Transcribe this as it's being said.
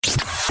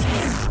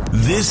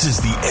This is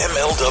the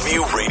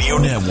MLW Radio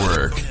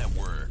Network.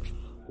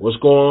 What's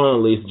going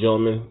on, ladies and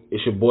gentlemen?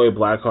 It's your boy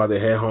Blackheart, the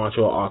head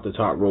honcho off the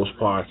Top Roast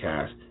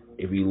podcast.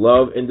 If you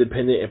love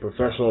independent and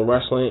professional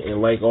wrestling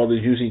and like all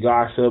the juicy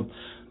gossip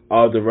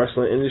of the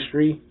wrestling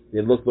industry,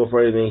 then look no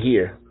further than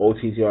here,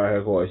 OTTR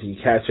headquarters. You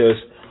can catch us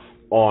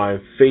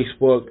on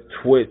Facebook,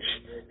 Twitch,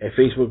 and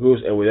Facebook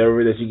groups, and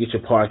whatever that you get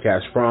your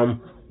podcast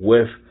from,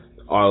 with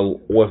our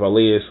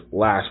latest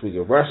Last Week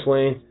of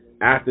Wrestling,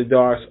 After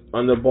Darks,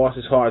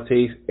 Underboss's Hard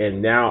Taste,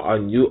 and now our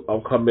new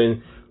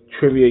upcoming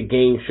trivia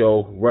game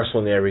show,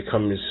 WrestleNary,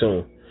 coming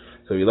soon.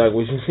 So if you like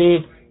what you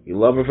see, you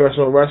love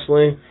professional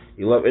wrestling,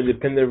 you love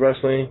independent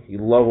wrestling, you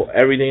love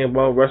everything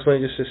about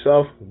wrestling just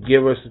yourself,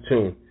 give us a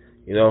tune.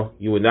 You know,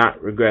 you would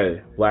not regret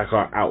it.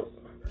 Blackheart out.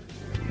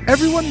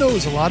 Everyone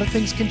knows a lot of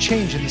things can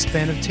change in the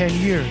span of 10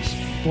 years.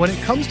 But when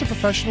it comes to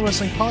professional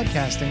wrestling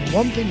podcasting,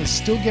 one thing is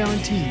still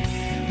guaranteed.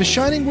 The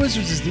Shining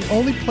Wizards is the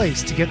only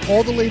place to get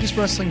all the latest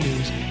wrestling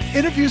news,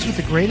 interviews with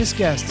the greatest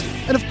guests,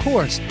 and of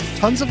course,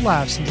 tons of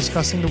laughs in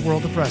discussing the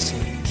world of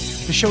wrestling.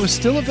 The show is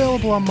still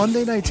available on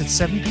Monday nights at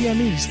 7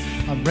 p.m. East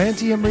on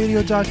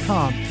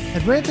rantemradio.com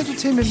and Rant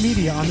Entertainment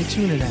Media on the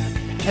TuneIn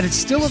app, and it's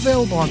still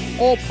available on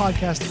all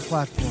podcasting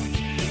platforms.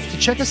 To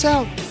check us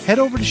out, head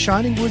over to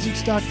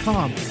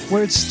shiningwizards.com,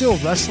 where it's still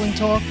wrestling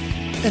talk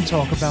and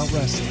talk about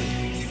wrestling.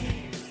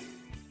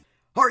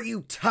 Are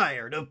you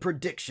tired of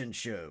prediction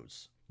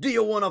shows? Do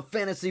you want to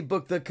fantasy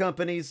book the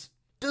companies?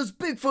 Does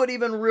Bigfoot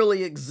even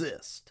really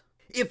exist?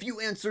 If you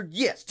answered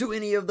yes to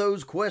any of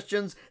those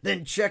questions,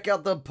 then check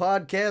out the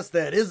podcast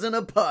that isn't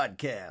a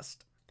podcast.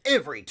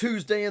 Every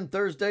Tuesday and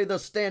Thursday, the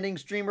standing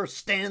streamer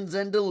stands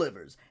and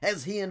delivers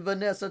as he and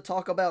Vanessa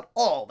talk about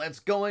all that's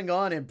going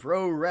on in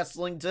pro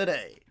wrestling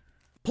today.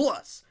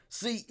 Plus,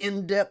 see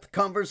in-depth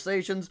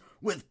conversations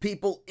with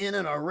people in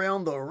and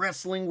around the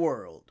wrestling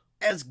world,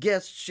 as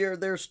guests share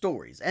their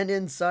stories and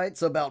insights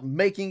about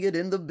making it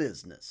in the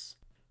business.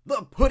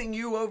 The Putting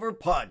You Over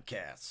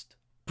podcast.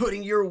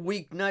 Putting your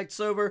weeknights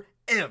over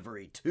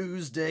every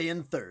Tuesday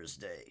and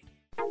Thursday.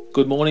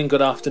 Good morning,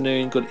 good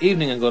afternoon, good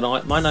evening, and good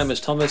night. My name is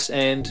Thomas,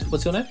 and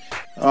what's your name?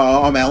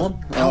 I'm Alan.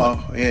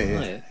 Alan. Oh,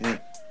 yeah.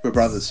 We're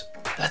brothers.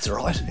 That's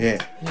right. Yeah.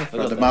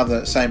 Forgot Got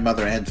that. same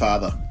mother and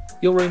father.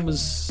 Your room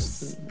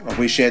was... Oh,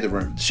 we shared the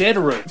room. Shared a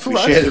room. We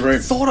shared the room.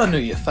 Thought I knew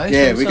your face.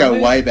 Yeah, from we somewhere.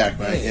 go way back,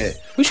 mate. Yeah.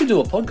 We should do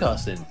a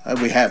podcast then.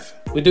 We have.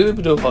 We do a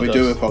podcast. We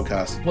do a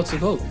podcast. What's it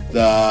called?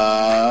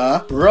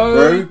 The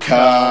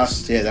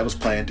Roadcast. Yeah, that was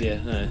planned.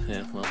 Yeah,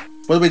 well.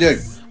 What do we do?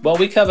 Well,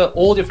 we cover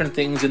all different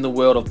things in the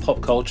world of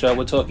pop culture.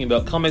 We're talking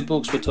about comic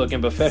books, we're talking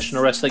about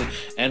professional wrestling,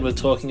 and we're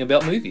talking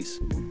about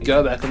movies.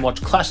 Go back and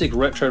watch classic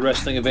retro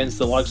wrestling events,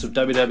 the likes of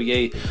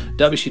WWE,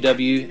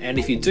 WCW, and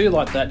if you do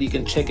like that, you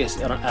can check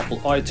us out on Apple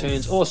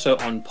iTunes, also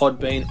on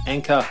Podbean,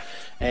 Anchor,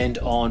 and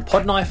on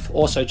Podknife.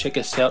 Also check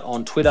us out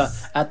on Twitter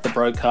at The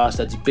Broadcast.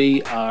 That's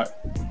BROKAST.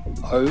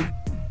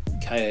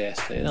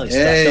 Nearly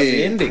stuffed up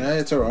the ending. No,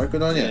 it's alright,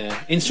 good on you. Yeah.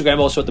 Instagram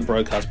also at The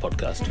Broadcast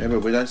Podcast. Remember,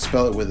 we don't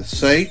spell it with a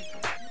C,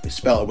 we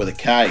spell it with a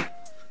K.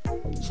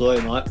 Sorry,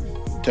 mate.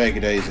 Take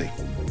it easy.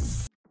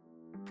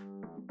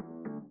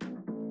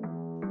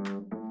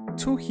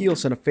 Two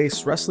Heels and a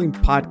Face Wrestling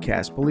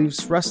Podcast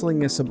believes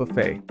wrestling is a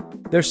buffet.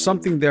 There's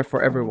something there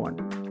for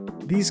everyone.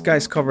 These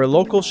guys cover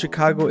local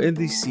Chicago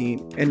indie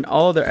scene, and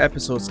all of their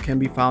episodes can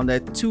be found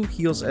at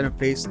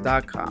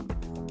twoheelsandaface.com.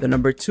 The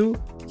number 2,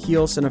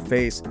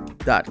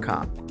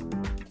 heelsandaface.com.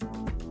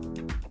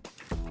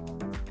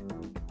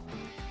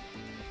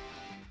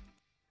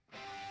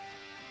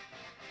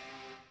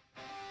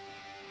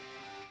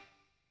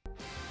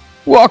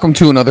 Welcome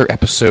to another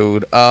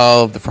episode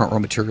of the Front Row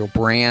Material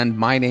brand.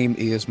 My name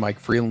is Mike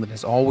Freeland, and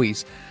as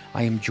always,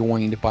 I am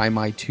joined by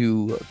my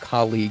two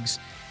colleagues.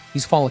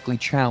 He's follically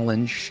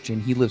challenged,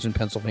 and he lives in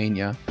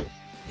Pennsylvania.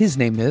 His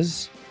name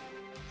is...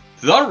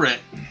 The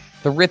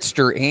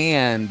Ritster,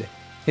 and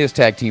his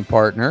tag team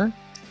partner,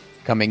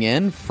 coming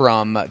in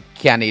from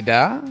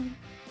Canada.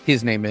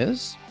 His name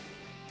is...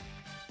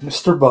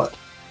 Mr. Butt.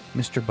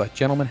 Mr. Butt.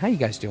 Gentlemen, how you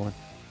guys doing?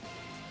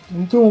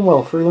 I'm doing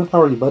well, Freeland.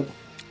 How are you, bud?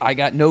 I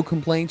got no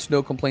complaints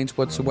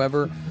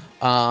whatsoever.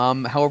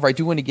 However, I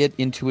do want to get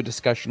into a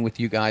discussion with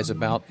you guys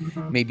about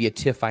maybe a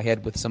tiff I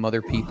had with some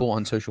other people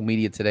on social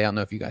media today. I don't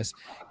know if you guys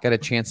got a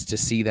chance to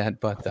see that,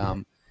 but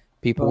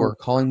people were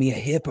calling me a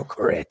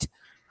hypocrite.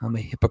 I'm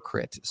a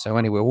hypocrite. So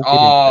anyway, we'll get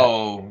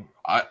into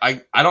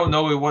that. I don't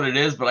know what it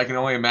is, but I can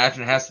only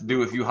imagine it has to do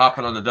with you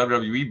hopping on the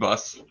WWE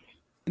bus.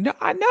 No,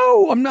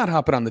 I'm not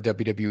hopping on the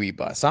WWE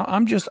bus.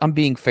 I'm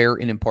being fair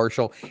and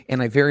impartial,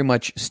 and I very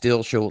much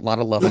still show a lot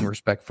of love and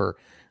respect for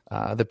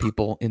the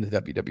people in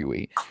the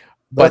WWE.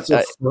 That's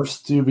the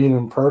first to being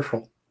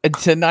impartial.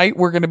 Tonight,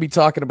 we're going to be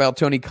talking about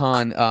Tony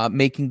Khan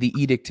making the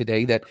edict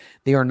today that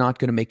they are not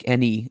going to make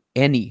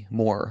any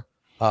more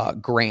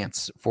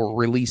grants for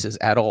releases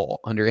at all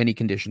under any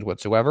conditions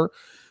whatsoever.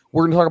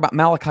 We're going to talk about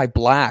Malachi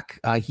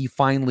Black. He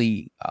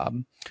finally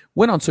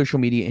went on social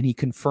media and he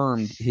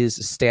confirmed his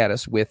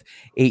status with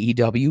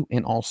AEW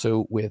and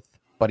also with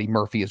Buddy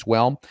Murphy as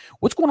well.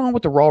 What's going on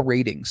with the Raw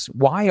ratings?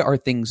 Why are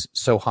things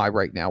so high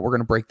right now? We're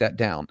going to break that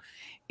down.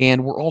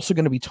 And we're also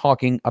going to be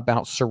talking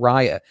about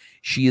Saraya.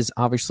 She is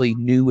obviously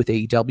new with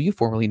AEW,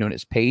 formerly known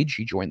as Paige.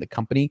 She joined the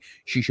company.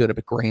 She showed up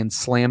at Grand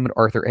Slam at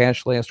Arthur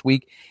Ashe last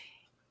week.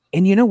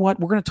 And you know what?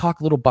 We're going to talk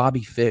a little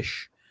Bobby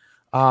Fish.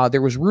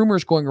 There was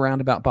rumors going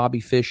around about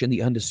Bobby Fish and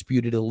the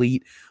Undisputed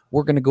Elite.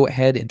 We're going to go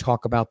ahead and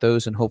talk about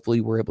those, and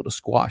hopefully we're able to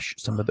squash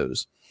some of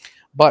those.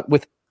 But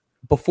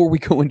before we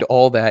go into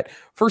all that,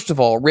 first of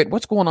all, Rit,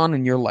 what's going on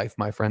in your life,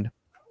 my friend?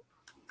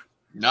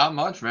 Not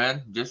much,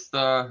 man. Just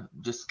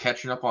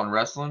catching up on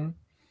wrestling.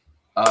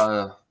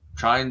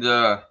 Trying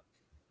to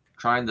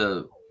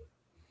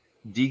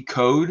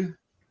decode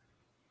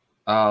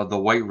the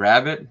White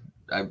Rabbit.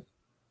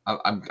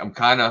 I'm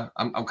kind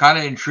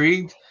of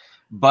intrigued,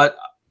 but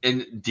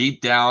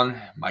deep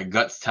down, my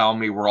guts tell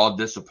me we're all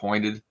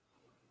disappointed,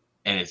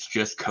 and it's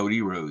just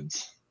Cody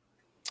Rhodes.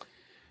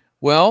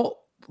 Well,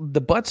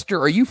 the Buttster,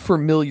 are you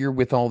familiar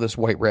with all this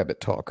White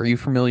Rabbit talk? Are you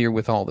familiar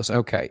with all this?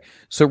 Okay.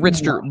 So,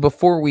 Ritster,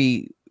 before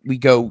we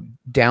go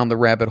down the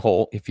rabbit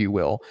hole, if you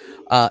will,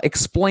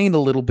 explain a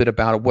little bit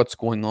about what's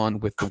going on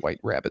with the White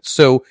Rabbit.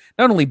 So,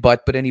 not only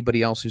Butt, but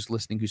anybody else who's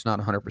listening who's not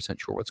 100%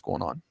 sure what's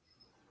going on.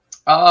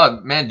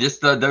 Man,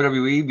 just the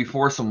WWE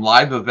before some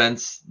live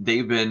events,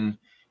 they've been,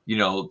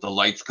 the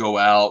lights go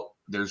out.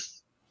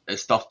 There's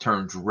stuff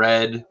turns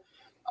red.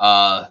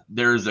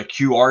 There's a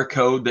QR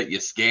code that you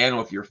scan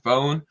with your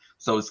phone,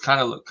 so it's kind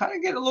of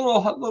getting a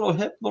little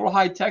hip, little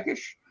high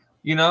techish,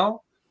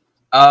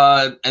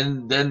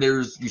 And then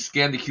you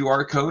scan the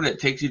QR code, it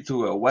takes you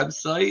to a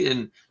website,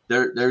 and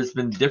there's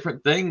been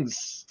different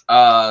things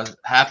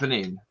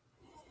happening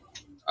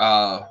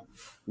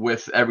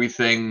with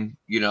everything.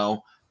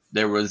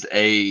 There was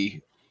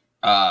a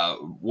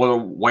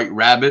White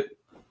Rabbit,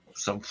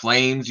 some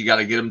flames. You got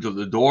to get them to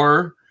the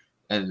door,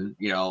 and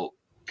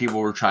people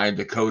were trying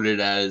to code it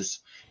as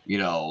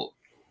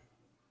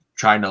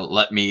trying to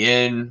let me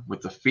in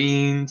with the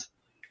Fiend.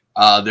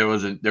 There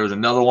was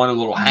another one, a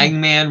little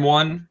Hangman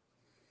one,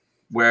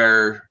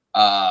 where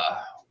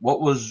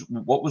what was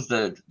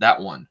that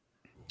one?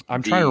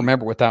 I'm trying to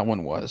remember what that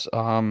one was.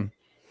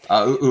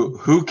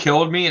 Who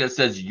killed me? And it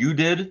says you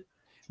did.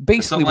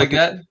 Basically, like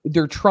that.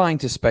 They're trying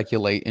to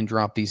speculate and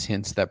drop these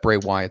hints that Bray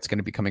Wyatt's going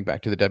to be coming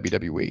back to the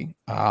WWE.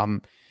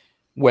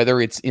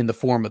 Whether it's in the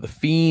form of the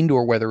Fiend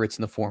or whether it's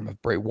in the form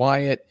of Bray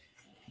Wyatt,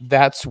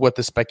 that's what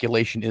the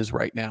speculation is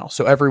right now.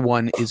 So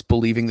everyone is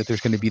believing that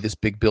there's going to be this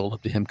big build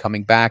up to him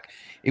coming back.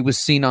 It was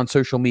seen on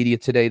social media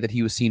today that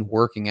he was seen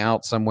working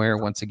out somewhere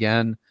once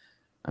again.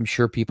 I'm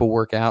sure people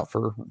work out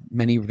for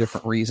many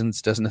different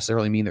reasons. Doesn't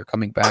necessarily mean they're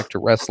coming back to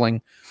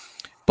wrestling.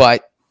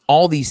 But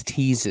all these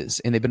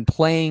teases, and they've been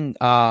playing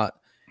that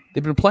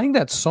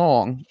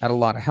song at a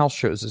lot of house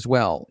shows as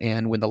well.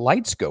 And when the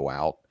lights go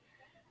out,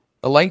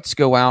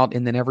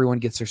 and then everyone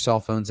gets their cell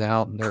phones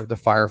out, and they're the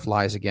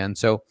fireflies again.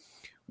 So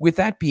with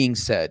that being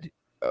said,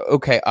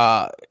 okay,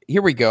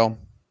 here we go.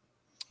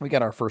 We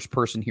got our first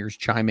person here's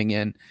chiming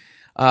in.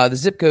 The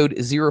zip code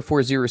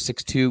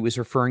 04062 is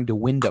referring to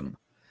Wyndham.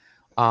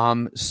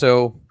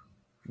 So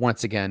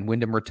once again,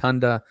 Wyndham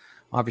Rotunda,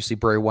 obviously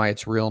Bray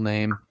Wyatt's real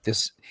name.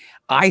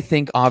 I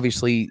think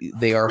obviously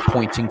they are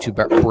pointing to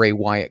Bray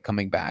Wyatt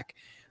coming back.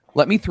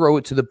 Let me throw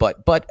it to the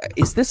Butt. But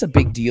is this a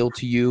big deal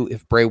to you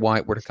if Bray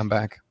Wyatt were to come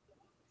back?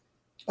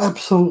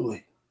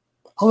 Absolutely.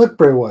 I like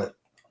Bray Wyatt,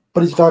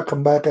 but he's got to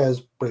come back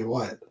as Bray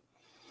Wyatt,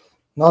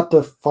 not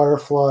the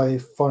Firefly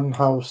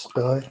Funhouse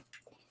guy.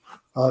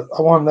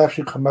 I want him to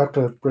actually come back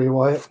to Bray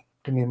Wyatt.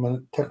 Give me a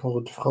minute.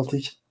 Technical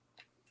difficulties.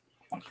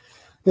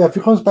 Yeah, if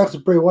he comes back to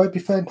Bray Wyatt, it'd be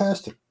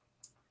fantastic.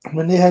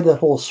 When they had that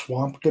whole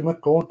swamp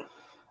gimmick going,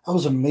 that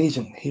was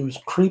amazing. He was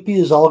creepy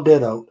as all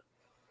get out.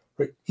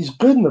 He's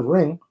good in the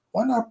ring.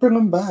 Why not bring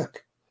him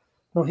back?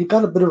 He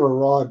got a bit of a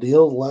raw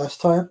deal last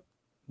time.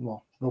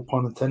 Well, no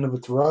pun intended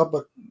with Raw,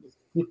 but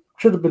it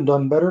should have been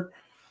done better.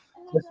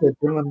 If they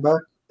bring him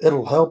back,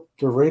 it'll help.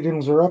 The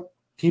ratings are up.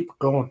 Keep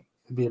going.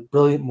 It'd be a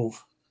brilliant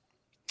move.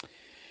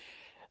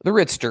 The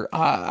Ritster,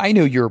 I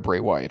know you're a Bray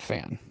Wyatt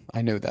fan.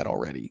 I know that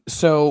already.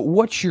 So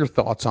what's your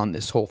thoughts on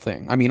this whole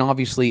thing? I mean,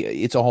 obviously,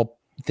 it's all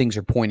things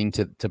are pointing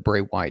to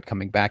Bray Wyatt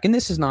coming back. And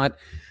this is not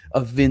a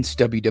Vince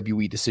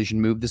WWE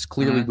decision move. This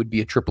clearly would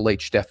be a Triple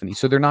H Stephanie.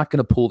 So they're not going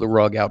to pull the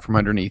rug out from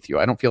underneath you.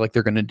 I don't feel like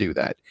they're going to do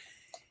that.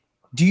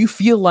 Do you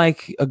feel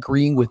like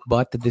agreeing with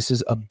Butt that this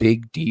is a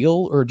big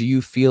deal? Or do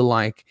you feel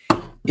like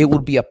it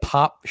would be a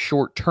pop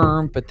short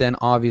term, but then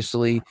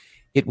obviously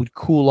it would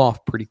cool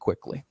off pretty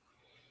quickly?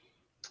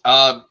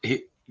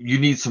 You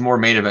need some more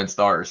main event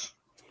stars.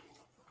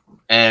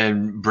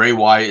 And Bray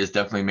Wyatt is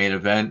definitely main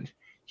event.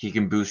 He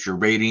can boost your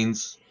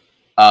ratings.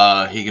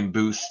 He can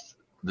boost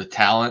the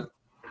talent.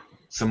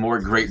 Some more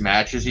great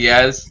matches he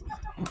has.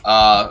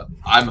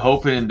 I'm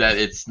hoping that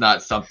it's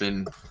not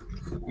something,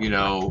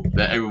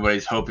 that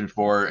everybody's hoping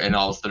for, and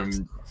all of a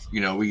sudden,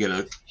 we get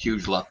a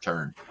huge left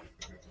turn.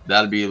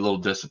 That'd be a little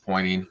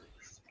disappointing.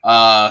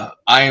 I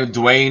am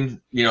Dwayne,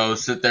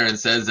 sit there and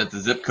says that the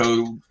zip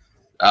code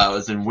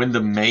is in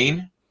Wyndham,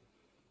 Maine.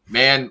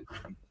 Man,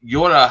 you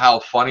know how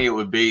funny it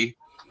would be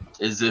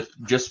is if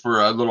just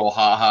for a little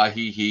ha-ha,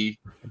 he-he.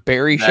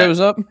 Barry shows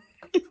up?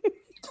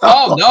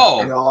 Oh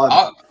no,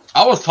 God.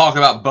 I was talking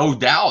about Bo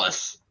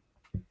Dallas.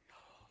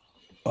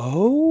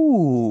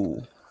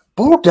 Oh,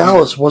 Bo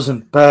Dallas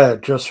wasn't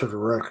bad, just for the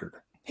record.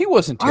 he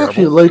wasn't I terrible.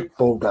 actually like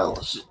Bo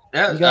Dallas.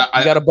 Yeah, You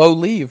got a Bo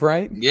leave,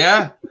 right?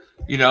 Yeah,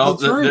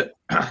 That's right.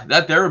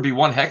 that there would be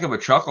one heck of a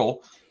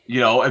chuckle,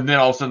 and then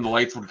all of a sudden the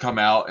lights would come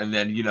out, and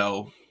then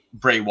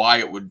Bray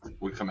Wyatt would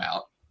come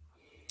out.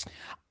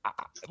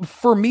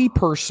 For me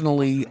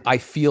personally, I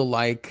feel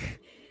like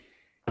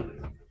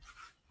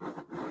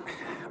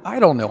I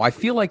don't know. I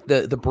feel like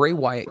the Bray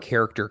Wyatt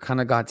character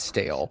kind of got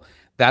stale.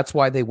 That's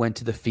why they went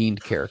to the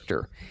Fiend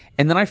character.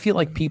 And then I feel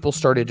like people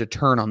started to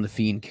turn on the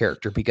Fiend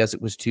character because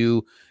it was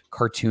too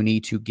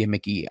cartoony, too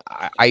gimmicky.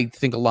 I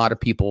think a lot of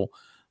people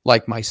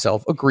like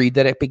myself agreed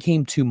that it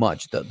became too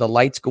much. The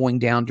lights going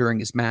down during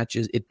his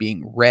matches, it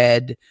being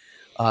red,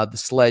 the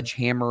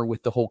sledgehammer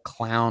with the whole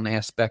clown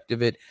aspect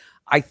of it.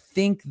 I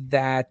think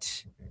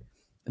that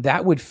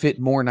would fit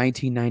more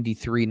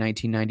 1993,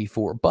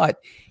 1994. But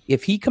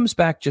if he comes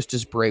back just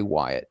as Bray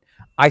Wyatt,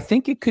 I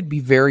think it could be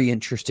very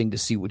interesting to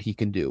see what he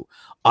can do.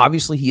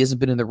 Obviously, he hasn't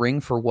been in the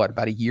ring for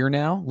about a year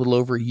now, a little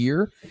over a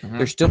year. Mm-hmm.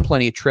 There's still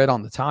plenty of tread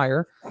on the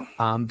tire.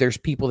 There's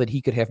people that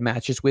he could have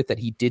matches with that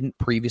he didn't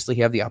previously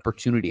have the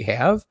opportunity to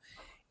have.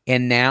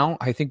 And now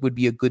I think would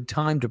be a good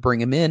time to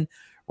bring him in.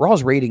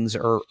 Raw's ratings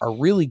are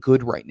really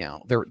good right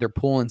now. They're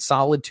pulling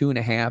solid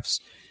 2.5s.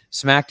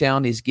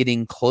 SmackDown is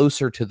getting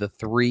closer to the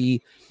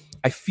 3.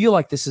 I feel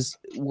like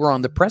we're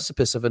on the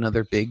precipice of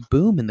another big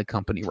boom in the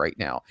company right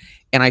now.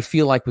 And I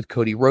feel like with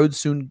Cody Rhodes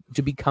soon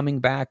to be coming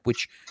back,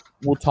 which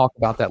we'll talk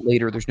about that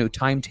later. There's no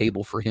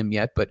timetable for him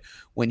yet, but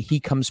when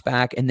he comes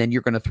back and then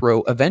you're going to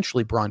throw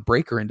eventually Braun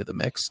Breaker into the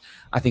mix,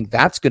 I think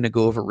that's going to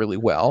go over really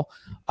well.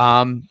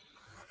 I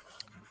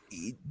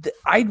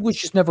was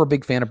just never a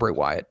big fan of Bray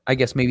Wyatt. I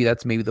guess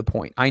that's the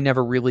point. I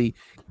never really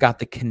got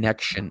the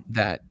connection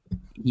that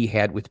he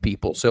had with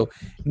people. So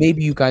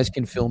maybe you guys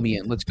can fill me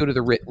in. Let's go to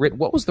the Rit. Rit,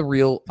 what was the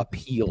real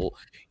appeal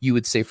you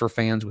would say for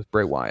fans with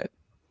Bray Wyatt?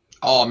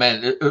 Oh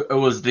man, it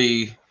was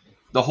the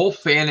whole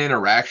fan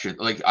interaction.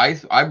 Like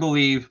I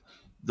believe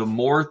the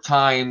more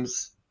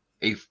times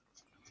the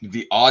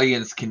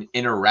audience can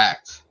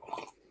interact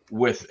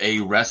with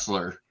a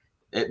wrestler,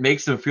 it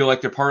makes them feel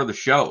like they're part of the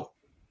show.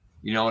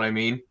 You know what I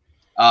mean?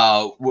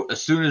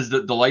 As soon as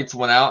the lights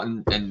went out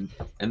and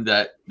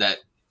that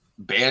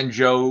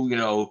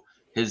banjo,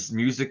 his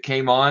music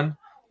came on,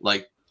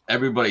 like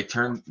everybody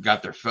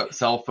got their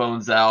cell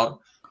phones out,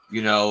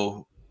 they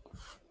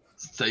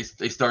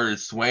started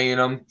swaying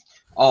them.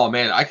 Oh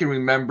man, I can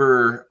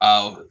remember,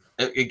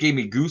 it gave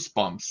me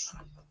goosebumps.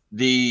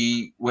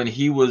 When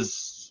he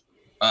was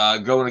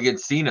going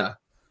against Cena,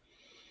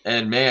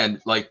 and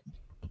man, like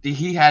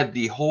he had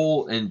the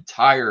whole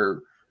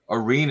entire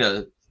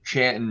arena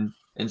chanting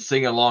and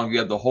singing along. You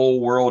have the whole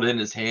world in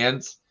his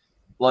hands.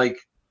 Like,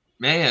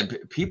 man,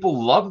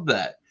 people loved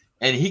that.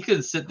 And he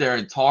could sit there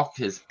and talk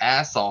his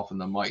ass off in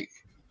the mic.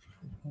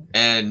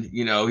 And,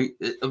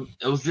 it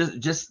was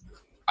just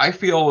I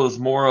feel it was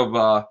more of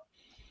a,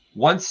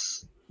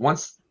 once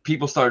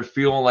people started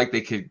feeling like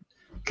they could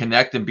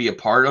connect and be a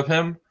part of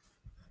him,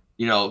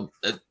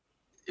 it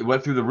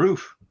went through the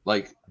roof.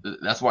 Like,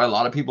 that's why a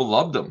lot of people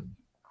loved him.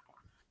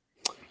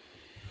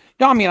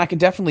 No, I mean, I can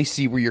definitely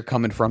see where you're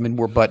coming from and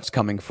where Butt's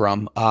coming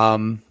from.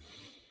 I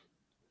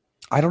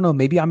don't know.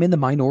 Maybe I'm in the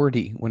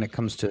minority when it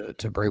comes to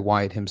Bray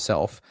Wyatt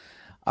himself.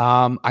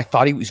 I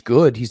thought he was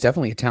good. He's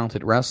definitely a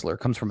talented wrestler,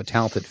 comes from a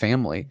talented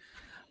family.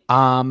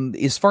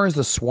 As far as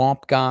the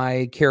swamp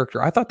guy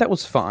character, I thought that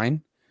was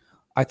fine.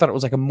 I thought it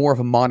was like more of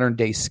a modern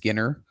day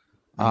Skinner.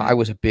 I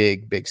was a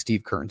big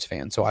Steve Kearns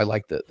fan, so I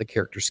like the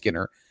character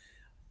Skinner.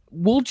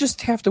 We'll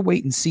just have to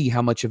wait and see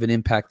how much of an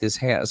impact this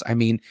has. I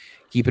mean,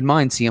 keep in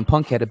mind, CM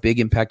Punk had a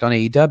big impact on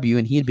AEW,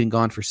 and he had been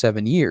gone for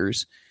 7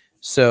 years.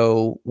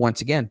 So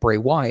once again, Bray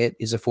Wyatt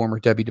is a former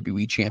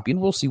WWE champion.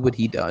 We'll see what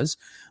he does,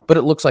 but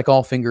it looks like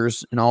all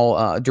fingers and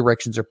all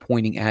directions are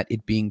pointing at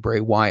it being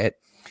Bray Wyatt.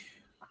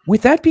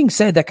 With that being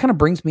said, that kind of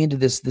brings me into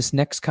this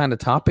next kind of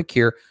topic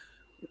here.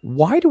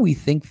 Why do we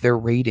think their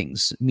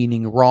ratings,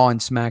 meaning Raw and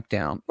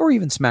SmackDown, or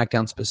even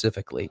SmackDown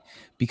specifically,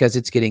 because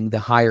it's getting the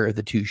higher of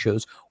the two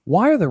shows,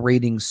 why are the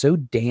ratings so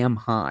damn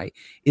high?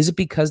 Is it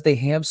because they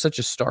have such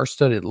a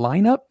star-studded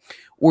lineup,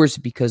 or is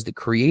it because the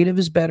creative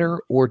is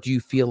better, or do you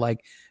feel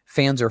like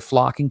fans are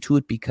flocking to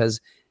it because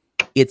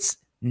it's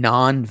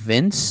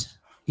non-Vince,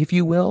 if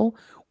you will?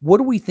 What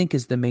do we think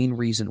is the main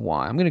reason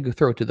why? I'm going to go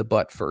throw it to the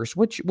Butt first.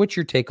 What's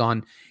your take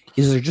on,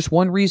 is there just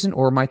one reason,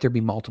 or might there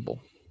be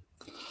multiple?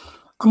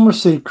 I'm going to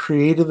say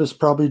creative is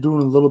probably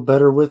doing a little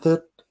better with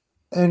it.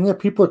 And yeah,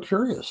 people are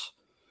curious.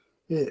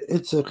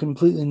 It's a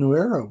completely new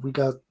era.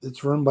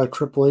 It's run by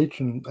Triple H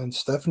and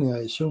Stephanie.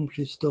 I assume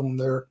she's still in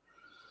there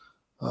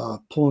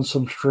pulling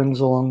some strings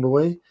along the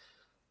way.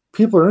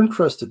 People are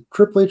interested.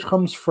 Triple H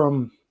comes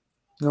from,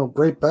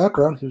 great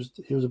background.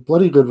 He was a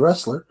bloody good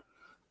wrestler,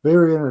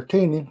 very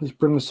entertaining. He's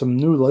bringing some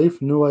new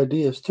life, new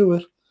ideas to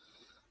it.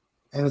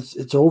 And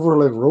it's over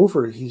like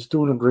Rover. He's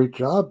doing a great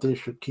job. They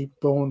should keep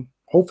going.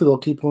 Hopefully they'll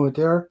keep going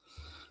there.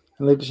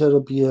 And like I said, it'll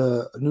be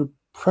a new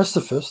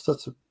precipice.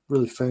 That's a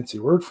really fancy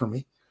word for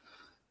me.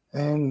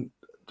 And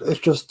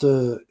it's just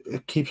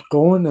it keeps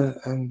going,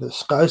 and the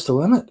sky's the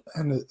limit,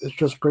 and it's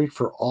just great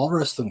for all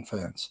wrestling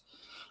fans,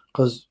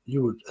 because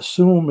you would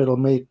assume it'll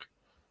make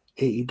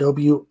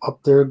AEW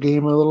up their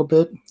game a little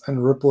bit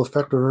and ripple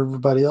effect on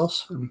everybody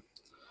else, and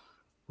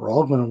we're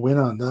all going to win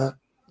on that.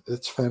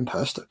 It's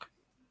fantastic.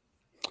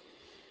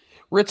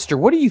 Ritster,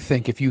 what do you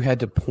think if you had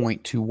to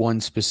point to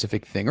one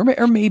specific thing,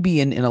 or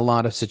maybe in a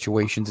lot of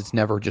situations it's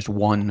never just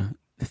one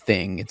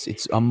thing,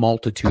 it's a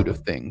multitude of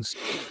things?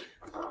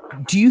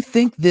 Do you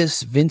think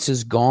this Vince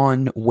is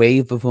gone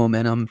wave of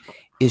momentum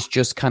is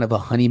just kind of a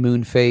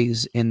honeymoon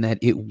phase, in that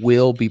it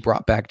will be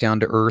brought back down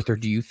to earth, or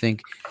do you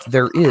think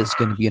there is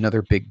going to be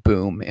another big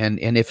boom?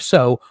 And if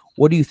so,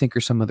 what do you think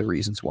are some of the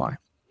reasons why?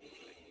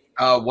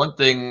 One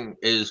thing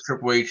is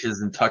Triple H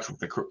is in touch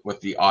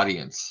with the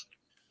audience.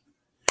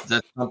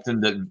 That's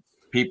something that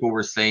people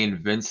were saying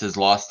Vince has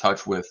lost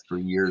touch with for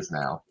years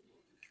now.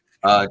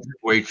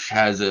 Triple H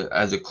has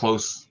a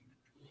close,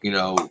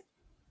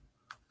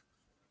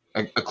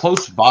 a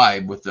close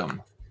vibe with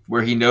them,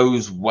 where he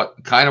knows what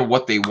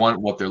they want,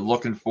 what they're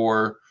looking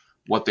for,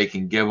 what they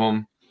can give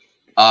them.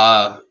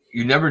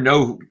 You never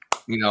know,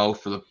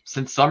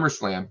 since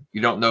SummerSlam,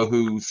 you don't know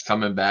who's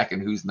coming back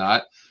and who's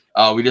not.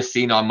 We just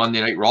seen on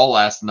Monday Night Raw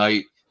last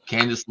night,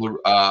 Candice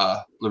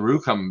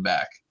LaRue coming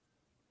back,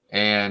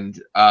 and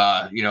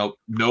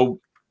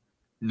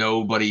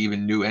nobody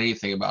even knew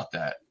anything about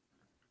that.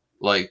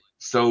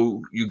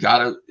 So it's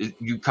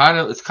kind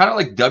of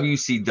like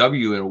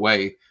WCW in a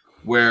way,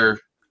 where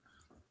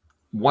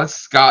once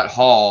Scott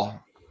Hall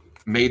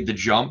made the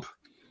jump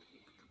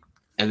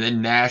and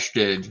then Nash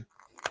did,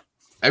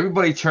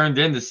 everybody turned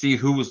in to see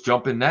who was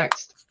jumping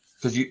next,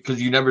 because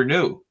you never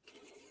knew,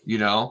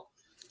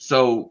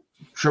 So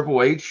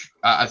Triple H,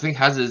 I think,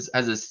 has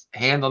his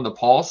hand on the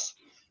pulse,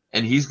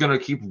 and he's going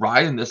to keep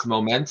riding this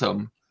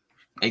momentum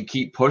and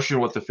keep pushing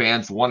what the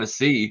fans want to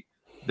see,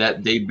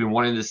 that they've been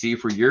wanting to see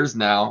for years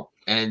now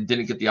and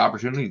didn't get the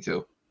opportunity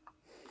to.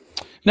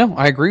 No,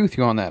 I agree with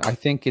you on that. I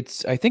think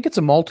it's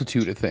a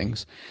multitude of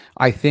things.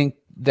 I think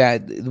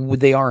that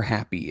they are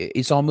happy.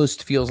 It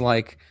almost feels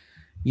like,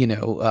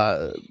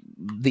 the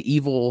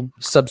evil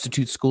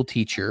substitute school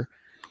teacher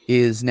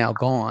is now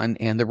gone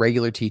and the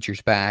regular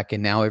teacher's back,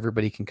 and now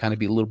everybody can kind of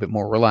be a little bit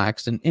more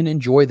relaxed and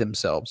enjoy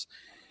themselves.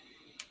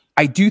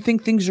 I do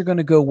think things are going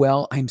to go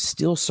well. I'm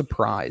still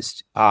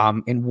surprised.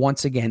 And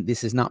once again,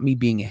 this is not me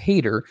being a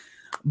hater,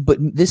 but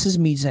this is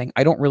me saying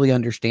I don't really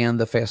understand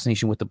the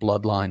fascination with the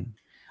bloodline.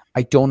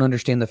 I don't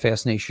understand the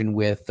fascination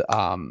with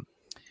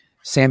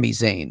Sami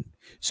Zayn.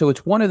 So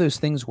it's one of those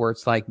things where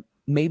it's like,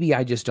 maybe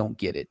I just don't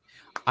get it.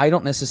 I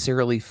don't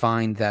necessarily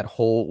find that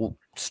whole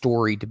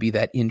story to be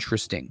that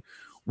interesting.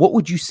 What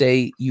would you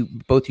say,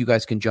 both you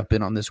guys can jump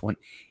in on this one,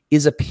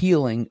 is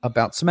appealing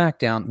about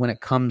SmackDown when it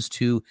comes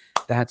to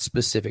that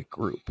specific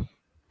group?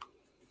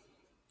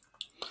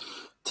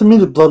 To me,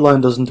 the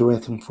bloodline doesn't do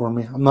anything for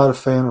me. I'm not a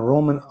fan of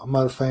Roman. I'm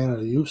not a fan of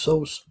the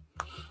Usos.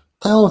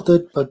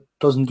 Talented, but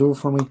doesn't do it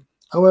for me.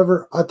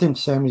 However, I think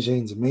Sami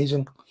Zayn's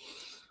amazing.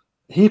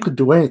 He could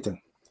do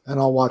anything, and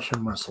I'll watch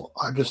him wrestle.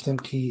 I just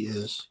think he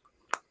is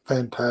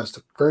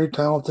fantastic. Very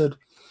talented.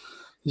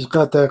 He's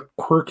got that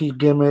quirky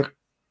gimmick,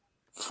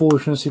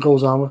 foolishness he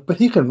goes on with, but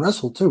he can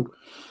wrestle too.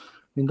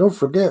 I mean, don't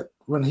forget,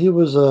 when he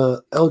was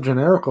El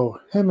Generico,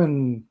 him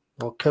and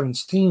Kevin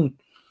Steen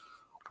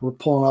were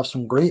pulling off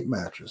some great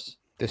matches.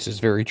 This is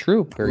very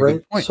true. Very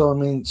good point. So, I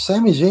mean,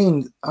 Sami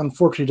Zayn,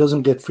 unfortunately,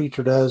 doesn't get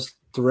featured as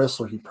the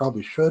wrestler he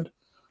probably should.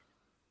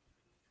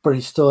 But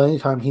he's still,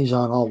 anytime he's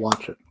on, I'll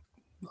watch it.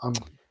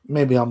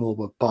 Maybe I'm a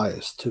little bit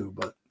biased too,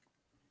 but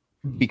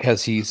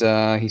because he's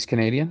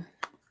Canadian,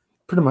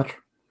 pretty much.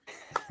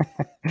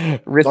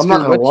 Ritster, I'm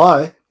not gonna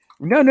lie.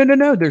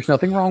 No. There's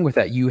nothing wrong with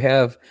that. You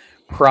have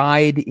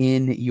pride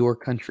in your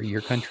country,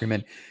 your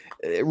countrymen.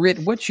 Rit,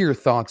 what's your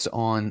thoughts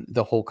on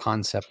the whole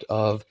concept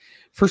of,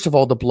 first of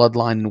all, the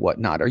bloodline and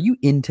whatnot? Are you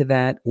into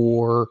that,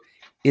 or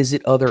is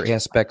it other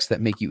aspects that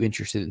make you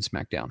interested in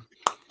SmackDown?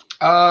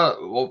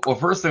 Well,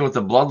 first thing with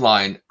the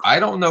bloodline, I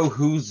don't know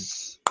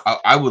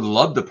I would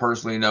love to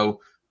personally know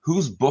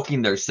who's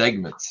booking their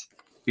segments,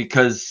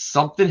 because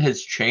something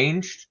has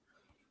changed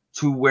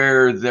to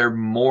where they're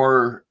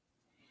more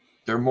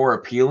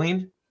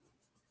appealing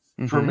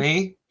for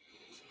me.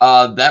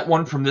 That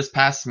one from this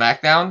past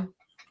SmackDown,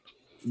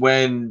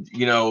 when,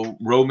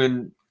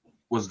 Roman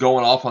was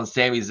going off on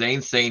Sami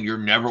Zayn saying, "You'll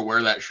never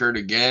wear that shirt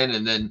again."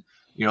 And then,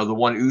 the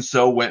one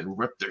Uso went and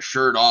ripped their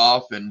shirt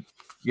off, and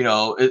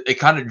it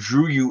kind of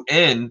drew you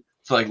in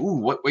to like,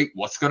 ooh,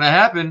 what's going to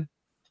happen?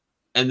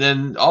 And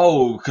then,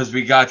 because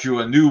we got you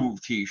a new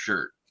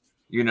T-shirt,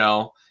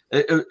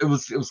 it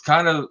was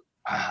kind of,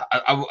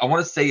 I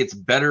want to say it's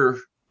better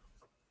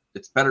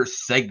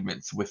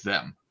segments with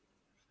them.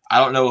 I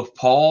don't know if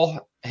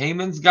Paul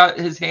Heyman's got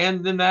his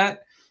hand in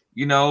that,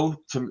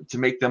 to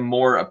make them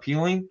more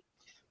appealing.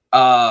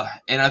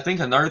 And I think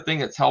another thing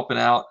that's helping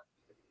out,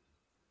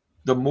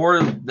 the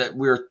more that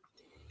we're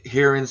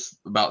hearing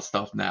about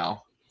stuff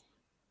now,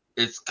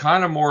 it's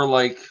kind of more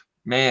like,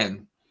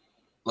 man,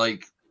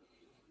 like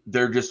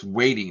they're just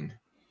waiting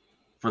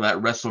for that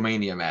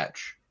WrestleMania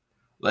match.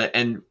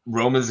 And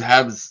Roman is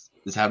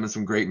having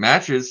some great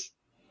matches.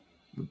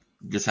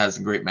 Just had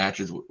some great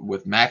matches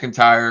with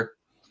McIntyre.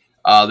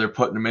 They're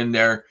putting him in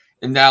there.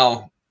 And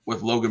now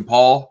with Logan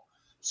Paul.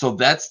 So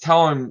that's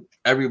telling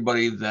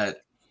everybody that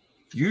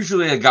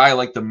usually a guy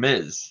like The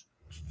Miz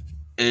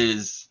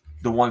is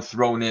the one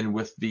thrown in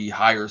with the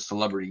higher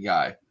celebrity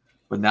guy.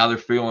 But now they're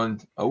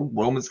feeling,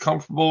 Roman's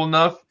comfortable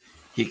enough.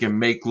 He can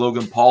make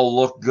Logan Paul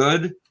look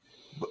good,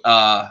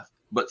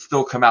 but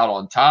still come out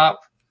on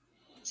top.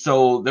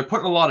 So they're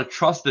putting a lot of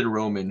trust in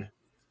Roman.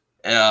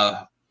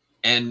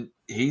 And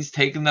he's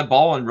taking that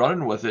ball and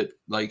running with it.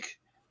 Like,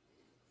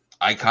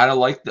 I kind of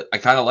like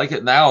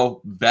it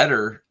now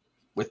better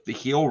with the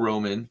heel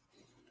Roman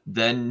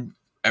than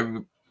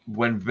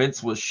when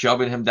Vince was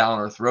shoving him down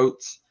our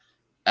throats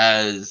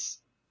as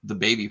the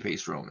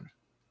babyface Roman.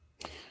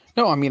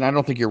 No, I mean, I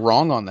don't think you're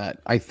wrong on that.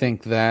 I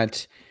think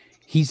that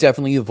he's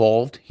definitely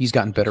evolved. He's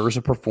gotten better as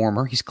a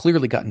performer. He's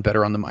clearly gotten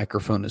better on the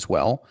microphone as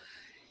well.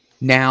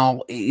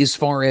 Now, as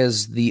far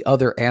as the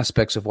other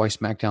aspects of why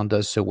SmackDown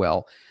does so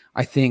well,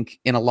 I think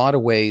in a lot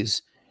of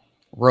ways,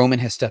 Roman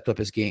has stepped up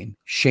his game.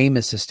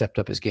 Sheamus has stepped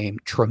up his game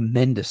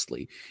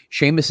tremendously.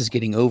 Sheamus is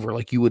getting over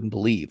like you wouldn't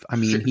believe. I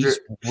mean, he's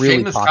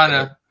really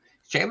popular.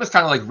 Sheamus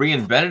kind of like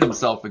reinvented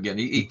himself again.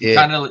 He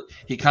kind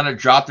of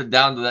dropped it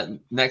down to that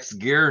next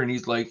gear, and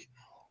he's like,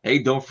 "Hey,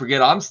 don't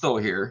forget, I'm still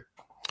here."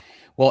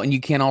 Well, and you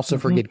can't also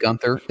forget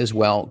Gunther as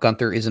well.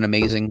 Gunther is an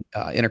amazing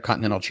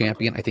Intercontinental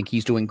Champion. I think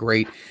he's doing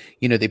great.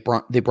 You know, they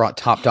brought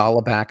Top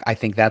Dollar back. I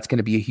think that's going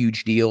to be a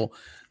huge deal.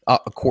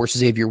 Of course,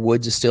 Xavier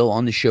Woods is still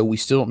on the show. We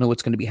still don't know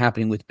what's going to be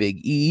happening with Big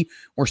E.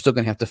 We're still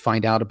going to have to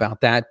find out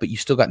about that. But you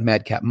still got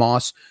Madcap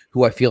Moss,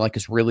 who I feel like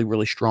is really,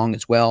 really strong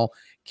as well.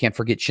 Can't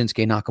forget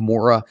Shinsuke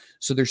Nakamura.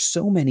 So there's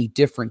so many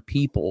different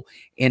people.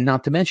 And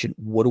not to mention,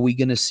 what are we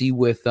going to see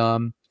with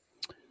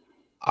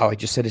I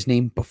just said his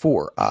name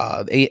before.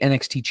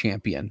 NXT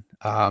champion.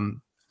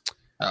 Braun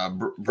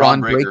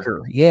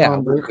Breaker. Yeah.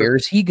 Braun Breaker. Where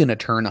is he going to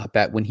turn up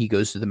at when he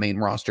goes to the main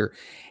roster?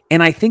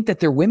 And I think that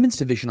their women's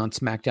division on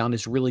SmackDown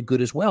is really good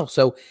as well.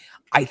 So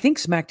I think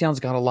SmackDown's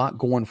got a lot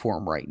going for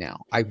them right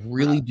now. I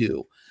really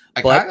do.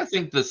 I kind of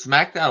think the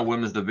SmackDown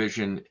women's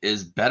division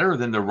is better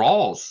than the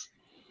Raw's.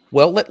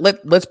 Well,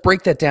 let's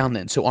break that down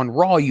then. So on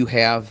Raw, you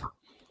have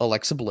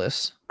Alexa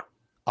Bliss,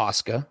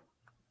 Asuka,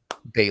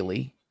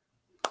 Bayley,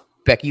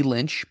 Becky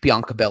Lynch,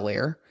 Bianca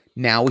Belair.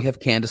 Now we have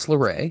Candice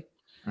LeRae,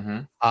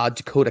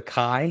 Dakota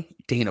Kai,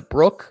 Dana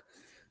Brooke,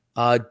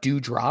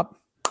 Doudrop,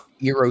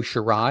 Io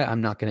Shirai.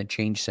 I'm not going to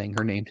change saying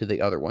her name to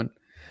the other one.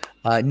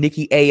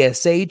 Nikki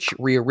ASH,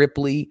 Rhea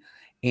Ripley,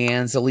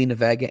 and Zelina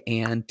Vega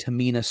and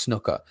Tamina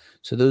Snuka.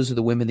 So those are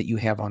the women that you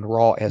have on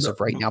Raw as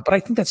of right now. But I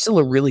think that's still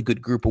a really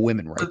good group of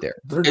women right there.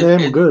 They're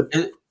damn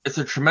good. It's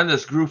a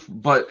tremendous group,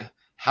 but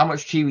how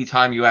much TV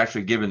time you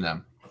actually giving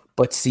them?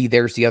 But see,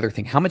 there's the other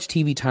thing. How much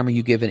TV time are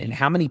you given, and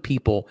how many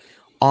people,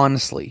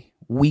 honestly,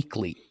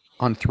 weekly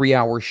on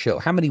 3-hour show,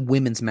 how many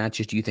women's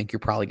matches do you think you're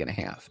probably going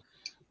to have?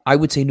 I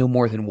would say no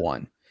more than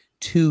 1,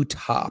 2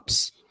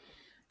 tops.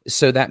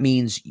 So that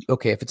means,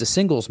 okay, if it's a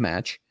singles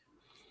match,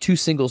 2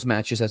 singles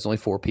matches, that's only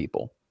 4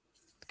 people.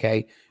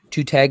 Okay.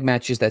 2 tag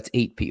matches, that's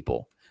 8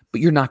 people.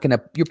 But you're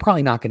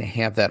probably not going to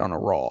have that on a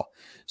Raw.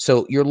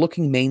 So you're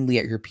looking mainly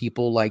at your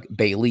people like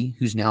Bayley,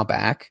 who's now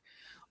back.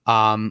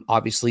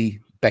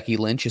 Obviously, Becky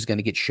Lynch is going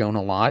to get shown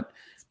a lot.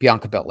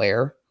 Bianca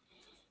Belair.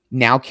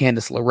 Now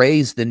Candice LeRae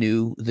is the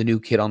new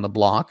kid on the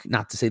block.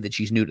 Not to say that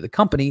she's new to the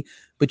company,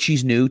 but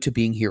she's new to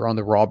being here on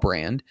the Raw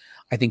brand.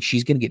 I think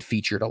she's going to get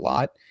featured a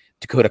lot.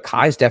 Dakota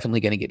Kai is definitely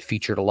going to get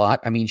featured a lot.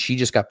 I mean, she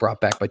just got brought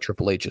back by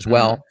Triple H as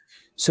well. Mm-hmm.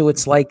 So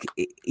it's like,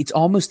 it's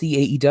almost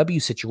the AEW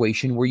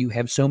situation where you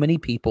have so many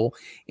people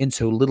and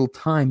so little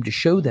time to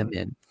show them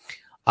in.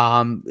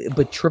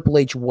 But Triple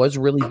H was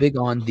really big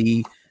on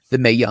the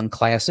Mae Young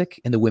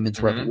Classic and the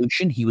Women's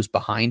Revolution. He was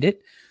behind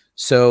it.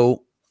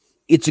 So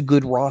it's a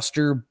good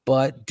roster,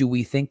 but do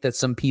we think that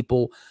some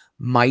people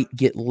might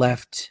get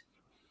left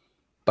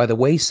by the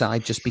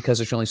wayside just because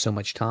there's only so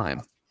much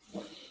time?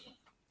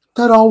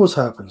 That always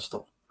happens,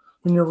 though.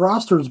 When your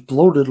roster is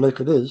bloated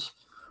like it is,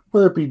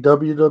 whether it be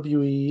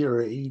WWE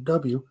or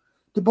AEW,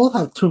 they both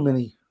have too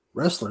many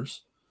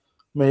wrestlers,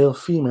 male,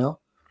 female.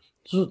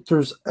 So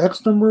there's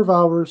X number of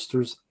hours,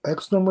 there's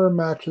X number of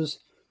matches.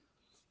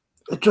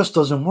 It just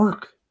doesn't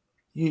work.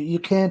 You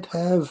can't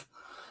have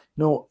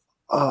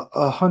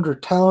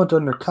 100 talent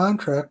under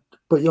contract,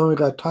 but you only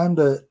got time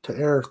to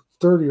air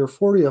 30 or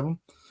 40 of them.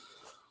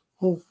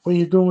 Well, what are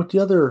you doing with the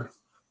other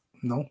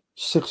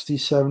 60,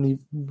 70,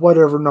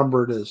 whatever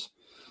number it is?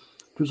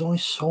 There's only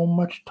so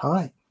much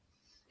time.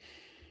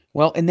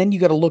 Well, and then you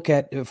got to look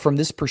at, from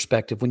this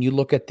perspective, when you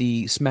look at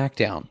the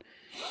SmackDown,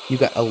 you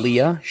got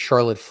Aaliyah,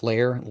 Charlotte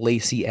Flair,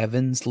 Lacey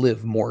Evans,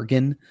 Liv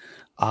Morgan,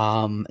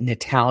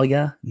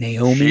 Natalya,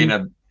 Naomi,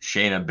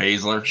 Shayna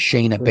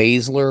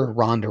Baszler,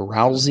 Ronda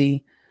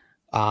Rousey.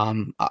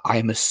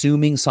 I'm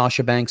assuming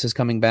Sasha Banks is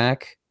coming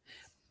back,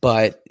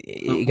 but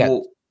you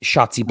got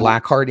Shotzi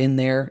Blackheart in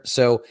there.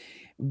 So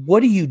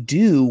what do you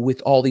do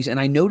with all these? And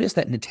I noticed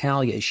that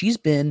Natalya, she's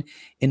been,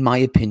 in my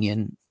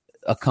opinion,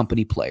 a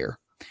company player.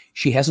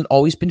 She hasn't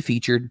always been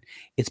featured.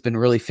 It's been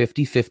really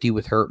 50-50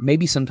 with her,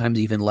 maybe sometimes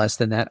even less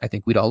than that. I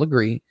think we'd all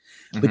agree.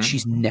 But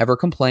she's never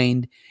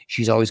complained.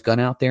 She's always gone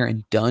out there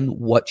and done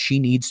what she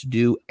needs to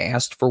do,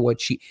 asked for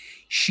what she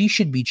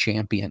should be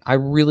champion. I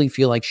really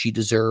feel like she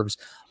deserves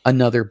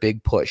another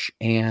big push.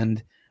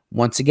 And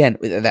once again,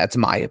 that's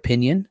my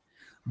opinion,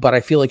 but I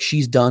feel like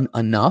she's done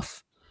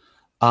enough.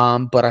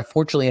 But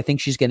unfortunately, I think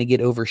she's going to get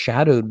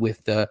overshadowed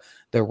with the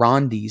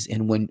Rondas,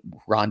 and when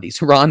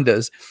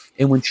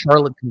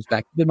Charlotte comes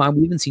back. Keep in mind,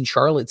 we haven't seen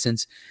Charlotte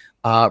since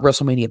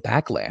WrestleMania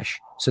Backlash,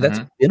 so that's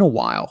been a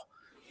while.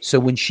 So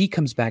when she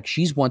comes back,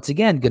 she's once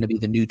again going to be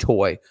the new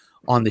toy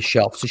on the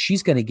shelf. So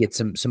she's going to get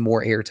some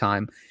more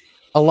airtime.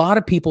 A lot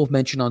of people have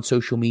mentioned on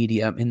social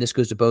media, and this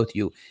goes to both of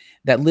you,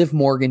 that Liv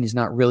Morgan is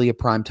not really a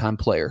primetime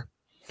player.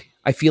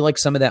 I feel like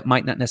some of that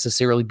might not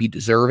necessarily be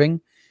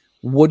deserving.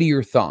 What are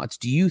your thoughts?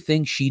 Do you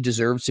think she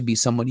deserves to be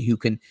somebody who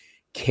can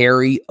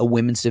carry a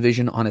women's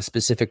division on a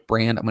specific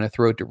brand? I'm going to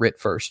throw it to Rit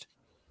first.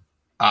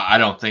 I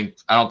don't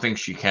think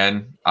she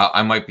can.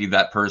 I might be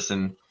that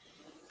person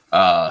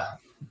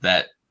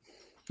that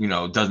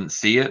doesn't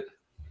see it.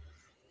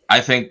 I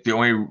think the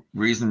only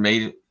reason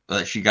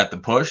that she got the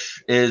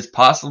push is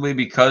possibly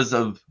because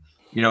of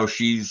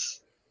she's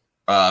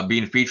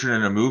being featured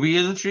in a movie,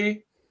 isn't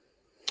she?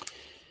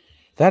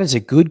 That is a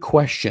good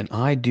question.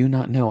 I do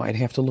not know. I'd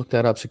have to look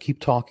that up. So keep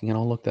talking and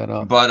I'll look that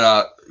up.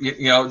 But,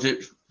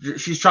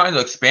 she's trying to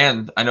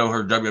expand, I know,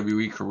 her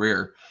WWE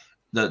career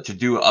to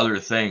do other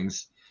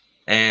things.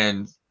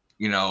 And,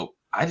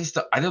 I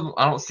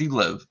don't see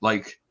Liv.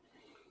 Like,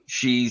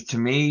 to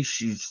me,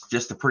 she's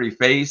just a pretty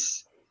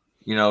face.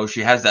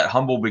 She has that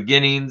humble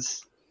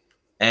beginnings.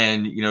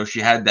 And,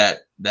 she had that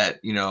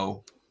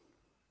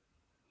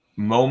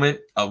moment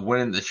of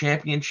winning the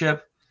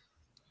championship.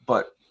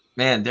 But,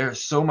 man, there are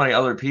so many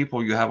other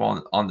people you have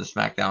on the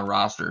SmackDown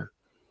roster.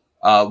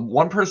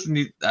 One person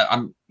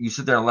you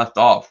sit there and left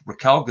off,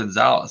 Raquel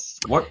Gonzalez.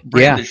 What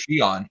brand is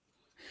she on?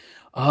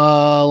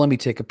 Let me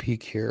take a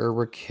peek here.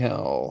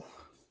 Raquel.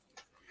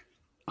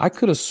 I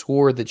could have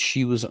swore that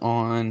she was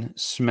on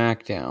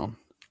SmackDown.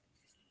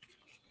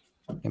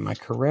 Am I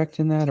correct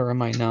in that, or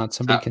am I not?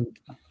 Somebody can.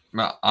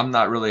 I'm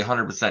not really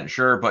 100%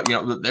 sure, but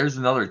there's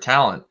another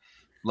talent.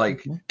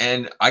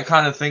 And I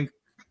kind of think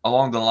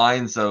along the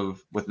lines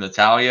of with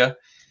Natalya,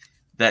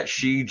 that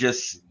she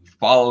just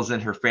follows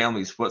in her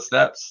family's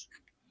footsteps.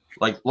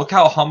 Like, look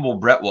how humble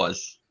Brett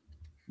was.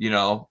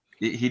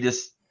 He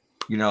just,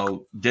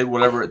 did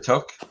whatever it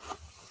took,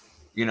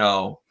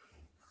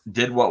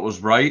 did what was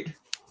right,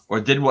 or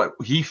did what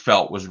he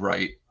felt was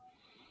right,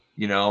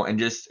 and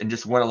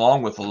just went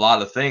along with a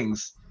lot of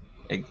things.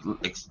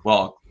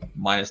 Well,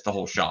 minus the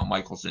whole Shawn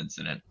Michaels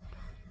incident.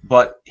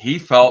 But he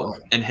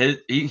felt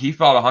he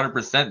felt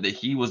 100% that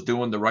he was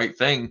doing the right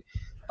thing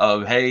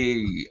of,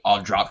 hey,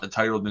 I'll drop the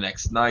title the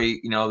next night,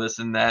 this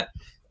and that.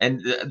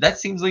 And that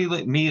seems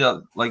like me,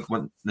 like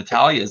when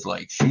Natalya is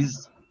like,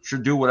 she's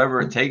should do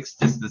whatever it takes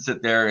just to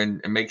sit there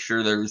and make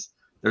sure there's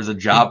a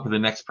job for the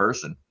next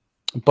person.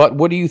 But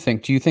what do you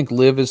think? Do you think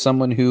Liv is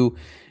someone who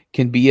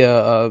can be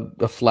a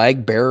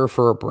flag bearer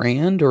for a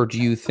brand, or do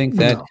you think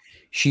that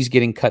she's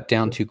getting cut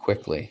down too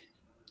quickly?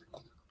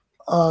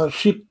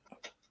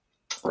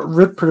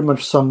 Rick pretty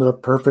much summed it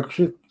up perfect.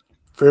 She's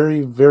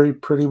very, very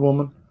pretty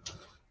woman.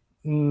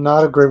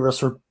 Not a great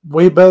wrestler.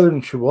 Way better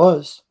than she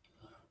was.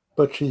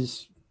 But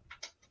she's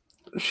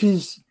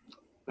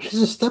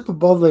a step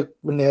above like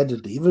when they had the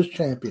Divas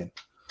champion.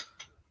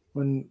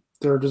 When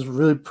they were just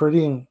really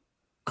pretty and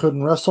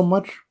couldn't wrestle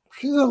much.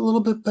 She's a little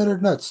bit better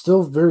than that.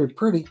 Still very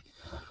pretty.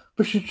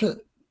 But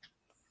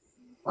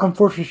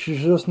unfortunately,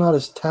 she's just not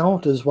as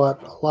talented as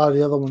what a lot of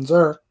the other ones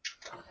are.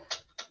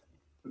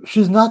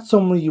 She's not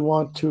someone you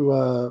want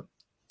to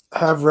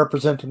have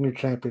representing your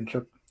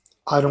championship.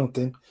 I don't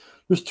think.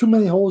 There's too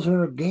many holes in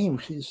her game.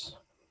 She's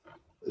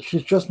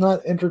just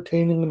not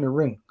entertaining in the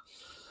ring.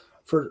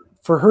 For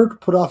her to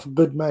put off a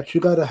good match,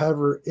 you got to have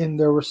her in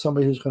there with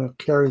somebody who's going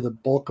to carry the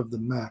bulk of the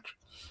match.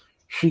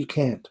 She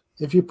can't.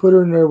 If you put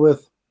her in there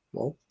with,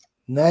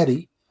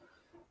 Natty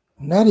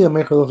will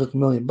make her look like $1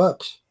 million.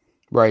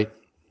 Right.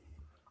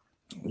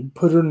 You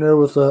put her in there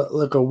with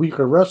a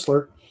weaker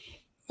wrestler,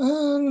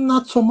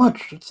 not so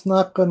much. It's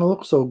not going to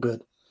look so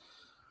good.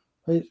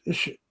 Right?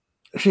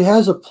 She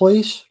has a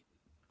place,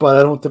 but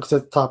I don't think it's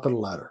at the top of the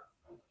ladder.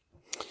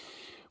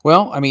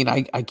 Well, I mean,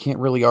 I can't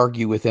really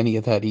argue with any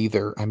of that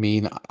either. I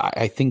mean,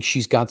 I think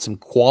she's got some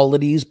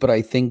qualities, but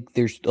I think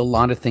there's a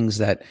lot of things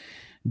that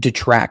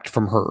detract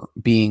from her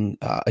being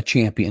a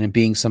champion and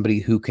being somebody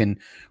who can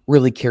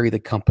really carry the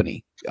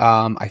company.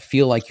 I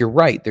feel like you're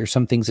right. There's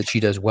some things that she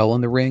does well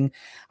in the ring.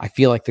 I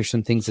feel like there's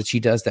some things that she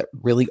does that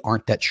really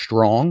aren't that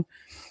strong.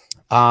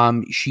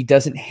 She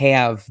doesn't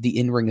have the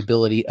in-ring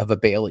ability of a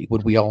Bayley.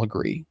 Would we all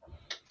agree?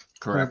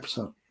 Correct.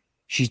 100%.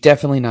 She's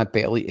definitely not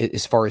Bayley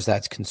as far as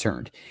that's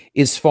concerned.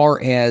 As far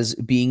as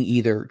being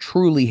either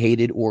truly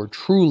hated or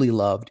truly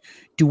loved,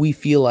 do we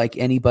feel like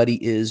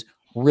anybody is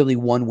really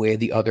one way or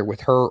the other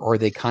with her, or are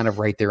they kind of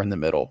right there in the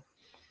middle?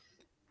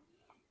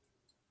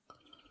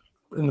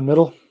 In the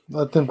middle,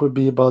 I think would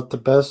be about the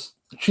best.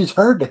 She's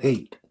hard to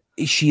hate.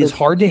 She is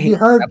hard to hate. You'd be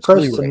hard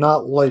Absolutely pressed to right.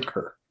 not like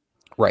her.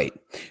 Right.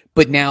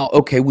 But now,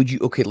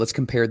 let's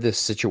compare this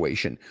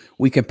situation.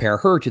 We compare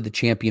her to the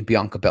champion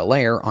Bianca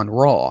Belair on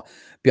Raw.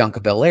 Bianca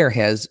Belair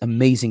has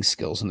amazing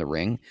skills in the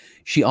ring.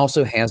 She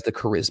also has the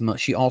charisma.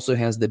 She also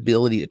has the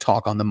ability to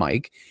talk on the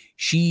mic.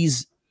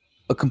 She's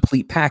a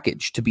complete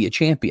package to be a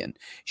champion.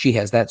 She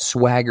has that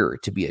swagger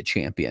to be a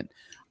champion.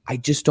 I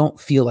just don't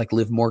feel like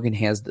Liv Morgan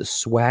has the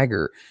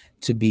swagger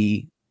to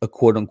be a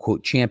quote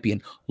unquote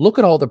champion. Look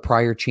at all the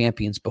prior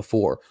champions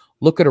before.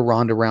 Look at a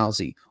Ronda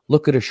Rousey.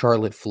 Look at a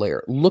Charlotte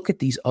Flair. Look at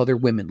these other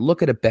women.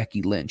 Look at a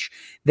Becky Lynch.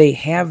 They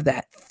have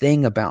that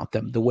thing about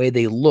them, the way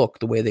they look,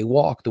 the way they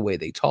walk, the way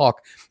they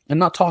talk. I'm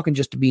not talking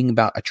just being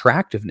about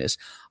attractiveness.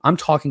 I'm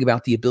talking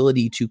about the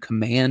ability to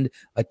command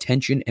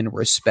attention and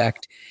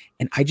respect.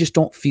 And I just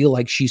don't feel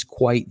like she's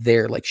quite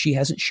there. Like she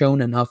hasn't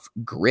shown enough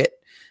grit,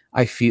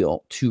 I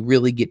feel, to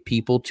really get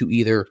people to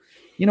either,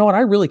 you know what,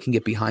 I really can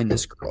get behind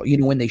this girl. You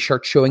know, when they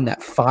start showing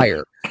that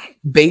fire,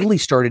 Bayley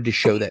started to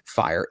show that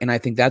fire. And I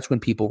think that's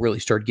when people really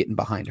started getting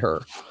behind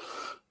her.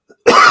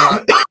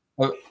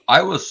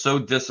 I was so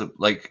disappointed.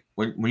 Like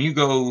when you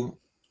go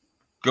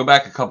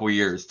back a couple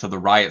years to the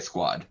Riot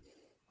Squad.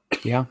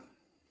 Yeah.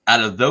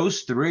 Out of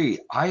those three,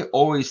 I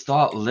always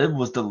thought Liv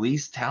was the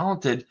least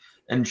talented,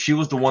 and she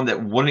was the one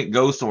that wouldn't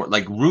go somewhere.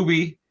 Like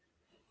Ruby,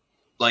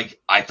 like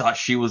I thought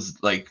she was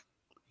like,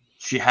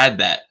 she had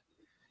that.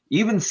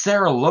 Even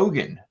Sarah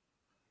Logan,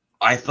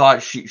 I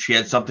thought she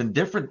had something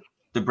different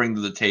to bring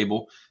to the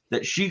table,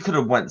 that she could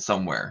have went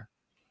somewhere.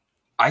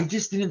 I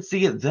just didn't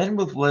see it then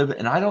with Liv,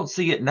 and I don't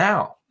see it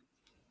now.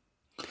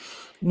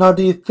 Now,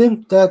 do you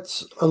think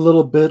that's a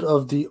little bit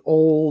of the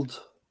old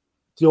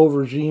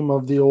regime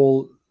of the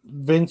old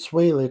Vince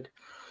way? Like,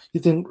 you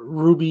think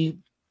Ruby,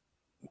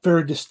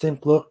 very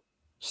distinct look,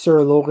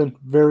 Sarah Logan,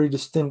 very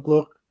distinct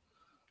look,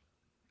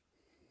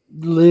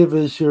 Liv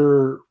is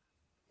your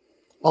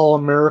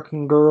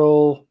all-American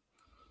girl,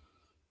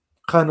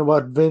 kind of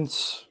what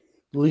Vince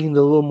leaned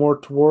a little more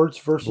towards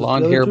versus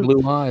blonde hair,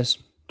 blue eyes.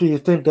 Do you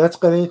think that's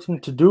got anything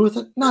to do with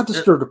it? Not to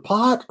stir the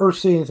pot or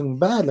say anything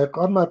bad. Like,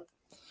 I'm not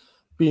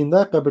being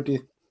that guy, but do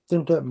you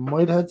think that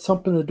might have had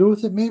something to do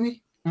with it,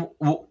 maybe?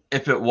 Well,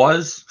 if it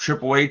was,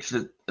 Triple H,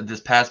 this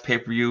past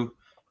pay-per-view,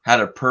 had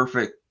a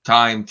perfect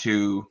time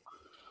to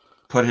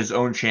put his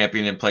own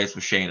champion in place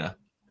with Shayna.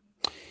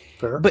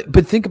 Fair.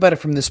 But think about it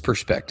from this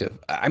perspective.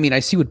 I mean, I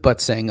see what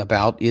Butt's saying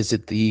about, is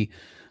it the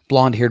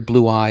blonde-haired,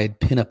 blue-eyed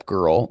pinup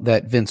girl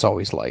that Vince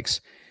always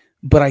likes?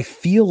 But I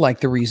feel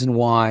like the reason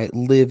why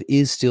Liv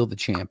is still the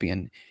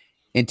champion,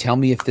 and tell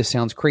me if this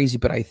sounds crazy,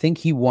 but I think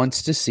he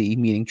wants to see,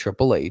 meaning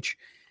Triple H,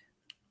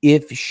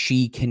 if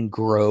she can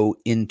grow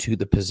into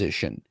the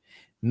position.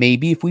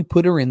 Maybe if we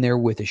put her in there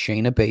with a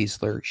Shayna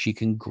Baszler, she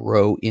can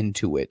grow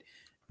into it.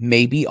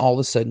 Maybe all of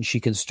a sudden she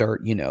can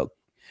start,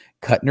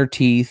 cutting her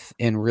teeth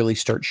and really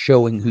start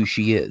showing who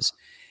she is.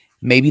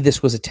 Maybe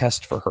this was a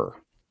test for her.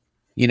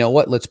 You know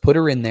what? Let's put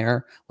her in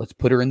there. Let's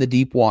put her in the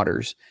deep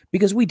waters,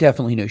 because we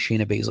definitely know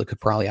Shayna Baszler could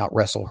probably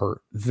out-wrestle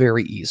her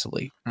very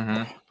easily.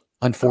 Mm-hmm.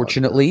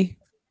 Unfortunately,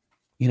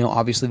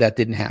 obviously that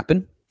didn't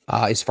happen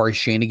as far as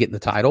Shayna getting the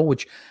title,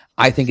 which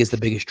I think is the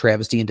biggest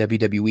travesty in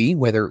WWE,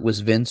 whether it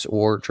was Vince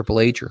or Triple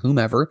H or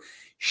whomever.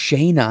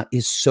 Shayna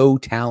is so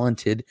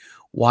talented.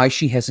 Why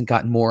she hasn't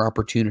gotten more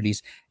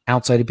opportunities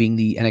outside of being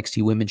the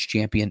NXT Women's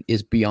Champion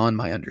is beyond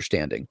my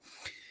understanding.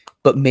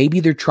 But maybe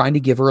they're trying to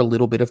give her a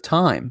little bit of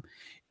time.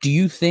 Do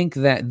you think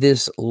that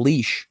this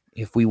leash,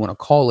 if we want to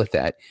call it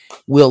that,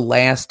 will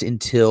last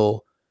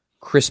until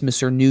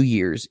Christmas or New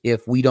Year's?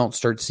 If we don't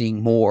start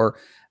seeing more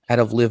out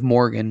of Liv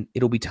Morgan,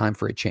 it'll be time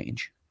for a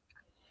change.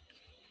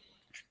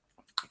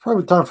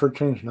 Probably time for a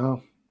change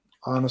now,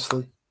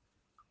 honestly.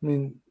 I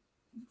mean,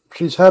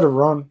 she's had a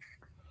run.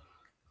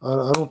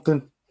 I don't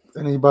think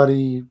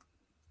anybody...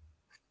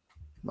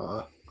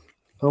 I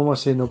don't want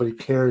to say nobody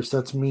cares.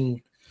 That's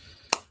mean.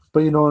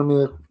 But you know what I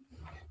mean?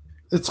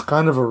 It's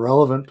kind of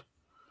irrelevant.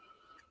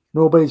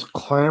 Nobody's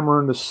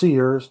clamoring to see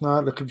her. It's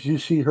not like if you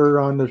see her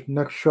on the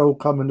next show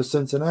coming to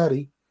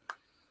Cincinnati,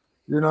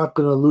 you're not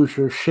going to lose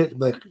your shit.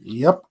 Like,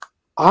 yep,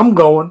 I'm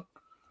going.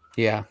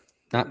 Yeah,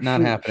 not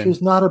happening.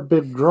 She's not a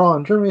big draw.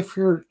 And Jeremy, if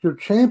you're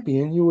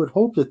champion, you would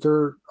hope that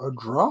they're a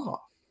draw.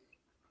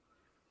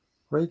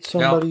 Right?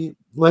 Somebody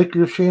like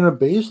your Shayna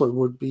Baszler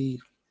would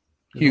be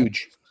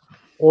huge.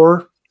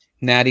 Or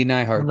Natty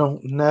Neidhart. No,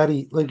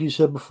 Natty, like you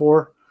said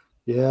before,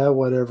 yeah,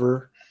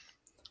 whatever.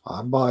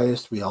 I'm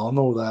biased. We all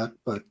know that.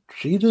 But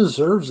she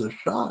deserves a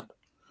shot.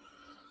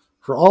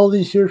 For all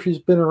these years she's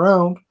been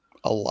around.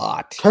 A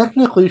lot.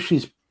 Technically,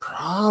 she's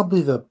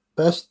probably the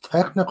best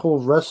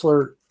technical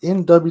wrestler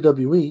in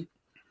WWE.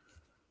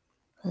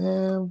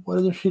 And why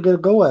isn't she going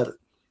to go at it?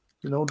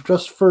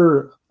 Just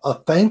for a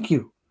thank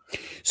you.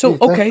 So,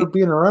 hey, thanks for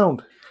being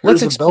around.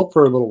 Here's the belt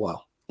for a little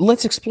while.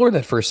 Let's explore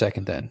that for a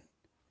second then.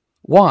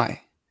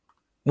 Why?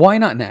 Why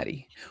not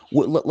Natty?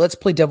 Let's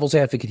play devil's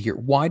advocate here.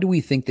 Why do we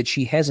think that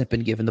she hasn't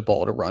been given the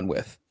ball to run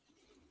with?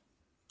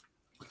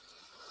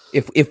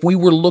 If we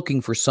were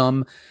looking for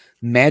some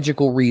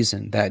magical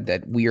reason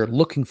that we are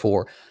looking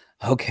for,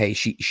 okay,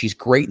 she's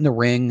great in the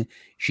ring.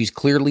 She's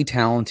clearly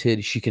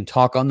talented. She can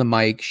talk on the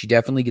mic. She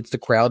definitely gets the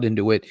crowd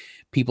into it.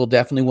 People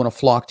definitely want to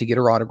flock to get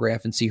her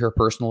autograph and see her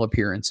personal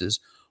appearances.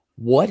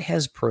 What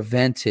has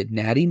prevented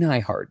Natty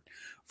Neidhart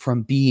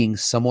from being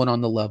someone on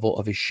the level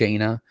of a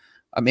Shayna?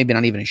 Maybe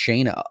not even a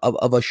Shayna,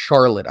 of a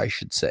Charlotte, I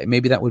should say.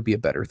 Maybe that would be a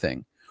better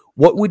thing.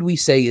 What would we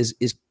say is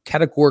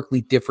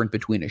categorically different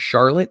between a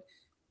Charlotte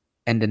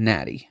and a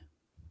Natty?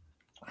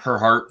 Her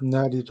heart.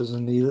 Natty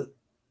doesn't need it.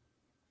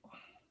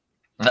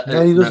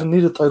 Natty doesn't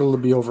need a title to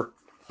be over.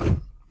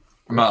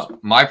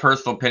 My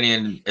personal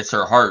opinion, it's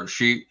her heart.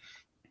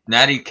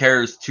 Natty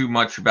cares too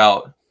much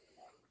about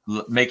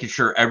making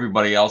sure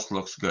everybody else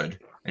looks good,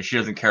 and she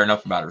doesn't care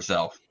enough about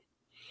herself.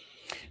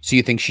 So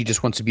you think she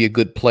just wants to be a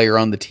good player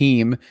on the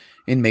team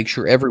and make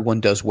sure everyone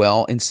does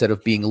well instead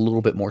of being a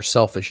little bit more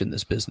selfish in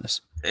this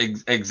business?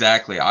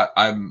 Exactly.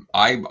 I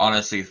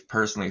honestly,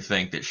 personally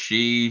think that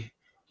she,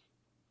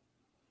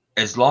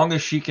 as long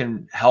as she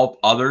can help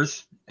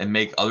others and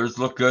make others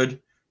look good,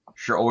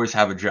 she'll always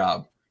have a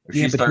job.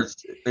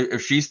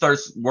 If she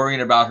starts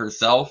worrying about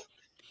herself,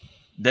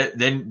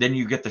 then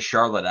you get the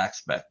Charlotte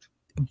aspect.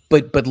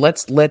 But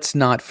let's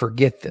not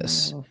forget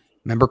this.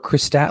 Remember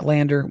Chris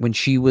Statlander when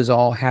she was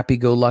all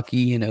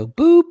happy-go-lucky,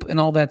 boop and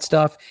all that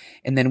stuff,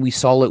 and then we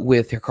saw it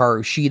with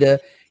Hikaru Shida.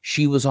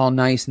 She was all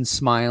nice and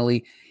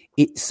smiley.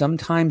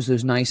 Sometimes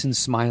those nice and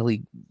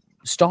smiley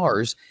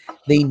stars,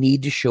 they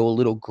need to show a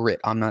little grit.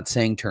 I'm not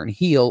saying turn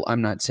heel.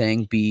 I'm not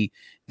saying be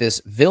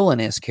this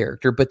villainous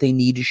character, but they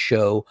need to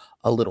show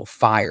a little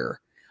fire.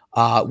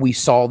 We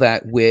saw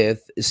that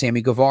with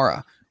Sammy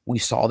Guevara. We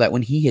saw that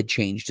when he had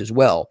changed as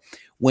well.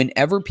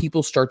 Whenever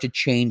people start to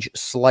change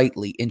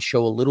slightly and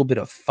show a little bit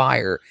of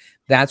fire,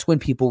 that's when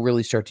people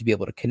really start to be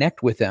able to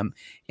connect with them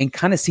and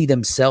kind of see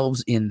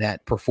themselves in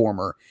that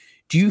performer.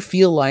 Do you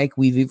feel like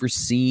we've ever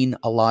seen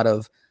a lot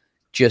of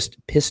just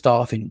pissed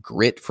off and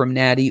grit from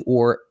Natty,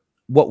 or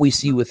what we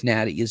see with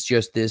Natty is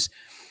just this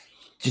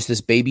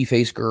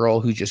baby-faced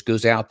girl who just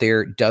goes out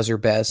there, does her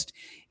best,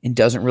 and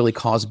doesn't really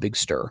cause a big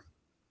stir?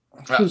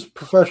 She's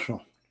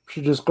professional.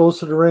 She just goes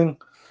to the ring,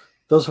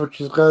 does what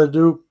she's got to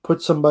do,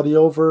 put somebody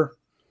over,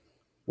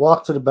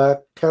 walk to the back,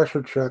 cash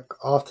her check,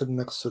 off to the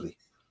next city.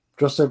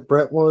 Just like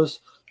Brett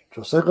was,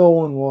 just like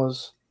Owen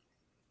was.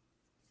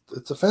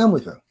 It's a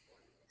family thing.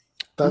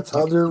 That's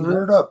how they're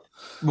reared up.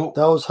 That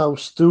was how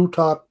Stu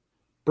taught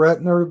Brett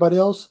and everybody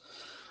else.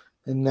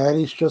 And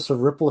Natty's just a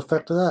ripple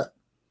effect of that.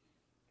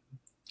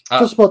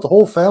 Just about the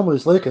whole family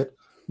is like it,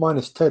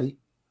 minus Teddy.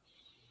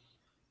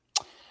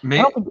 I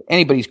don't think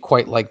anybody's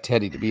quite like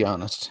Teddy, to be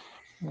honest.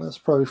 That's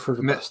probably for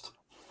the best.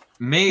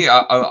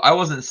 I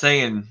wasn't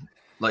saying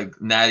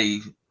like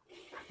Natty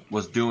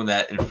was doing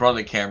that in front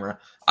of the camera.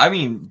 I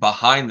mean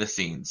behind the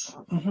scenes.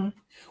 Mm-hmm.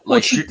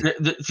 Like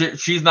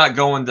she's not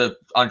going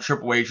on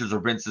Triple H's or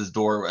Vince's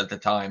door at the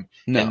time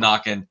and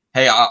knocking,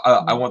 "Hey,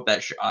 I want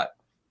that shot."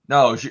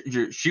 No,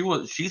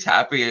 she's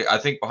happy. I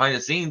think behind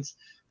the scenes,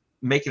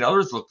 making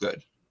others look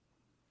good.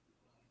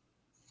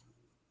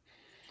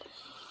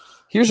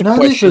 Here's a Natty's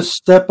question. a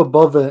step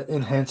above an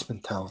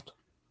enhancement talent.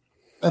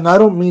 And I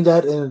don't mean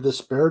that in a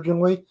disparaging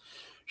way.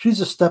 She's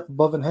a step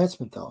above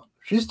enhancement talent.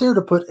 She's there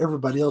to put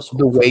everybody else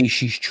the way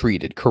she's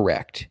treated,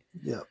 correct.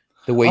 Yeah.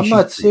 The way I'm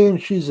not saying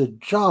she's a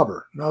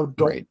jobber. Now,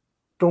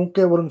 don't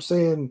get what I'm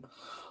saying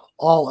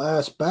all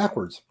ass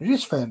backwards.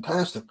 She's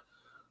fantastic.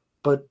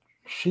 But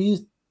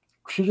she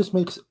just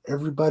makes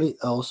everybody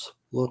else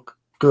look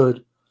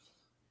good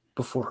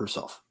before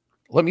herself.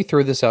 Let me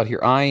throw this out here.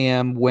 I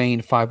am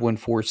Wayne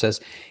 514 says,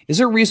 is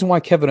there a reason why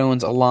Kevin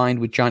Owens aligned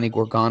with Johnny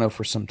Gargano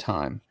for some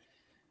time?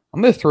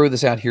 I'm going to throw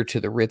this out here to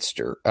the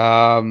Ritster.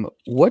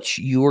 What's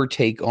your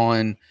take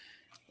on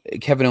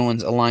Kevin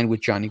Owens aligned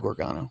with Johnny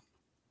Gargano?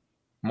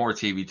 More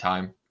TV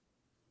time.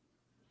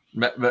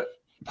 But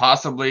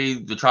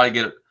possibly to try to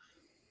get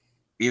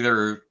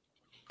either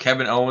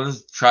Kevin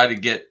Owens try to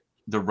get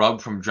the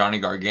rub from Johnny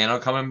Gargano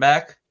coming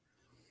back,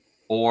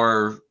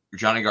 or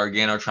Johnny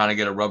Gargano trying to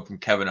get a rub from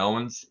Kevin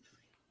Owens.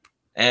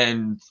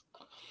 And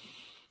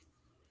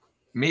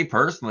me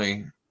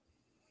personally,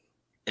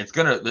 there's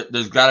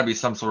got to be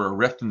some sort of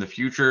rift in the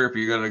future if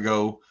you're going to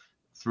go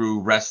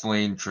through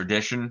wrestling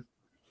tradition.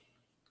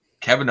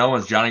 Kevin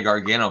Owens, Johnny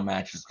Gargano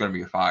match is going to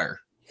be a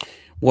fire.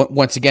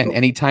 Once again,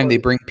 anytime they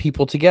bring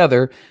people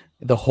together,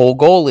 the whole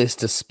goal is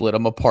to split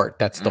them apart.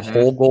 That's the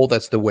whole goal.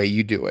 That's the way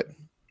you do it.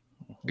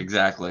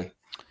 Exactly.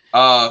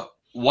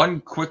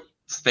 One quick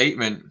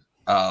statement,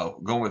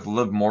 going with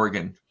Liv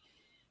Morgan.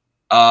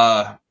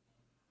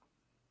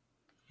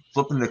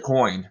 Flipping the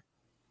coin.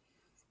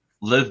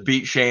 Liv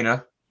beat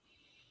Shayna.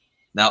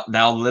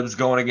 Now Liv's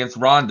going against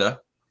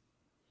Ronda.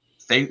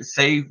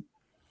 Say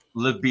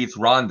Liv beats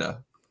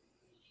Ronda.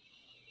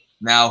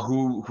 Now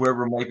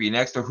whoever might be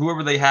next, or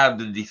whoever they have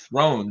to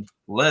dethrone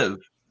Liv,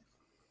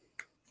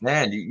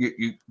 man,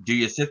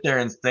 you sit there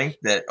and think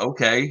that,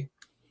 okay,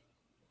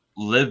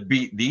 Liv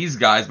beat these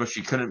guys, but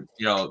she couldn't,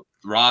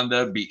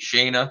 Ronda beat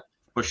Shayna,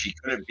 but she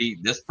couldn't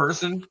beat this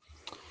person,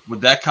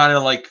 would that kind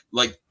of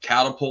like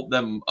catapult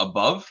them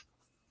above?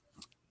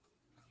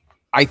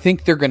 I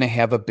think they're going to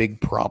have a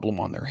big problem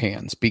on their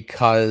hands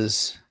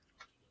because,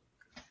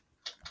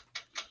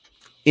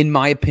 in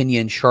my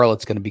opinion,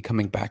 Charlotte's going to be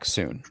coming back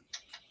soon.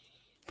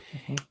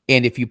 Mm-hmm.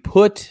 And if you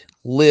put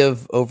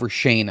Liv over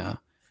Shayna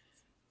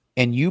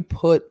and you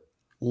put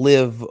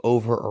Liv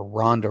over a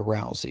Ronda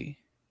Rousey,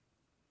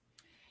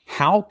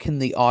 how can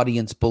the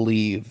audience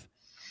believe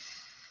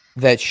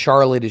that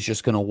Charlotte is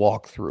just going to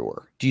walk through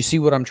her? Do you see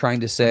what I'm trying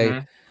to say?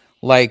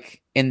 Mm-hmm.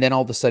 And then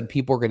all of a sudden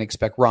people are going to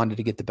expect Ronda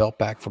to get the belt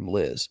back from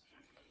Liz.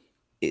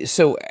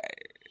 So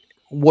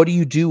what do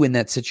you do in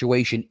that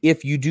situation?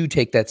 If you do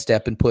take that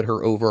step and put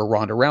her over a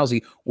Ronda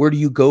Rousey, where do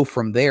you go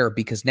from there?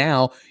 Because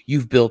now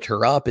you've built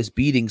her up as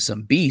beating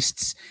some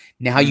beasts.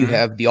 Now you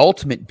have the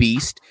ultimate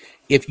beast.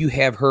 If you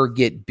have her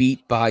get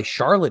beat by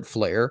Charlotte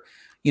Flair,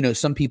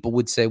 some people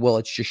would say, well,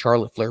 it's just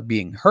Charlotte Flair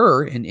being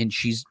her and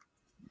she's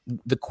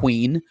the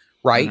queen,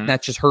 right? Mm-hmm.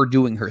 That's just her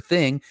doing her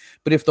thing.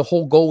 But if the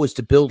whole goal was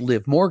to build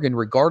Liv Morgan,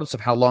 regardless of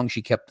how long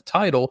she kept the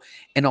title,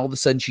 and all of a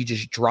sudden she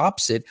just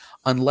drops it,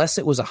 unless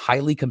it was a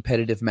highly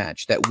competitive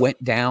match that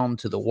went down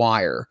to the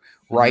wire,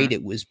 right? Mm-hmm.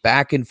 It was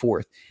back and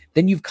forth.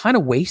 Then you've kind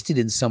of wasted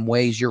in some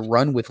ways your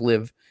run with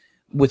Liv,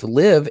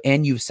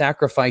 and you've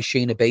sacrificed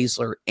Shayna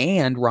Baszler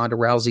and Ronda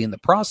Rousey in the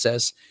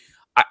process.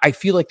 I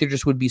feel like there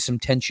just would be some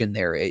tension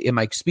there. Am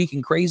I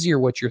speaking crazy, or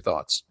what's your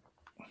thoughts?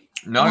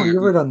 No,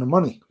 you're right on the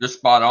money. You're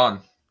spot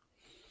on.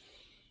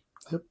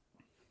 Yep.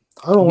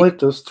 I don't like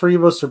this. 3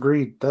 of us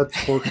agreed. That's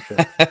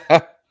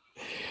horseshit.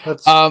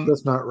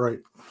 That's not right.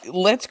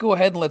 Let's go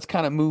ahead and let's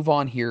kind of move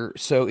on here.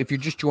 So if you're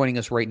just joining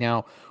us right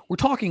now, we're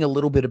talking a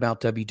little bit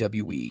about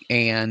WWE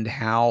and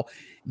how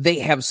they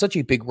have such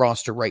a big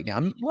roster right now.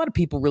 A lot of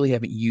people really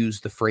haven't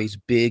used the phrase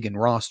big and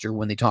roster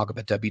when they talk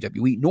about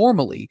WWE.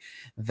 Normally,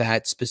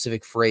 that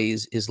specific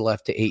phrase is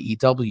left to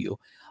AEW.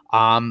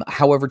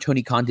 However,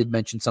 Tony Khan did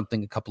mention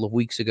something a couple of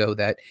weeks ago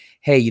that,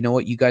 hey, you know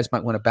what? You guys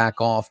might want to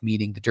back off,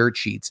 meaning the dirt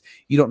sheets.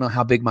 You don't know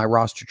how big my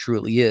roster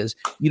truly is.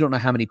 You don't know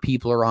how many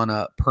people are on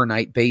a per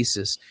night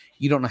basis.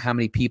 You don't know how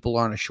many people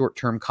are on a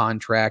short-term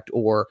contract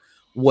or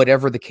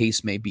whatever the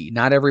case may be.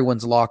 Not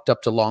everyone's locked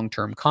up to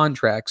long-term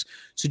contracts.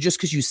 So just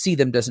because you see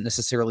them doesn't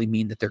necessarily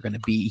mean that they're going to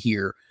be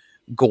here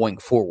going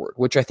forward,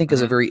 which I think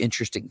is a very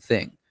interesting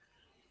thing.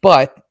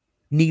 But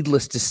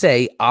needless to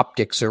say,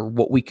 optics are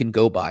what we can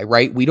go by,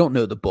 right? We don't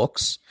know the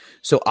books.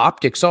 So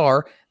optics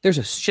are, there's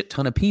a shit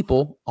ton of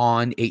people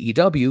on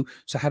AEW.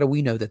 So how do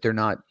we know that they're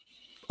not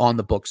on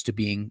the books to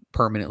being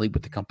permanently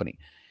with the company?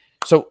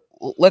 So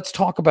let's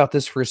talk about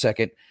this for a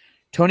second.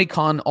 Tony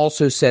Khan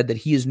also said that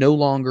he is no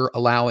longer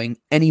allowing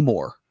any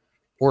more,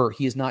 or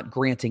he is not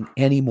granting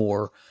any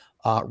more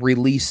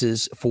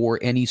releases for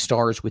any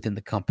stars within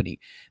the company.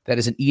 That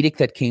is an edict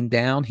that came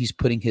down. He's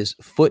putting his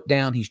foot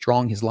down. He's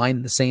drawing his line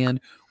in the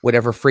sand,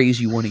 whatever phrase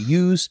you want to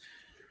use.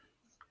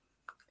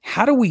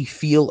 How do we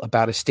feel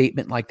about a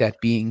statement like that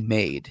being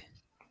made?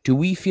 Do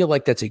we feel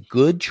like that's a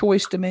good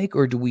choice to make,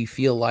 or do we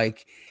feel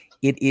like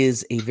it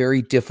is a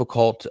very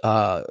difficult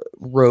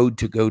road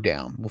to go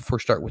down? We'll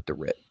first start with the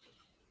Rit.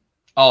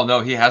 Oh,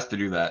 no, he has to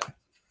do that.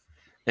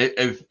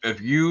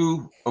 If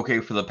you,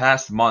 for the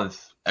past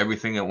month,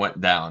 everything that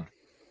went down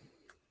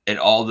and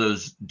all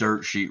those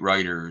dirt sheet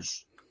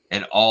writers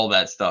and all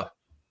that stuff,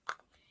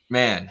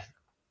 man,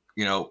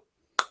 you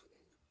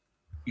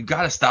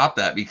got to stop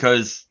that,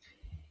 because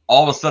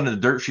all of a sudden the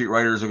dirt sheet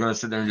writers are going to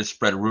sit there and just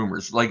spread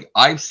rumors. Like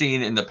I've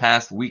seen in the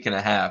past week and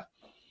a half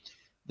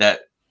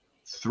that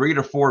 3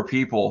 to 4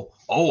 people,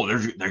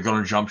 they're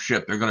going to jump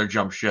ship. They're going to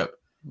jump ship.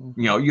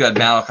 You had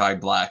Malachi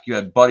Black, you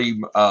had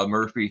Buddy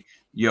Murphy,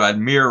 you had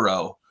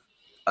Miro.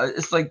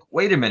 It's like,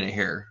 wait a minute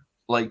here.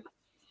 Like,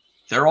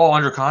 they're all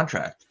under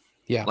contract.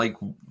 Yeah. Like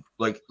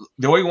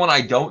the only one I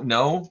don't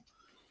know,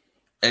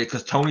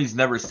 because Tony's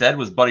never said,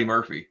 was Buddy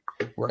Murphy.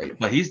 Right.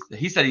 But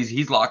he said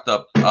he's locked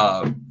up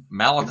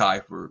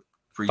Malachi for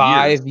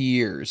 5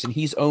 years, and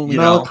he's only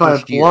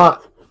Malachi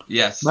Black.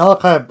 Yes.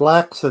 Malachi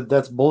Black said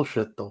that's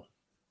bullshit, though.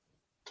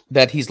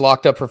 That he's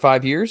locked up for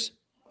 5 years?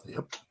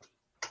 Yep.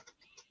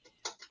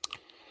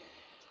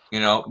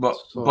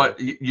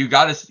 But you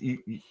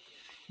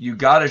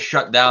gotta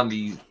shut down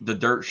the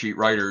dirt sheet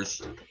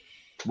writers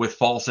with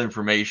false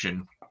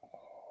information,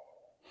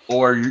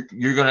 or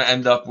you're gonna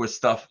end up with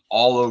stuff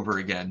all over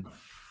again.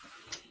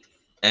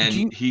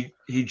 And he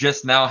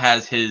just now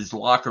has his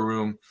locker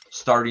room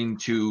starting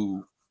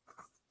to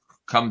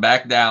come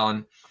back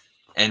down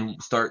and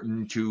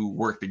starting to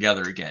work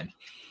together again.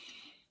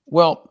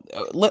 Well,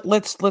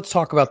 let's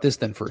talk about this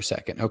then for a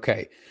second.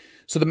 Okay.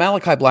 So the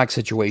Malachi Black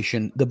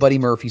situation, the Buddy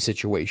Murphy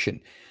situation,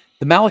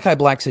 the Malachi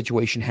Black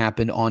situation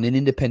happened on an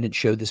independent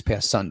show this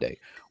past Sunday,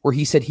 where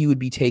he said he would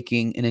be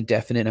taking an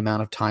indefinite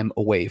amount of time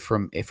away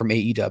from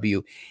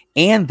AEW,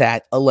 and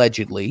that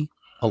allegedly,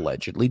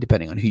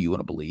 depending on who you want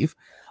to believe,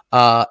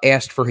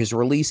 asked for his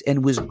release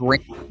and was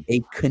granted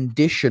a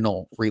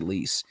conditional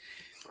release.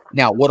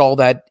 Now, what all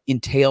that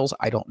entails,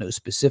 I don't know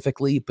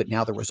specifically, but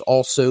now there was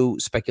also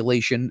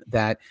speculation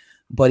that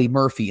Buddy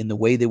Murphy, and the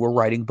way they were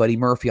writing Buddy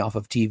Murphy off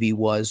of TV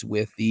was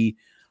with the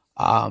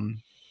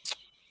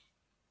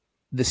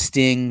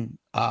Sting.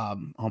 Oh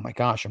my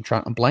gosh, I'm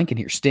blanking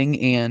here. Sting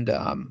and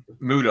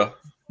Muda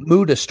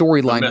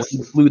storyline where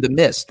he flew the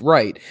mist.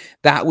 Right.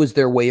 That was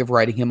their way of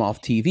writing him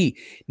off TV.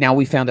 Now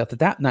we found out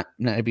that not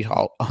be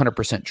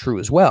 100% true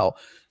as well.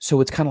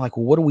 So it's kind of like,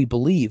 well, what do we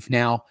believe?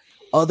 Now,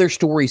 other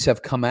stories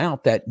have come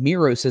out that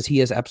Miro says he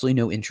has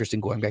absolutely no interest in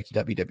going back to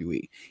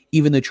WWE,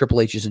 even though Triple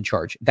H is in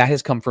charge. That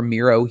has come from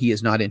Miro. He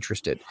is not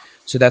interested.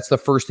 So that's the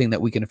first thing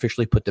that we can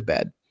officially put to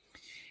bed.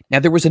 Now,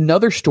 there was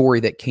another story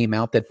that came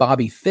out that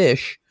Bobby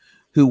Fish,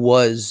 who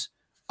was,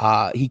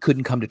 he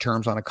couldn't come to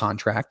terms on a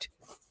contract.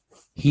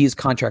 His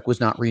contract was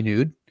not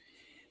renewed.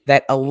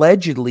 That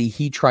allegedly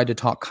he tried to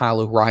talk Kyle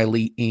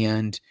O'Reilly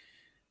and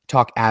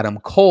talk Adam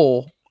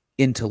Cole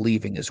into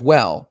leaving as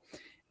well.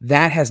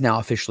 That has now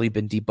officially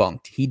been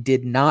debunked. He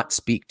did not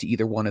speak to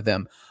either one of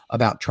them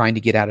about trying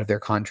to get out of their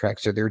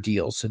contracts or their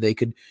deals so they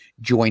could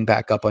join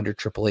back up under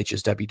Triple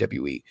H's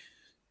WWE.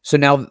 So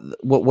now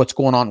what's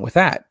going on with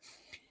that?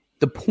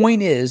 The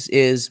point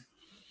is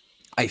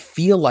I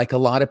feel like a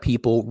lot of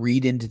people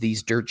read into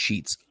these dirt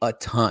sheets a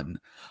ton.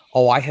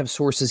 Oh, I have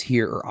sources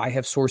here or I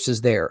have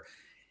sources there.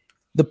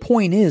 The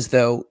point is,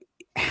 though,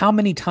 how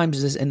many times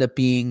does this end up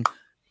being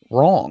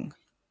wrong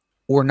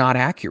or not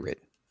accurate?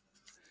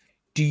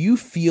 Do you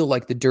feel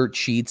like the dirt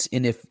sheets,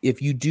 and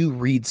if you do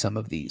read some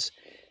of these,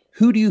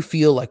 who do you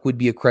feel like would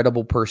be a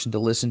credible person to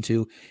listen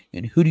to,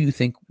 and who do you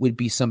think would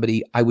be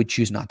somebody I would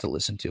choose not to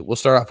listen to? We'll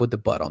start off with the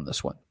butt on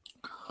this one.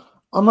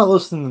 I'm not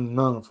listening to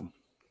none of them.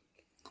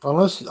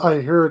 Unless I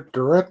hear it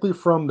directly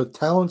from the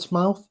talent's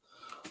mouth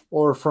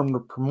or from the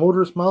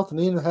promoter's mouth,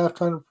 and even half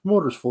time the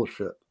promoter's full of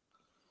shit.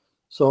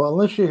 So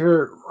unless you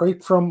hear it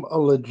right from a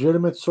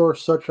legitimate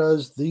source such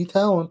as the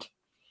talent,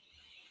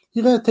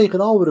 you got to take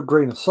it all with a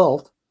grain of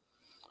salt.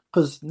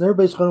 Because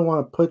everybody's going to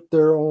want to put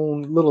their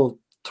own little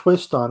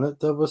twist on it.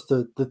 That was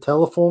the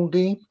telephone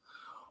game.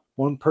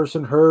 One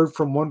person heard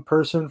from one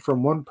person.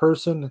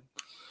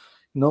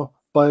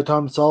 By the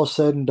time it's all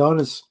said and done,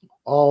 it's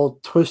all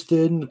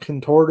twisted and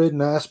contorted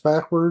and ass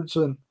backwards.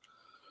 And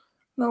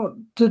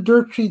the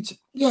dirt sheets,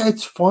 yeah,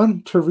 it's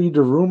fun to read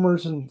the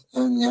rumors. And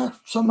yeah,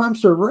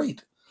 sometimes they're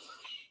right.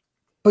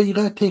 But you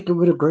got to take it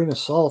with a grain of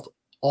salt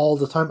all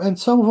the time. And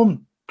some of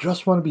them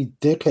just want to be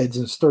dickheads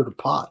and stir the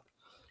pot.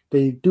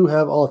 They do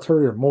have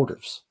ulterior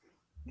motives.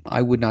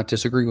 I would not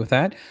disagree with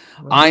that.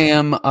 I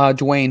am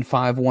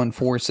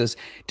Dwayne514 says,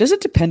 does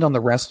it depend on the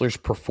wrestler's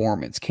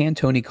performance? Can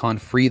Tony Khan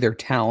free their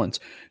talents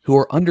who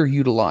are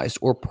underutilized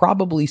or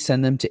probably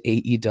send them to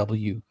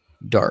AEW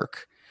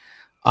Dark?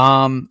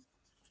 For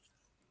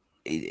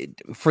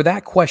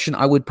that question,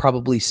 I would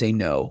probably say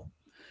no.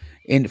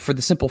 And for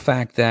the simple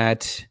fact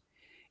that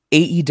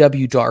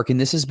AEW Dark, and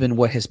this has been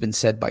what has been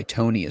said by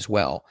Tony as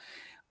well,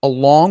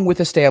 along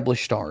with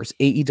established stars,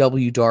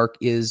 AEW Dark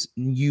is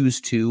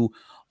used to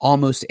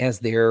almost as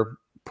their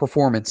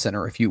performance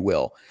center, if you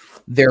will.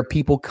 They're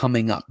people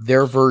coming up,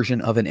 their version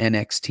of an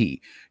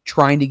NXT,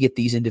 trying to get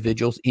these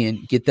individuals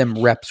in, get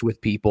them reps with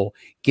people,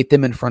 get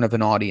them in front of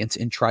an audience,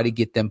 and try to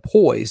get them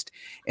poised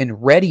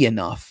and ready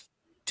enough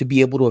to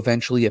be able to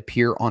eventually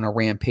appear on a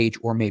Rampage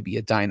or maybe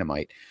a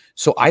Dynamite.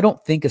 So I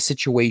don't think a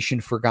situation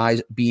for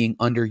guys being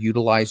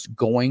underutilized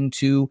going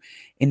to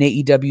an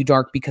AEW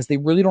Dark, because they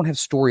really don't have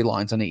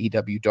storylines on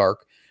AEW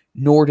Dark,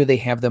 nor do they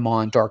have them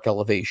on Dark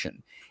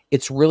Elevation.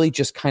 It's really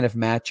just kind of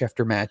match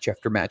after match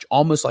after match,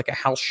 almost like a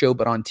house show,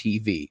 but on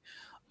TV.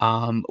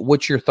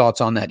 What's your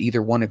thoughts on that?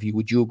 Either one of you,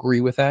 would you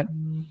agree with that?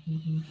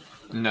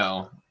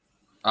 No.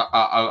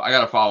 I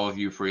got to follow with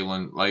you,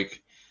 Freeland.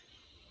 Like,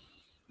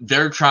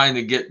 they're trying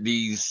to get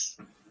these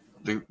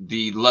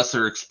the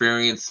lesser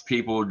experienced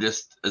people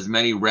just as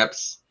many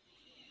reps,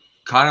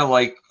 kind of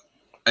like,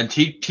 and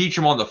teach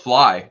them on the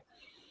fly.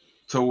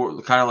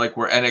 So kind of like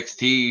where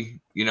NXT,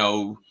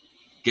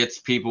 gets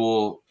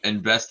people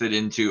invested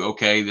into,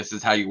 okay, this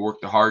is how you work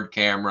the hard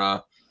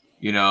camera,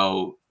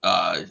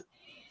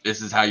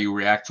 this is how you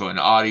react to an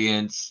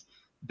audience.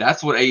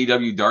 That's what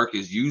AEW Dark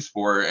is used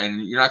for,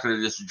 and you're not going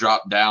to just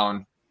drop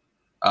down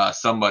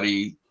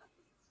somebody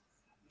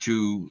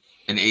to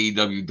an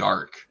AEW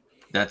Dark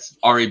that's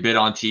already been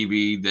on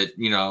TV that,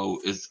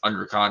 is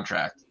under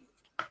contract.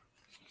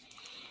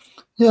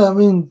 Yeah, I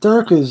mean,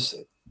 Dark it's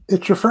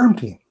your firm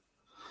team.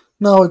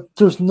 Now,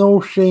 there's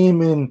no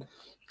shame in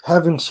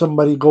having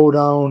somebody go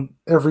down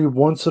every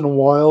once in a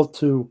while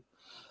to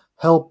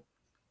help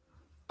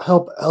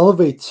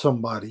elevate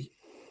somebody.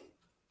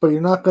 But you're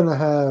not going to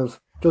have,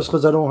 just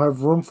because I don't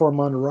have room for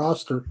him on the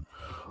roster,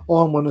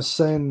 I'm going to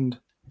send,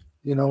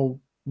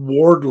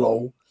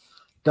 Wardlow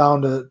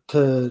down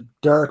to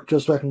Dark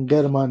just so I can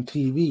get him on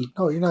TV.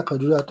 No, you're not going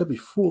to do that. That'd be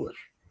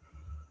foolish.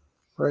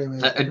 Right,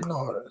 man?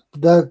 No,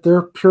 that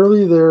they're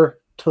purely there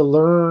to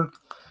learn,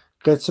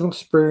 get some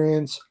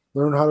experience,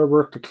 learn how to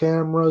work the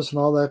cameras and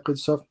all that good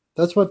stuff.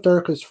 That's what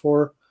Dark is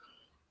for.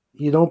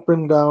 You don't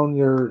bring down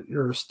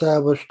your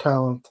established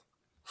talent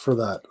for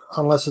that,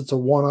 unless it's a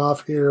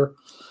one-off here,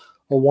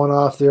 a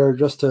one-off there,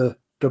 just to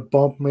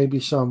bump maybe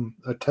some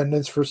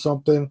attendance for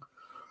something,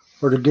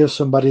 or to give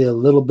somebody a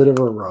little bit of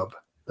a rub.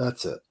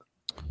 That's it.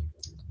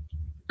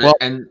 Well,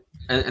 and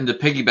to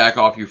piggyback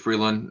off you,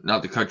 Freeland,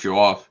 not to cut you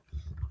off,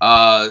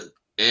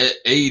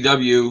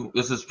 AEW,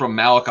 this is from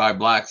Malachi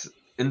Black's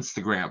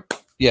Instagram.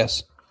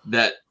 Yes.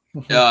 That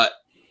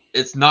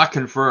it's not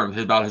confirmed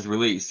about his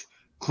release.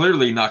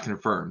 Clearly not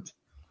confirmed.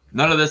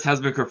 None of this has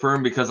been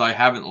confirmed because I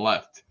haven't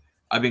left.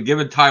 I've been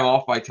given time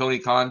off by Tony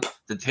Khan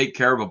to take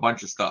care of a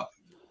bunch of stuff.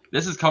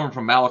 This is coming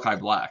from Malachi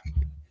Black.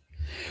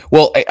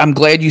 Well, I'm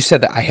glad you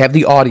said that. I have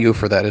the audio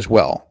for that as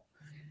well.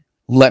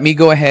 Let me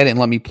go ahead and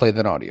let me play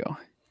that audio.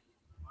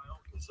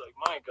 It's like,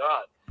 my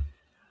God.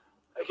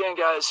 Again,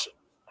 guys,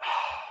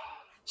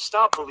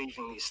 stop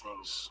believing these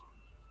things.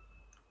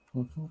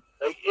 Mm-hmm.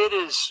 Like, it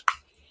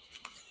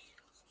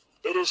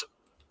is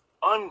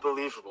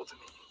unbelievable to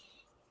me.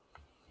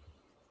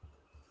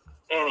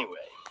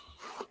 Anyway,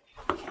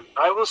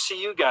 I will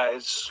see you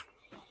guys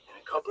in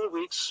a couple of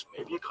weeks,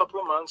 maybe a couple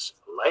of months.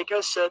 Like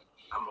I said,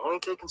 I'm only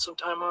taking some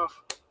time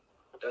off.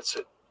 That's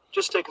it.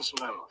 Just taking some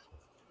time off.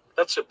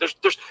 That's it.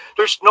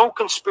 There's no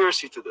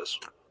conspiracy to this.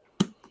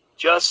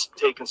 Just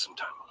taking some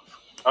time off.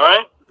 All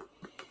right?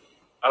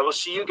 I will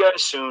see you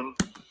guys soon.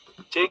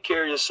 Take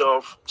care of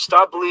yourself.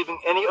 Stop believing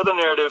any other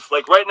narrative.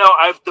 Like right now,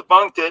 I've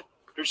debunked it.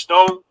 There's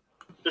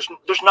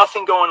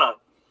nothing going on.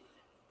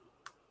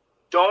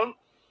 Don't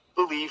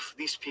believe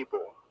these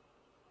people.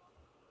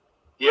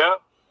 Yeah?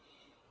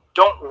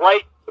 Don't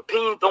write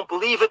opinion. Don't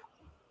believe it.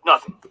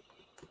 Nothing.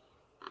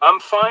 I'm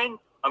fine.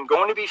 I'm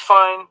going to be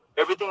fine.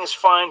 Everything is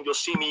fine. You'll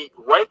see me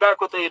right back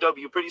with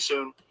AEW pretty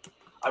soon.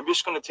 I'm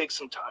just going to take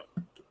some time.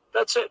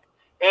 That's it.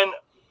 And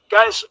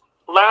guys,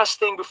 last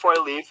thing before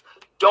I leave,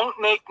 don't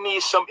make me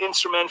some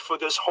instrument for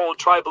this whole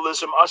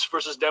tribalism, us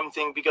versus them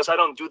thing, because I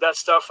don't do that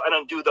stuff. I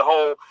don't do the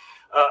whole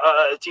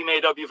Team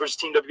AEW versus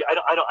Team W.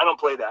 I don't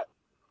play that.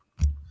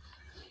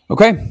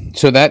 Okay,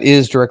 so that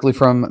is directly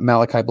from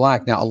Malachi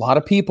Black. Now, a lot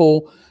of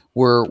people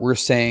were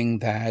saying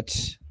that,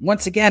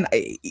 once again,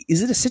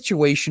 is it a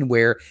situation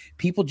where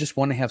people just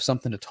want to have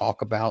something to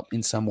talk about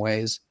in some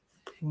ways?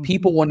 Mm-hmm.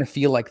 People want to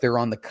feel like they're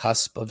on the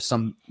cusp of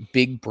some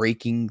big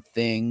breaking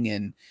thing,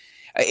 and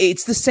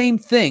it's the same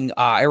thing.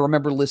 I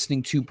remember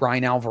listening to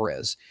Brian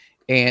Alvarez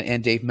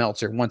and Dave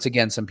Meltzer. Once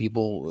again, some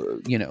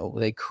people,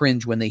 they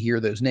cringe when they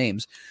hear those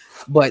names.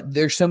 But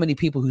there's so many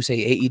people who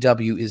say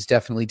AEW is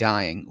definitely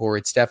dying, or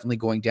it's definitely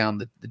going down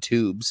the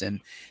tubes.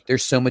 And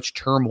there's so much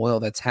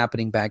turmoil that's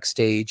happening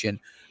backstage. And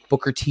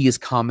Booker T is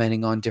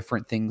commenting on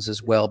different things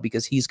as well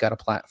because he's got a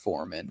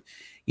platform. And,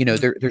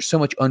 there's so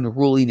much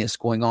unruliness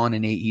going on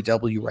in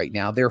AEW right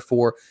now.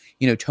 Therefore,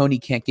 Tony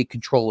can't get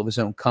control of his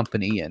own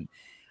company. And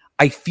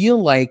I feel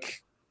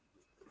like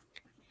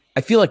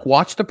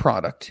watch the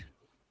product.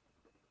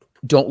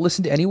 Don't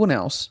listen to anyone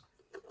else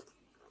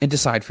and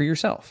decide for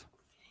yourself.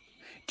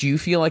 Do you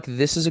feel like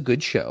this is a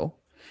good show?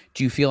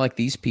 Do you feel like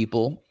these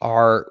people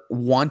are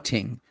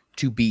wanting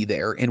to be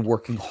there and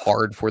working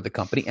hard for the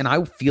company? And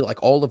I feel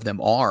like all of them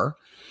are.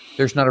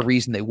 There's not a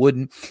reason they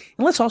wouldn't.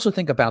 And let's also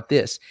think about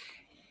this.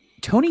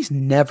 Tony's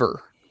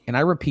never, and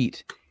I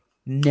repeat,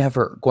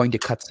 never going to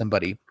cut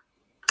somebody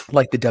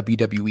like the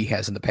WWE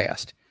has in the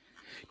past.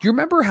 Do you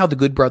remember how the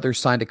Good Brothers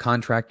signed a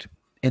contract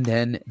and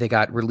then they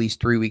got released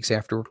 3 weeks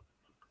after?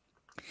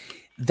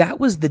 That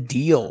was the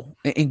deal.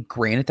 And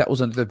granted, that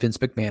was under the Vince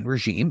McMahon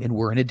regime, and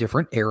we're in a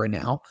different era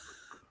now.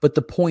 But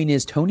the point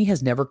is, Tony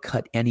has never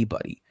cut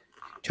anybody.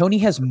 Tony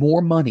has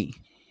more money.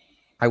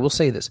 I will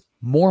say this,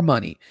 more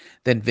money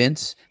than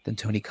Vince, than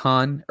Tony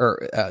Khan,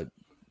 or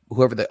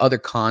whoever the other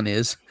Khan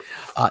is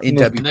in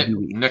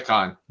WWE. Nick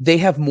Khan. They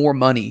have more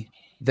money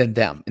than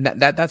them. And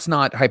that's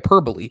not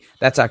hyperbole.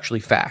 That's actually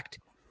fact.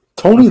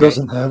 Tony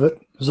doesn't have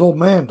it. His old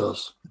man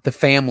does. The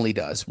family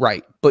does,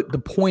 right. But the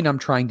point I'm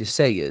trying to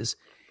say is,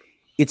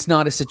 it's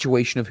not a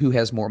situation of who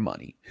has more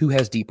money, who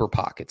has deeper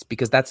pockets,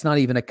 because that's not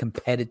even a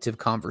competitive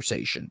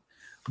conversation.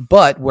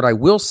 But what I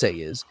will say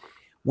is,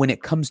 when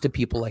it comes to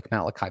people like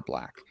Malachi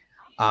Black,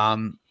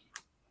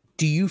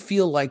 do you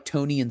feel like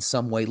Tony in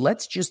some way,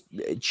 let's just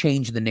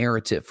change the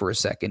narrative for a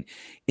second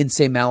and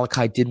say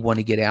Malachi did want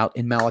to get out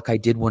and Malachi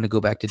did want to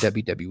go back to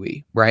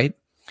WWE, right?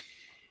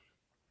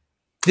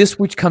 This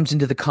which comes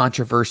into the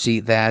controversy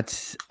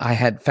that I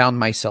had found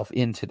myself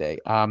in today.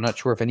 I'm not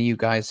sure if any of you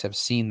guys have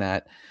seen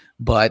that,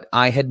 but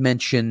I had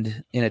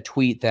mentioned in a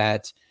tweet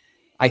that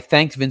I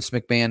thanked Vince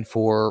McMahon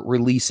for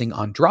releasing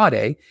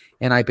Andrade,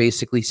 and I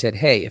basically said,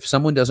 hey, if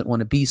someone doesn't want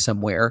to be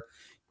somewhere,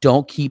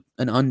 don't keep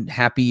an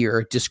unhappy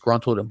or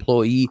disgruntled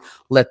employee.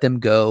 Let them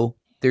go.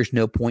 There's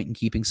no point in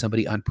keeping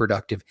somebody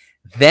unproductive.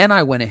 Then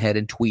I went ahead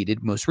and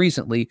tweeted most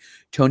recently,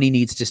 Tony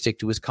needs to stick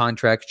to his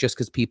contracts just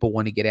because people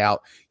want to get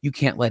out. You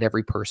can't let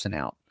every person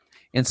out.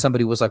 And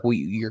somebody was like, well,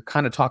 you're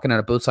kind of talking out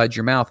of both sides of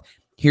your mouth.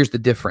 Here's the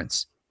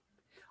difference.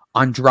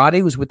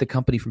 Andrade was with the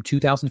company from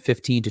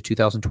 2015 to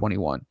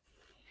 2021.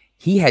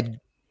 He had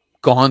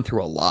gone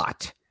through a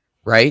lot,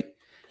 right?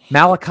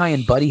 Malachi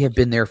and Buddy have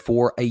been there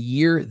for a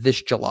year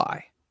this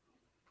July.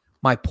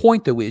 My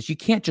point, though, is you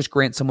can't just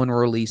grant someone a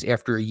release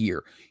after a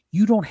year.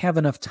 You don't have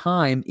enough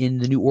time in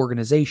the new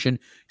organization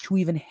to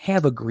even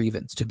have a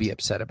grievance to be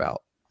upset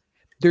about.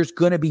 There's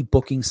going to be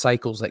booking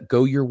cycles that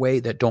go your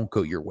way, that don't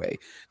go your way.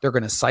 They're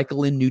going to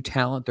cycle in new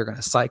talent. They're going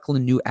to cycle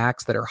in new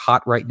acts that are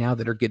hot right now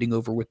that are getting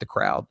over with the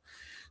crowd.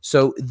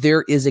 So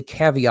there is a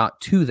caveat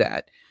to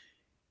that.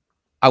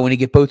 I want to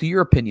get both of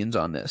your opinions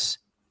on this.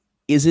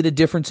 Is it a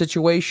different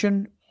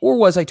situation, or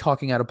was I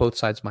talking out of both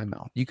sides of my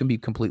mouth? You can be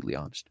completely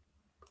honest.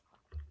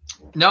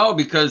 No,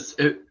 because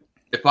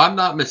if I'm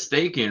not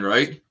mistaken,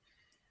 right,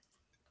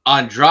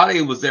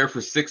 Andrade was there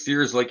for 6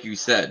 years, like you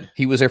said.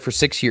 He was there for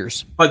 6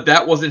 years. But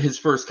that wasn't his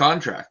first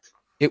contract.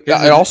 It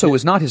also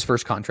was not his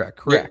first contract,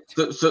 correct.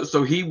 Yeah,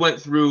 so he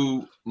went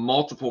through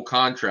multiple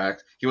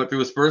contracts. He went through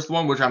his first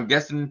one, which I'm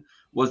guessing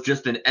was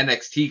just an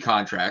NXT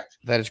contract.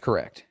 That is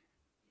correct.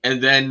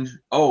 And then,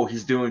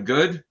 he's doing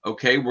good.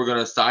 Okay, we're going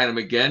to sign him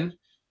again.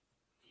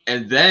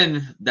 And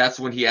then that's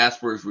when he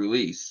asked for his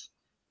release.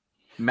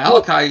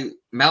 Malachi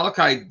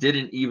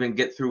didn't even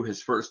get through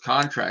his first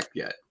contract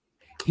yet.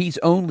 He's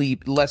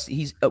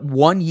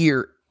 1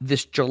 year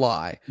this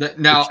July.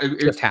 Now,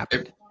 just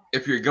happened.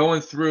 If you're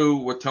going through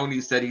what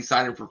Tony said, he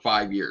signed him for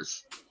 5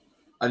 years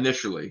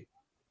initially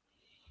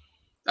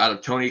out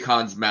of Tony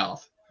Khan's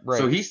mouth. Right.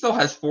 So he still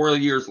has 4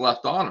 years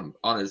left on him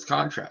on his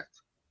contract.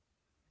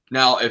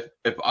 Now,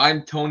 if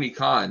I'm Tony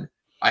Khan,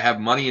 I have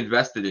money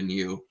invested in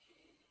you,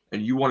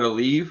 and you want to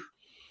leave,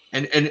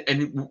 and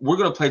we're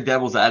going to play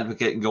devil's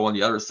advocate and go on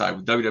the other side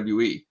with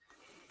WWE.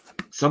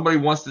 Somebody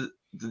wants to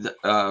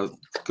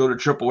go to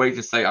Triple H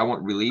and say, I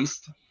want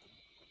released,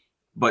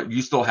 but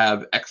you still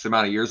have X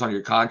amount of years on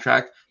your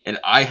contract, and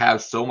I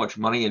have so much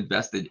money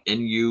invested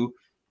in you,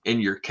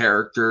 in your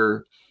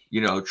character,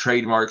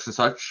 trademarks and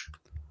such.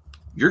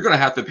 You're going to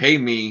have to pay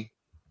me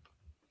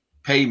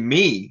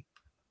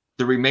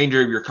the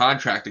remainder of your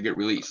contract to get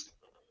released,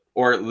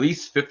 or at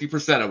least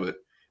 50% of it,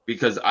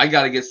 because I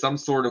got to get some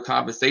sort of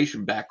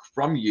compensation back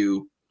from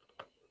you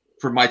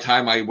for my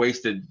time I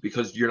wasted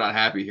because you're not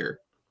happy here.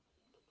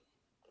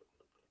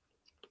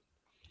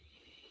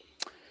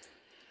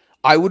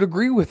 I would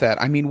agree with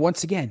that. I mean,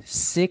 once again,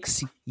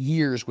 6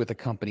 years with a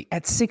company.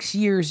 At 6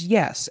 years,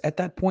 yes, at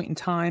that point in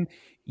time,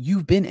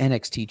 you've been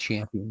NXT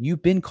champion.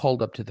 You've been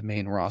called up to the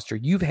main roster.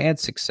 You've had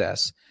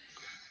success.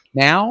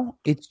 Now,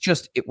 it's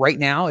just right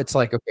now, it's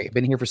like, okay, I've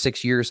been here for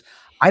 6 years.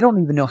 I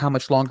don't even know how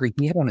much longer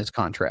he had on his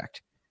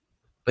contract,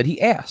 but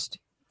he asked,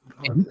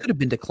 and he could have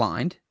been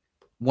declined.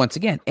 Once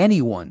again,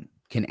 anyone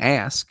can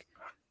ask.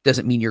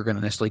 Doesn't mean you're going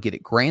to necessarily get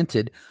it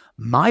granted.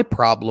 My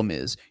problem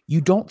is you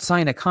don't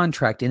sign a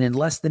contract, and in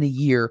less than a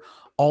year,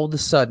 all of a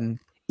sudden,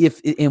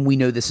 and we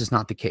know this is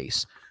not the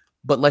case,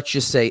 but let's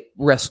just say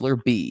wrestler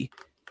B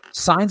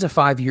signs a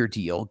 5-year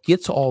deal,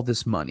 gets all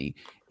this money,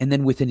 and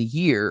then within a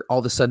year, all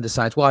of a sudden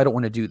decides, well, I don't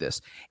want to do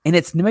this. And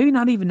it's maybe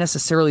not even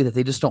necessarily that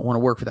they just don't want to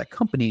work for that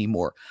company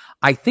anymore.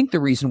 I think the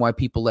reason why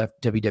people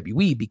left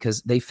WWE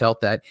because they felt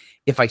that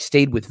if I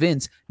stayed with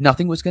Vince,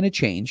 nothing was going to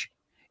change.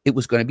 It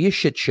was going to be a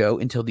shit show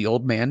until the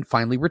old man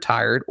finally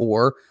retired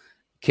or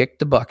kicked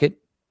the bucket.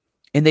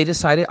 And they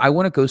decided, I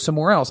want to go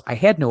somewhere else. I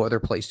had no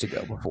other place to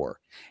go before.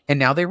 And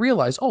now they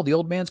realize, the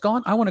old man's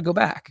gone. I want to go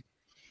back.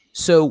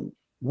 So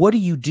what do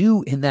you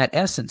do in that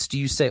essence? Do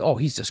you say,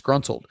 he's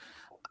disgruntled?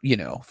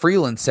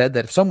 Freeland said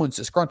that if someone's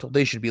disgruntled,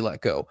 they should be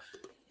let go.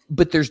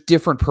 But there's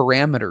different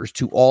parameters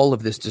to all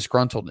of this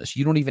disgruntledness.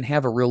 You don't even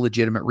have a real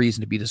legitimate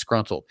reason to be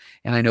disgruntled.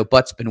 And I know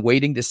Butt's been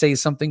waiting to say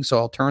something, so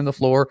I'll turn the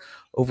floor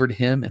over to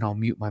him and I'll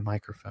mute my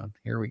microphone.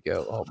 Here we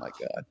go. Oh my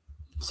God.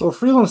 So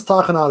Freeland's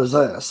talking out his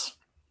ass.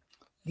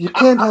 You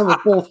can't have it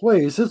both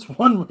ways. It's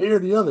one way or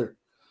the other.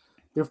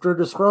 If they're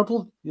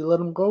disgruntled, you let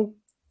them go.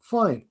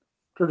 Fine.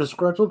 If they're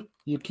disgruntled,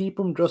 you keep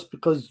them just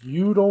because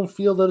you don't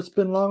feel that it's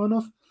been long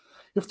enough.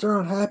 If they're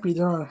unhappy,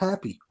 they're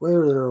unhappy.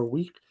 Whether they're a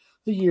week,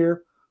 a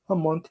year, a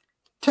month,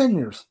 10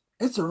 years.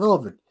 It's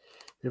irrelevant.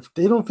 If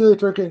they don't feel like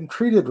they're getting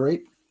treated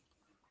right,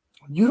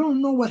 you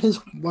don't know what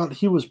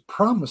he was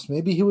promised.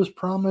 Maybe he was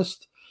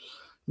promised,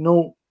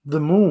 the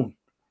moon,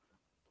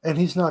 and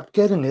he's not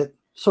getting it,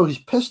 so he's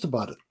pissed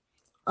about it.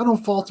 I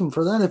don't fault him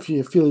for that. If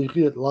you feel you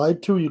get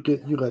lied to, you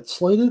got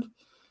slighted.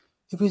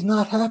 If he's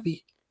not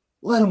happy,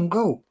 let him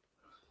go.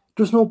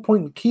 There's no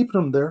point in keeping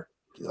him there.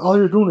 All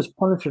you're doing is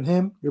punishing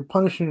him. You're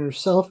punishing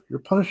yourself. You're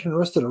punishing the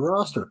rest of the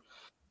roster.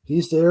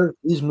 He's there.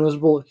 He's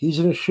miserable. He's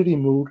in a shitty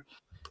mood.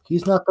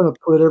 He's not going to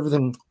put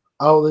everything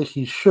out like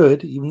he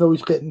should, even though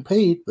he's getting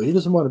paid, but he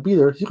doesn't want to be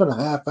there. He's going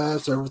to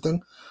half-ass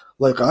everything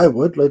like I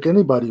would, like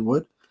anybody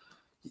would.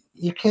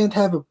 You can't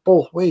have it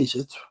both ways.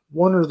 It's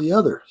one or the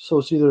other. So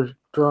it's either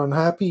they're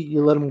unhappy,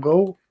 you let them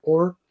go,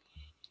 or,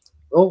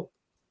 for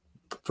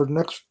the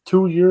next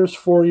 2 years,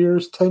 4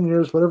 years, 10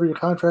 years, whatever your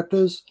contract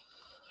is,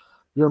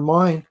 you're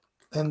mine.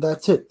 And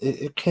that's it.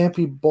 It can't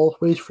be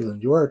both ways,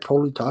 Freeland. You are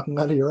totally talking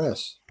out of your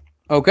ass.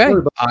 Okay.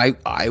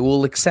 I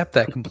will accept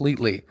that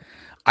completely.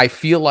 I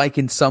feel like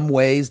in some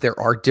ways there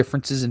are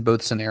differences in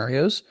both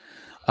scenarios.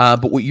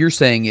 But what you're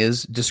saying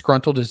is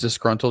disgruntled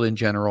in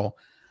general.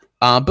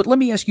 But let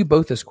me ask you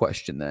both this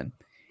question then.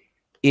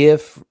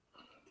 If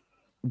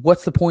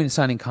what's the point of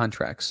signing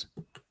contracts?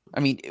 I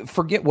mean,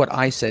 forget what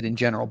I said in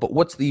general, but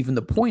what's even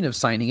the point of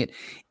signing it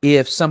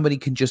if somebody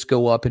can just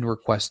go up and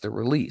request the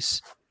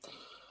release?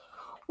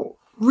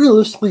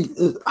 Realistically,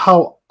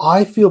 how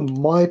I feel,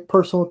 my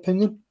personal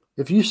opinion,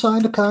 if you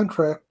signed a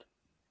contract,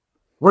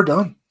 we're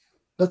done.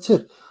 That's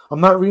it. I'm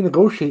not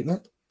renegotiating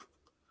it.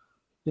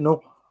 You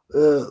know,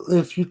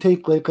 if you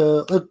take like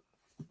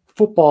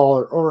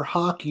football or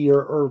hockey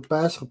or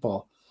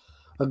basketball,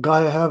 a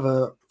guy have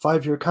a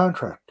 5-year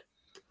contract,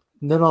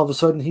 and then all of a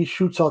sudden he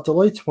shoots out the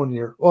lights one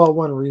year. Oh, I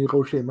want to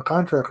renegotiate my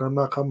contract, or I'm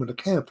not coming to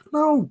camp.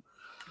 No.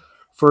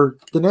 For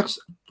the next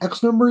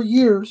X number of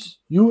years,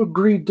 you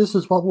agreed this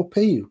is what we'll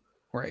pay you.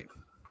 Right.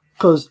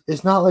 Because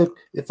it's not like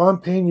if I'm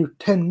paying you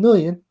 $10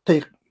 million,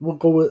 we'll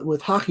go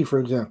with hockey, for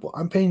example.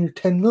 I'm paying you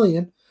 $10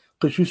 million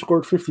because you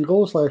scored 50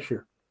 goals last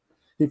year.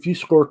 If you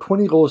score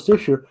 20 goals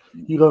this year,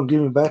 you going to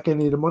give me back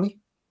any of the money?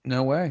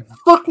 No way.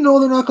 Fuck no,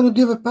 they're not going to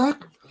give it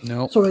back.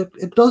 No. So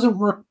it doesn't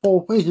work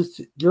both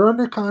ways. You're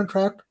under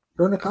contract.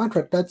 You're under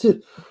contract. That's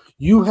it.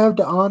 You have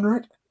to honor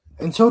it,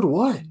 and so do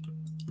I.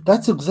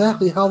 That's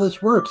exactly how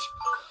this works.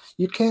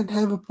 You can't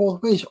have it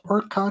both ways.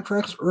 Our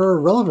contracts are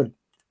irrelevant.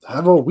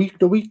 Have a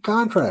week-to-week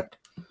contract.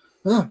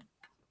 Yeah,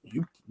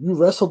 you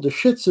wrestled the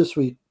shits this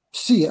week.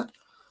 See ya.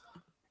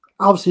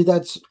 Obviously,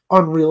 that's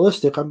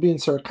unrealistic. I'm being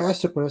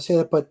sarcastic when I say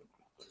that, but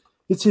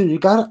it's either you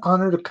got to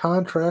honor the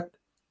contract,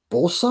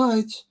 both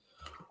sides,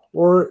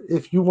 or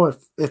if I want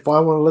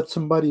to let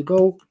somebody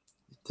go,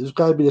 there's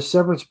got to be a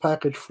severance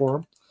package for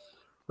them,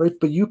 right?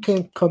 But you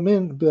can't come in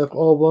and be like,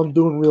 oh, well, I'm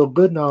doing real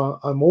good now.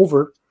 I'm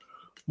over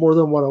more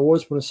than what I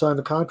was when I signed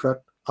the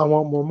contract. I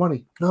want more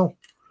money. No.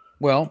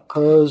 Well,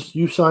 because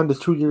you signed a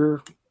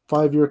 2-year,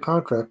 5-year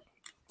contract.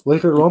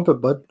 Later lump it,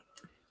 bud.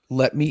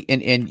 Let me,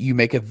 and you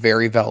make a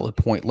very valid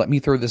point. Let me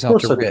throw this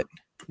out to Rit.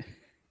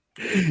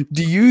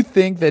 Do you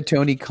think that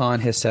Tony Khan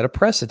has set a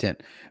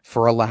precedent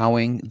for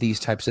allowing these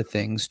types of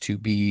things to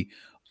be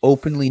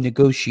openly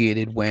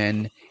negotiated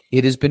when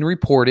it has been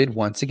reported,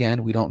 once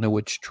again, we don't know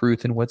what's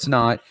truth and what's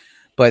not,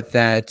 but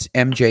that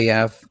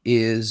MJF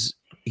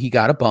he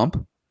got a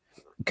bump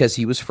because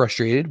he was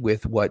frustrated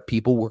with what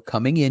people were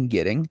coming in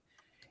getting,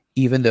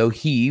 even though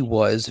he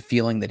was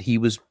feeling that he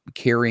was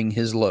carrying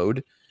his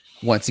load.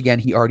 Once again,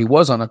 he already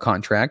was on a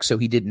contract, so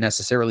he didn't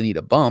necessarily need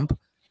a bump,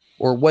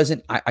 or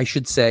wasn't, I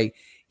should say,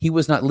 he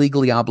was not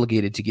legally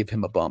obligated to give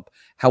him a bump.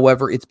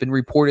 However, it's been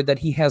reported that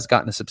he has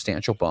gotten a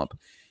substantial bump.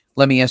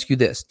 Let me ask you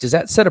this. Does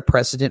that set a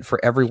precedent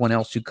for everyone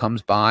else who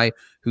comes by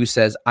who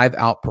says, I've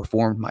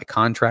outperformed my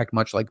contract,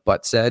 much like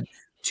Butt said,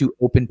 to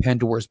open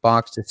Pandora's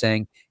box to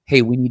saying,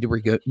 hey, we need to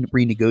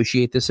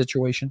renegotiate this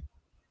situation?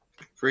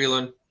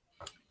 Freeland,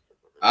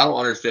 I don't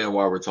understand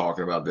why we're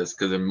talking about this,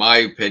 because in my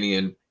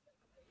opinion,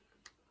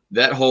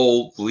 that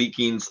whole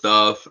leaking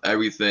stuff,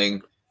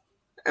 everything,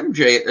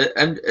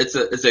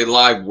 it's a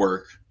live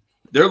work.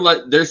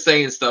 They're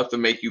saying stuff to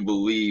make you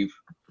believe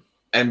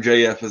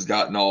MJF has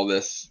gotten all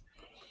this.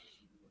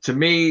 To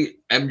me,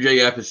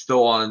 MJF is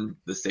still on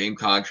the same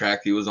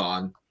contract he was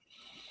on.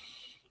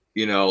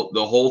 You know,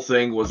 the whole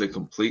thing was a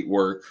complete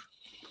work,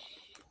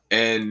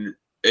 and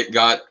it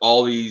got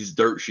all these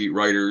dirt sheet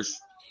writers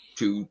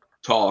to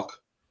talk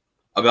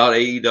about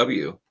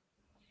AEW.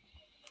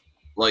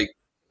 Like,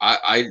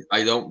 I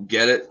don't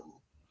get it.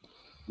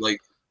 Like,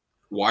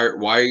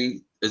 why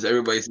is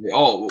everybody saying,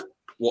 oh,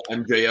 well,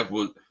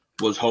 MJF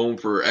was home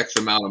for X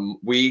amount of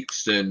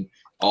weeks, and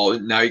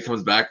now he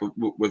comes back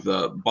with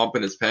a bump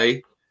in his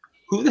pay?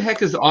 Who the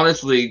heck is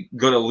honestly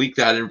going to leak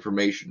that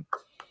information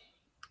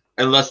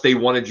unless they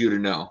wanted you to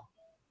know?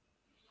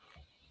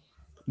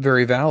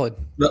 Very valid.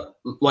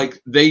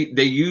 Like, they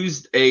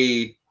used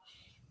a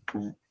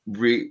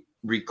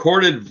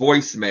recorded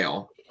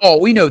voicemail. Oh,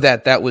 we know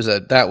that was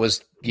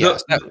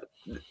yes.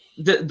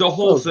 The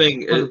whole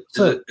thing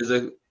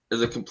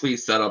is a complete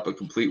setup, a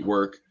complete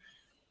work.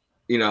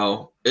 You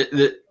know,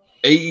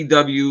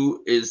 AEW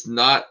is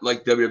not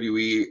like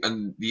WWE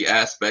and the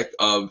aspect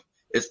of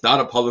it's not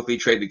a publicly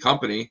traded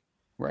company,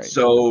 right?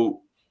 So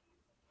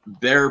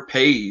their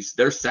pays,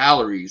 their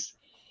salaries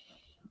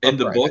in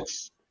the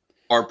books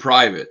are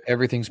private.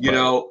 Everything's private. You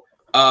know,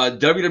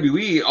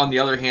 WWE on the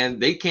other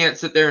hand, they can't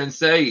sit there and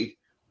say,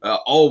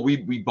 "Oh, we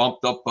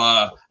bumped up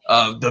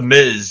the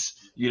Miz."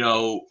 You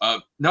know,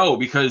 no,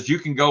 because you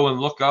can go and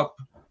look up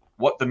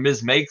what the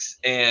Miz makes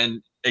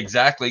and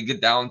exactly get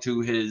down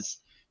to his,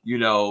 you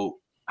know,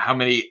 how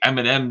many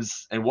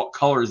M&Ms and what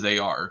colors they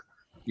are,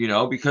 you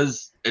know,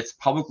 because it's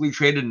publicly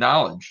traded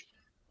knowledge.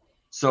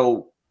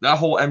 So that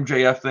whole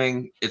MJF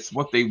thing, it's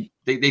what they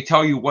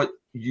tell you what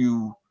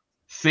you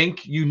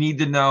think you need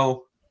to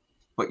know,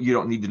 but you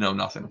don't need to know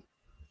nothing.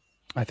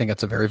 I think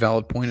that's a very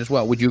valid point as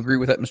well. Would you agree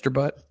with that, Mr.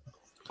 Butt?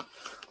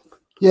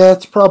 Yeah,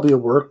 it's probably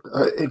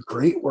a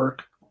great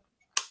work,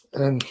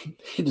 and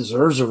he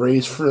deserves a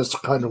raise for this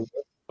kind of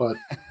work,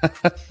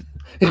 but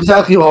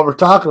exactly what we're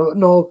talking about.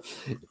 No,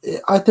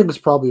 I think it's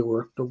probably a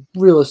work.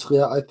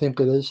 Realistically, I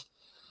think it is.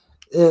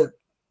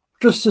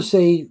 Let's just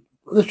say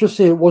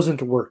it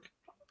wasn't a work.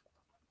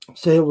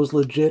 Say it was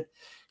legit.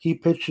 He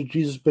pitched a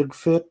Jesus Big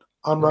Fit.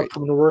 I'm not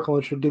coming to work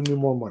unless you give me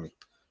more money.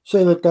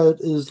 Say that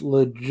is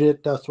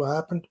legit. That's what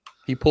happened.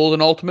 He pulled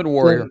an Ultimate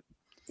Warrior.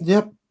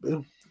 Yep.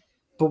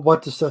 But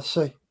what does that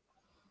say?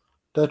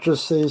 That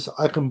just says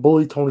I can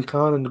bully Tony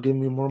Khan and give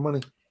me more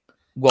money.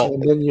 Well,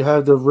 and then you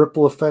have the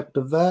ripple effect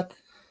of that,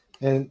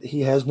 and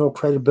he has no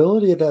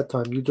credibility at that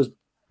time. You just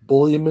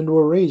bully him into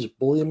a raise,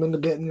 bully him into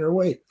getting your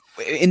way.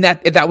 And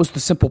that was the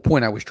simple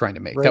point I was trying to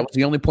make. Right. That was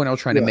the only point I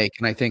was trying to make.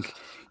 And I think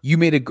you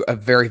made a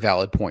very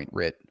valid point,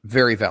 Rit.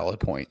 Very valid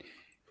point.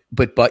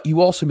 But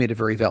you also made a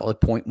very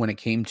valid point when it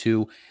came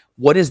to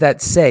what does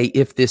that say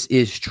if this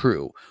is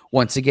true?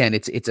 Once again,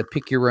 it's a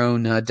pick your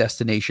own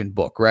destination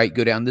book, right?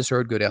 Go down this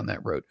road, go down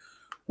that road.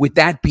 With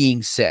that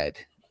being said,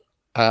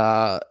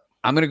 I'm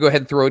going to go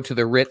ahead and throw it to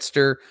the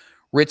Ritster.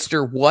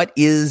 Ritster, what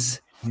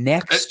is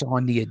next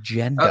on the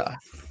agenda?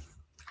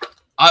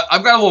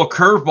 I've got a little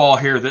curveball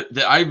here that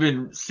I've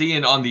been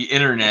seeing on the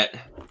internet.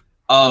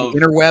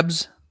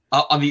 Interwebs?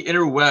 On the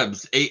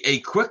interwebs. A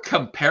quick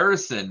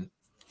comparison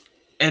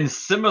and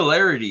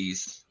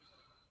similarities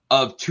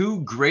of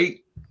two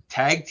great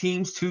tag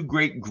teams, two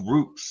great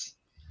groups,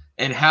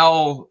 and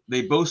how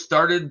they both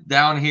started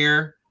down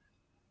here.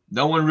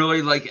 No one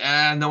really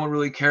no one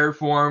really cared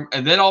for them.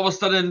 And then all of a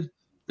sudden,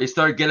 they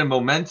started getting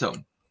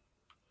momentum.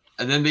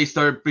 And then they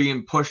started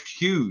being pushed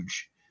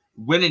huge,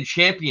 winning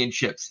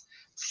championships,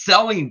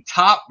 selling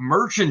top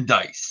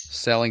merchandise.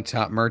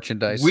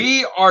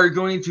 We are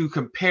going to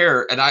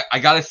compare, and I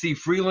got to see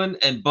Freeland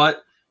and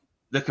Butt,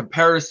 the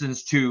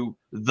comparisons to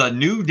the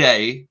New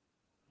Day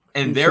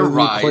and their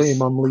rise.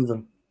 I'm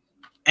leaving.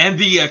 And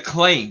the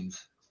Acclaimed.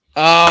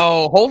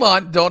 Oh, hold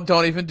on.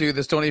 Don't even do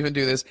this. Don't even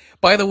do this.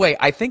 By the way,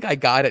 I think I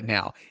got it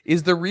now.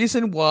 Is the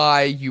reason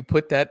why you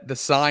put the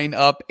sign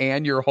up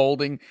and you're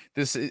holding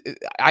this?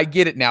 I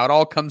get it now. It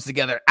all comes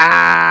together.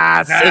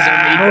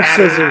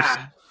 Scissors.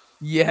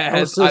 Yes,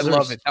 no scissors. I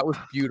love it. That was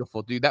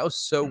beautiful, dude. That was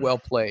so well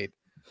played.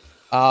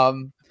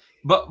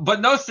 But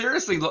no,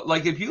 seriously,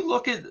 like if you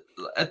look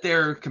at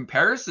their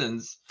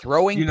comparisons,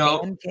 throwing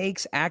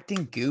pancakes,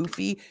 acting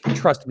goofy.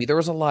 Trust me, there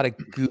was a lot of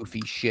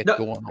goofy shit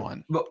going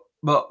on.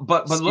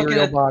 But looking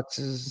at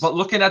boxes. But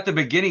looking at the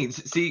beginning,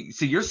 see,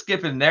 you're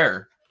skipping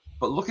there.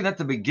 But looking at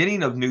the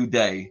beginning of New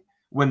Day,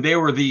 when they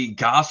were the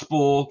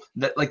gospel,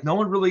 that no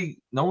one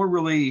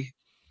really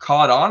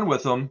caught on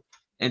with them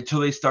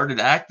until they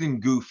started acting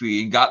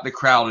goofy and got the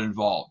crowd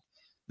involved.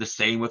 The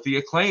same with the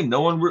Acclaim.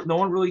 No one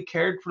really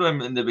cared for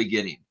them in the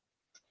beginning.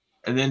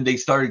 And then they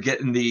started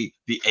getting the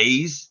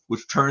A's,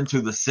 which turned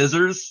to the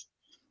Scissors.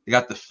 They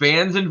got the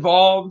fans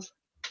involved.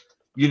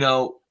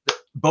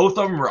 Both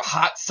of them were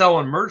hot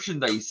selling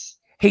merchandise.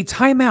 Hey,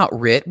 time out,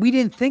 Rit. We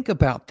didn't think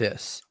about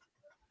this.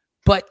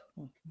 But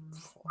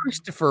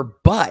Christopher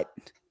Butt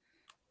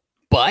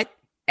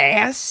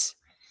ass,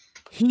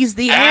 he's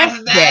the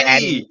ass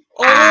daddy.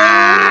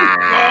 Ass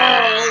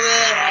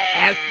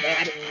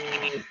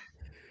daddy.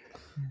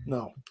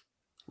 No.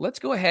 Let's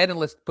go ahead and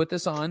let's put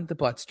this on the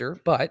Buttster.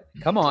 But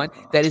come on,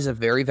 that is a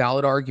very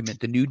valid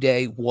argument. The New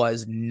Day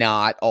was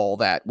not all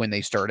that when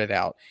they started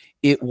out.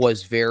 It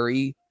was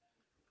very,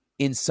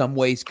 in some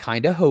ways,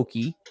 kind of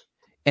hokey,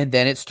 and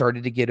then it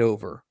started to get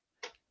over.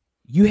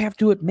 You have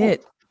to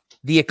admit,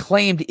 the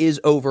Acclaimed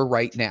is over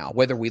right now.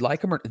 Whether we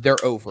like them or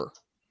they're over.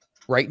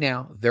 Right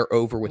now, they're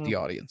over with the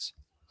audience.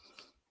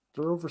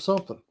 They're over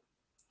something.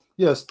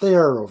 Yes, they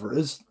are over.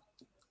 It's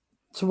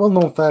a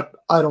well-known fact.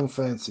 I don't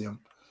fancy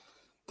them.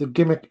 The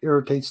gimmick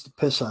irritates the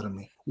piss out of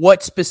me.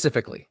 What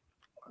specifically?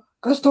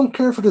 I just don't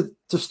care for the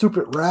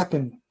stupid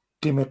rapping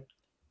gimmick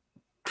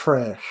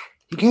trash.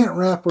 You can't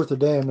rap worth a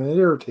damn, and it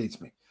irritates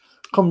me.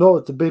 Come out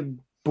with the big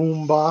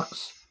boom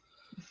box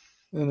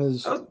and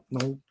his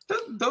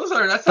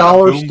that's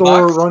dollar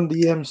store Run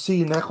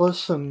DMC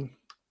necklace, and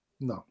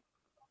no,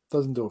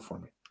 doesn't do it for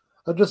me.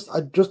 I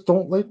just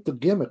don't like the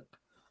gimmick.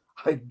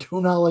 I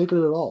do not like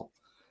it at all.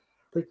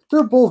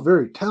 They're both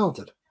very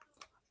talented.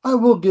 I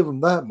will give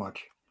them that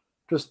much.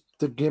 Just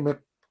the gimmick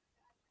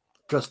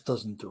just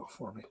doesn't do it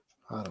for me.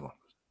 I don't know.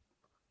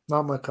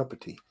 Not my cup of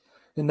tea.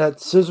 And that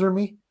scissor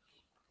me?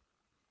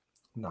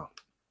 No.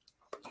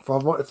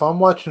 If I'm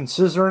watching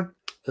scissoring,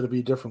 it'll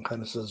be a different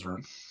kind of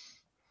scissoring.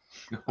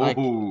 I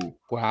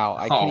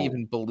can't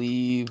even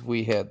believe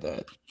we had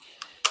that.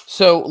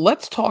 So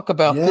let's talk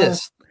about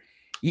this.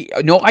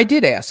 No, I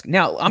did ask.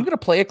 Now, I'm going to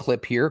play a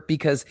clip here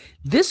because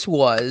this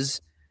was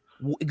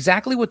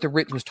exactly what the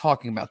Rit was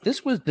talking about.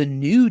 This was the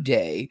New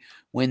Day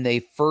when they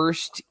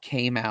first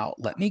came out.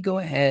 Let me go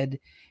ahead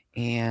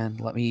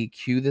and let me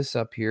cue this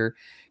up here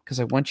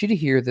because I want you to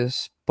hear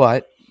this,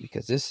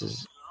 because this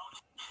is...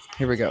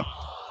 Here we go.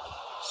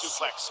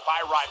 Suplex by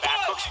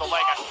Ryback, hooks the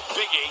leg on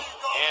Big E,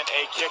 and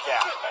a kick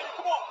out.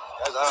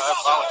 Guys, I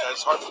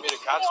apologize. It's hard for me to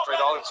concentrate.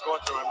 All that's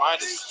going through my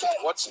mind is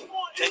what's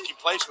taking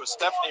place with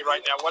Stephanie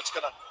right now. What is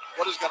going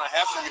to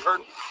happen? You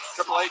heard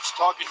Triple H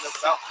talking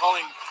about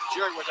calling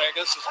Jerry, which I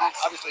guess is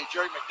obviously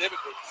Jerry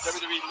McDevitt,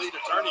 WWE lead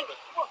attorney, but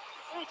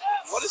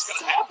what is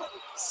going to happen?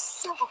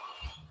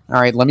 All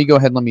right, let me go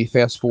ahead and let me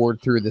fast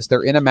forward through this.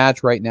 They're in a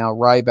match right now.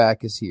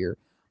 Ryback is here,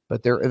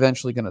 but they're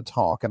eventually going to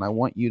talk, and I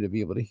want you to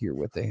be able to hear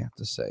what they have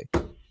to say.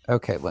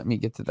 Okay, let me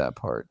get to that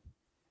part.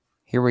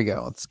 Here we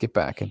go. Let's get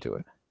back into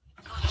it.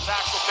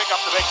 Sachs will pick up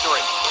the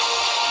victory.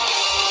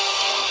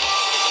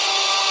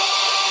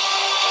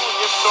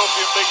 Give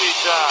Kofi a Big E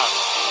job.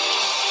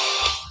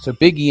 So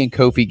Big E and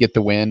Kofi get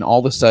the win. All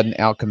of a sudden,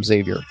 out comes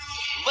Xavier.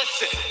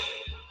 Listen,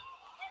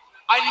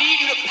 I need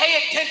you to pay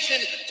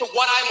attention to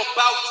what I'm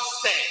about to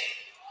say.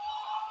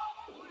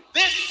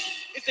 This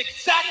is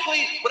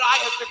exactly what I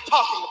have been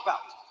talking about.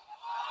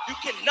 You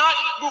cannot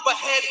move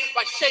ahead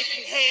by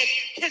shaking hands,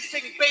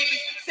 kissing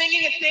babies,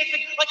 singing and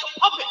dancing like a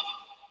puppet.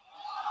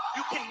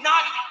 You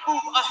cannot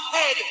move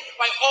ahead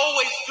by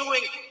always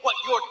doing what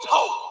you're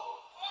told.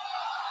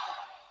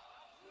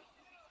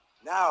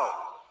 Now,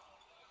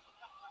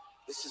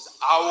 this is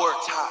our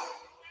time.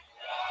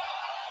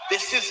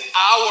 This is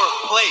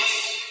our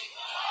place.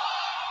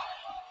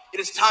 It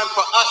is time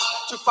for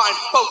us to find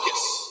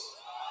focus.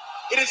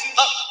 It is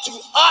up to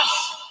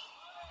us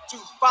to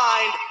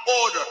find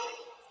order.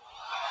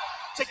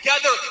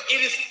 Together,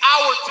 it is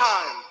our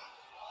time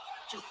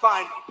to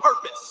find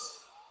purpose.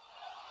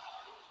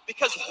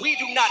 Because we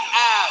do not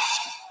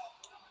ask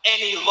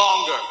any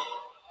longer.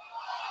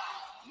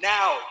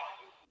 Now.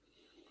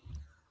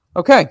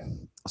 Okay,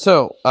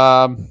 so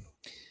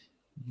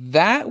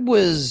that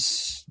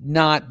was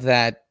not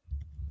that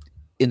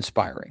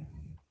inspiring.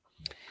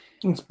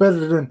 It's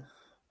better than,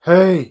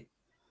 hey.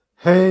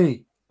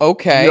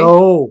 Okay.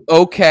 Yo.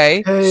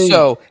 Okay. Hey,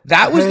 so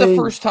that was the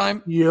first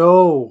time.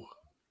 Yo.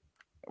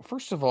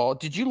 First of all,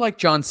 did you like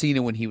John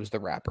Cena when he was the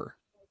rapper?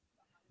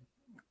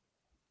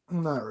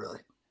 Not really.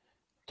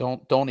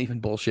 Don't even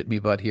bullshit me,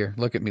 bud. Here,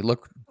 look at me.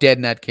 Look dead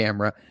in that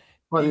camera.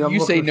 Buddy, you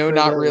say no,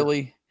 not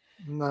really.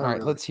 Not all right,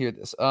 really. let's hear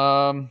this.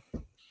 All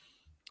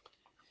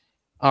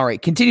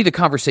right, continue the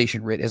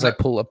conversation, Rit, as I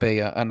pull up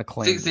an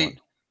acclaimed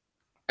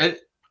one.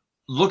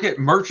 Look at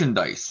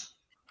merchandise.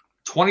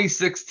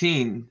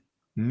 2016,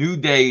 New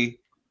Day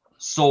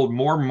sold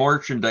more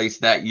merchandise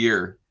that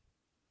year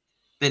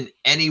than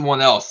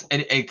anyone else.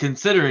 And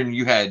considering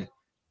you had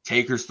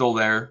Taker still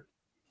there,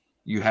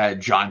 you had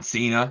John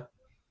Cena.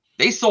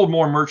 They sold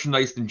more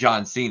merchandise than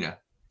John Cena.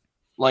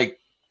 Like,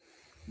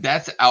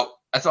 that's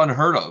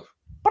unheard of.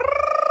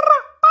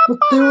 But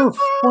they were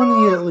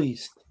funny at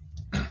least.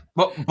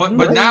 But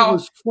now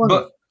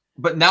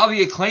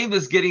the Acclaimed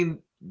is getting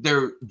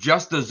their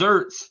just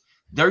desserts.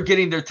 They're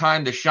getting their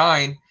time to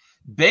shine.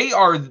 They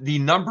are the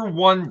number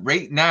one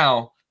right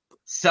now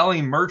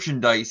selling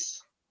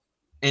merchandise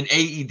in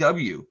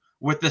AEW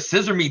with the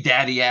Scissor Me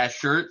Daddy ass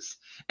shirts.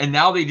 And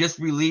now they just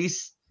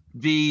released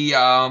the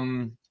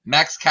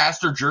Max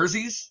Caster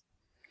jerseys.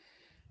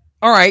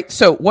 All right.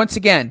 So once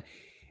again,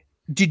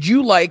 did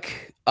you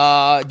like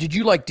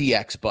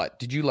DX, but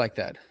did you like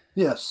that?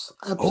 Yes,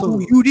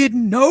 absolutely. Oh, you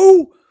didn't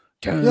know?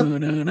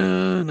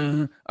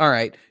 Yep. All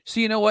right. So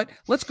you know what?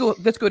 Let's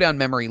go down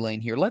memory lane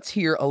here. Let's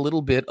hear a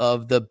little bit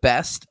of the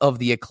best of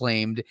the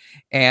Acclaimed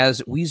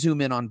as we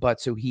zoom in on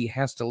Butt, so he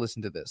has to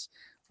listen to this.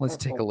 Let's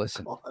take a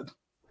listen. God.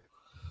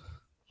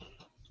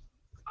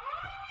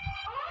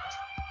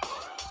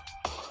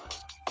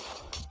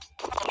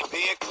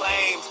 The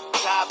Acclaimed,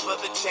 top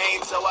of the chain,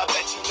 so I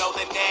bet you know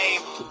the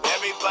name.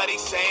 Everybody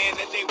saying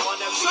that they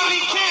want to be Sonny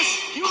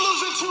Kiss, you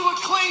losing to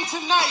Acclaim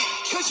tonight,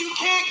 cause you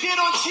can't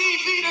get on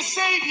TV to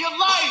save your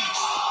life.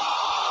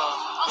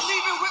 I'm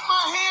leaving with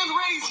my hand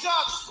raised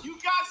up. You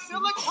got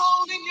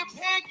silicone in your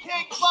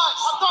pancake butt.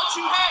 I thought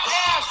you had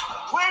ass.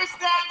 Where's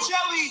that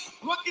jelly?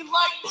 Looking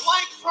like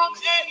Plank from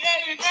Ed,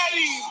 and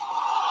Eddie.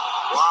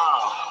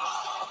 Wow.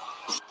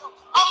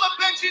 I'ma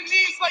bend your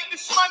knees like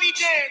the Shmoney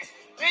Dance.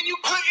 And you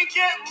couldn't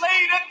get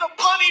laid at the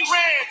Bunny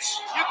Ranch.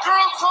 Your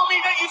girl told me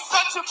that you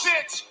such a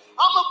bitch.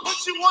 I'ma put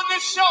you on the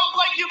shelf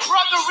like your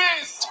brother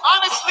is.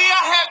 Honestly,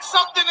 I had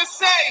something to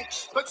say,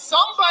 but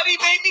somebody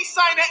made me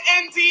sign an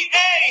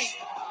NDA.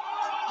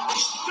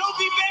 Don't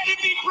be mad at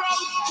me, bro,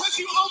 cause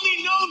you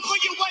only known for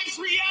your wife's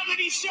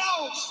reality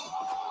show.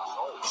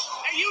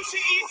 And you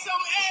should eat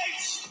some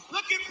eggs.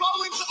 Look at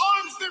Bowen's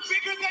arms, they're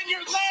bigger than your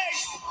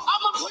legs.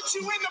 I'ma put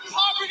you into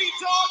poverty,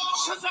 dog,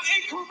 cause I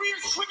end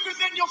careers quicker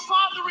than your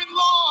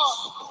father-in-law.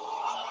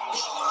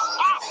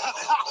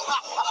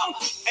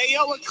 Hey,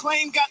 yo,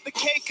 Acclaim got the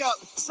cake up.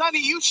 Sonny,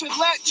 you should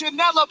let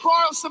Janela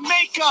borrow some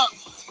makeup.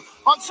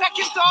 On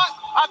second thought,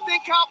 I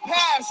think I'll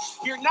pass.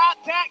 You're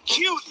not that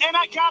cute, and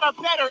I got a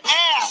better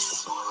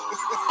ass.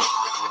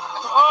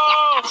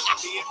 Oh.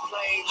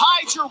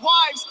 Hide your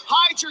wives,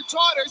 hide your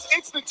daughters.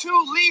 It's the two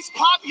least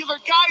popular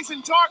guys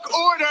in Dark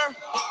Order.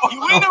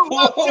 You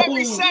interrupt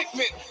every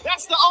segment.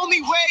 That's the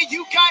only way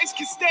you guys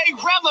can stay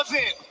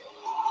relevant.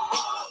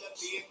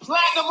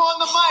 Platinum on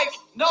the mic.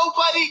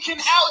 Nobody can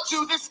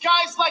outdo. This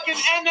guy's like an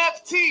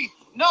NFT.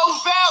 No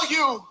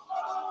value.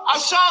 I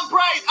shine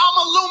bright, I'm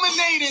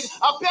illuminated.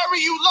 I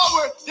bury you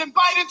lower than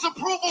Biden's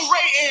approval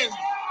rating.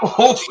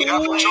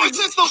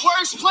 This is the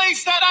worst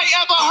place that I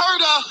ever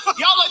heard of.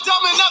 Y'all are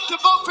dumb enough to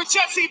vote for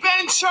Jesse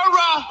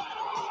Ventura.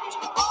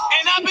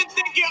 And I've been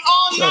thinking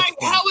all night,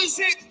 how is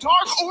it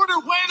Dark Order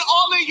when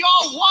all of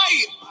y'all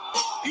white?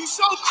 You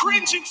so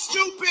cringe and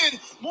stupid,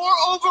 more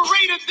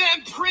overrated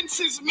than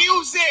Prince's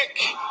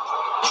music.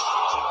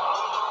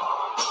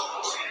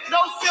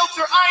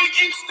 filter, I ain't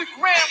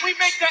Instagram. We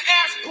make the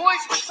ass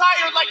boys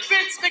retire like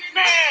Vince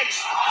McMahon.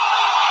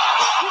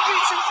 We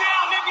beat you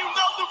down and you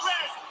know the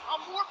rest.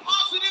 I'm more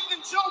positive than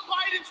Joe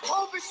Biden's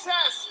COVID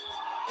test.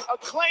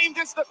 Acclaimed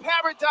as the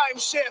paradigm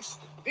shift.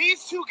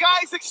 These two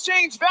guys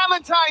exchange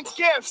Valentine's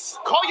gifts.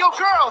 Call your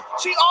girl,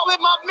 she all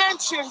in my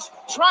mentions.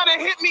 Trying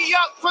to hit me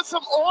up for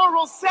some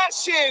oral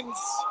sessions.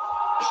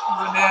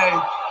 Renee.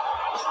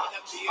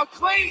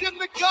 Acclaimed in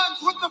the guns,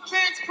 what the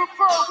fans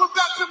prefer. We're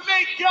about to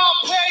make y'all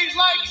pay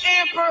like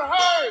Amber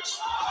Heard.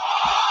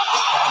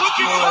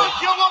 Looking up,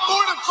 yo, I'm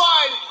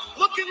mortified.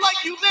 Looking like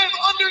you live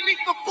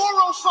underneath the 405.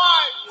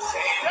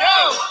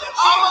 Yo,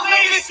 I'm a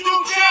latest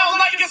move down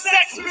like a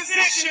sex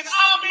position.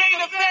 I'm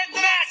main event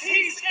Max,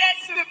 he's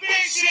X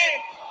Division.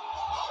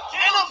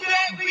 And I'm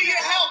badly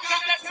in hell,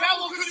 got that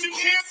towel cause you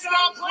can't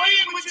stop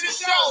playing with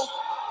yourself.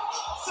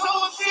 So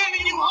I'm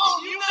sending you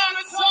home, you not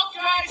a tough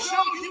guy,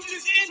 Joe, you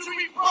just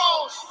injury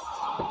prone.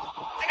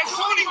 And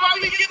Tony, why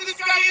we give this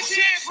guy a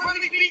chance? When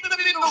we beat them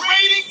in the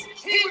ratings,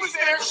 he was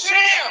their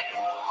champ.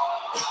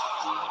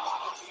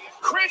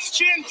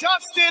 Christian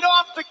dusted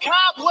off the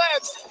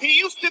cobwebs. He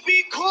used to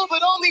be cool,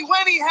 but only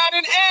when he had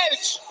an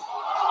edge.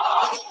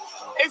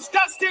 It's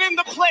Dustin in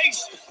the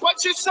place,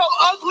 but you're so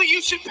ugly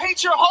you should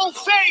paint your whole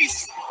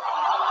face.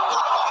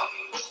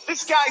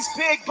 This guy's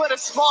big, but a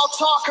small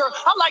talker.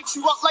 I light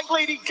you up like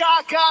Lady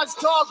Gaga's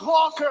dog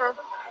walker.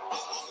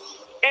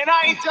 And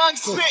I ain't done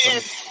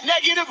spitting.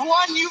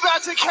 -1, you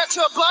about to catch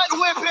a butt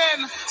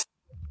whipping.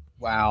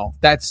 Wow,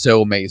 that's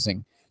so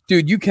amazing.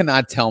 Dude, you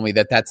cannot tell me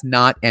that that's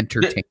not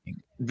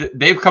entertaining.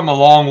 They've come a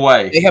long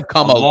way. They have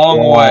come a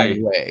long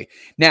way.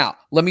 Now,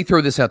 let me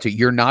throw this out to you.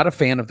 You're not a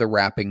fan of the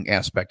rapping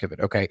aspect of it,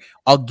 okay?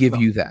 I'll give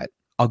you that.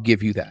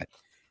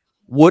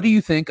 What do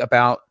you think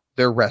about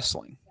their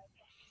wrestling?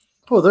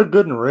 Oh, they're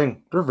good in the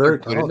ring. They're very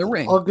good in the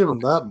ring. I'll give them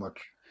that much.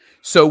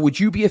 So would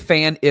you be a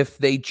fan if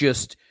they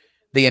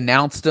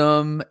announced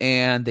them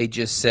and they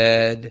just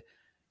said,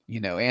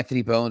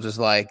 Anthony Bones was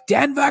like,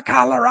 Denver,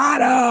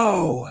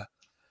 Colorado,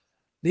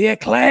 the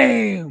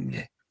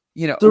Acclaimed.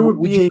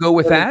 Would you go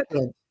with that?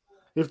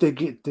 If they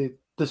get the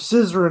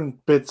scissoring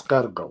bit's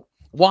got to go.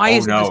 Why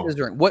is the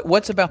scissoring?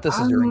 What's about the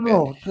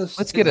scissoring bit?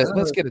 Let's get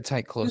a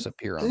tight close up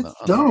here on the.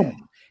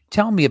 Dumb.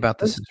 Tell me about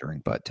the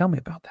scissoring butt. Tell me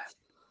about that.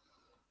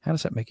 How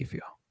does that make you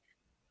feel?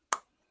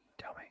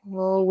 Tell me.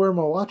 Well, where am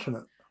I watching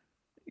it?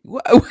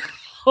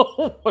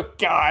 Oh my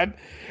God!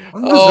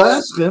 I'm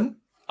just asking.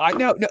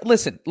 No,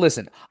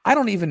 listen. I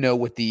don't even know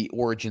what the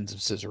origins of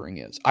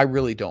scissoring is. I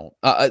really don't.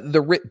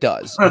 The Rit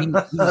does. He's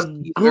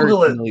very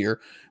familiar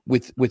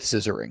with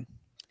scissoring.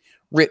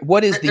 Rit,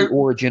 what is the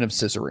origin of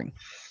scissoring?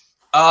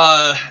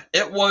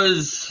 It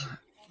was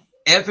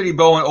Anthony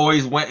Bowen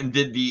always went and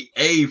did the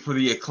A for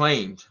the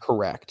Acclaimed.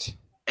 Correct.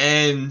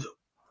 And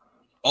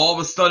all of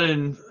a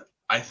sudden,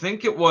 I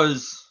think it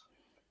was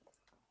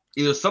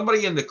either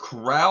somebody in the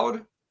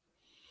crowd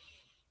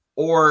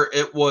or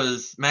it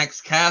was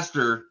Max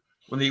Caster.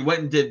 When they went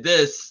and did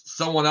this,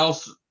 someone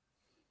else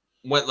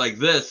went like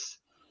this.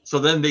 So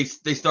then they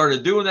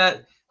started doing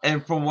that.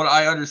 And from what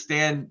I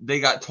understand,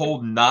 they got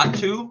told not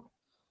to.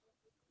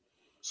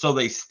 So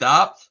they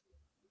stopped.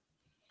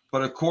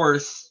 But of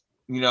course,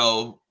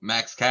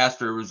 Max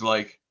Caster was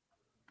like,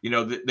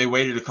 they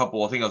waited a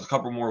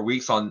couple more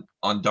weeks on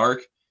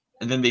Dark.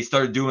 And then they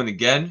started doing it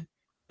again.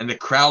 And the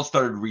crowd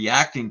started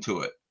reacting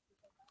to it.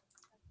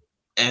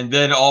 And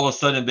then all of a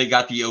sudden they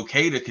got the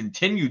okay to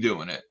continue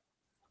doing it.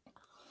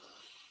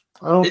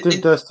 I don't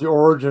think that's the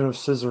origin of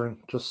scissoring,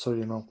 just so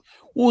you know.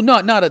 Well,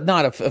 not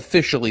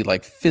officially,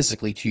 like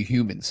physically to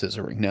human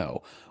scissoring,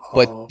 no.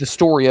 But the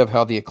story of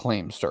how the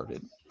Acclaim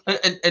started.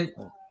 And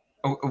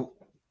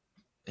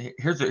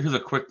here's a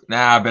quick.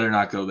 Nah, better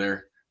not go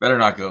there.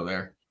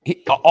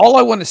 All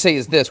I want to say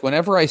is this: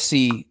 whenever I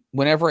see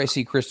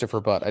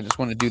Christopher Butt, I just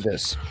want to do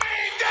this.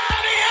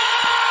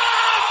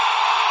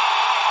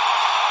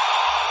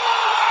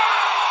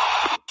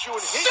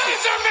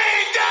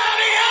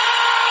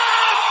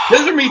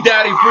 Scissor me,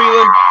 Daddy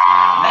Freeland.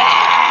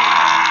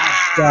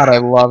 God, I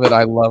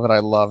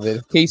love it.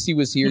 If Casey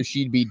was here,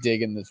 she'd be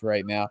digging this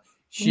right now.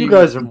 You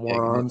guys are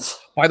morons.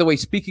 By the way,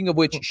 speaking of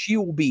which, she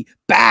will be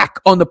back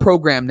on the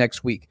program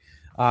next week.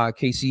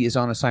 Casey is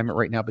on assignment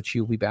right now, but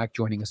she will be back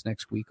joining us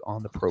next week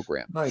on the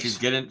program. Nice. She's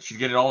getting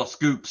all the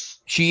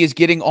scoops. She is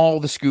getting all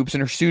the scoops,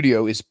 and her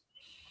studio is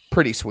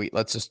pretty sweet.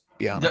 Let's just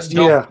be honest.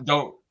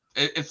 Don't.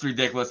 It's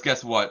ridiculous.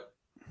 Guess what?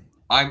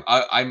 I'm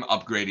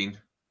upgrading.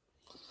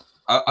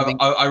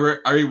 I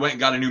already went and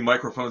got a new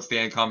microphone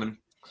stand coming.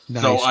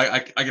 Nice. So I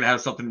can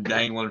have something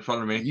dangling in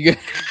front of me.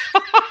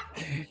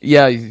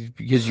 Yeah,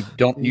 because you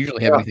don't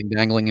usually have anything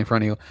dangling in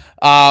front of you.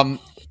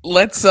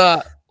 Let's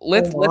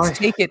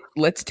take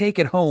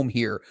it home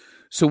here.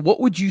 So what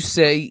would you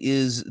say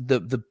is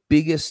the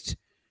biggest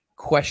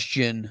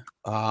question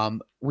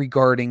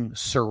regarding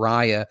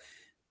Saraya,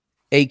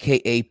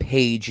 aka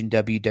Paige in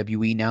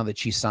WWE, now that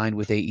she's signed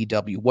with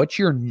AEW? What's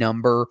your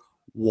number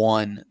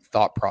one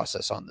thought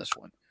process on this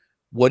one?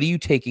 What are you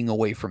taking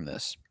away from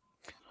this?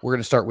 We're going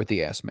to start with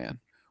the ass man.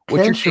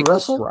 What's Can she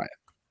wrestle?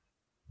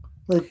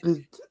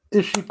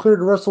 is she cleared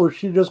to wrestle? Or is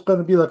she just going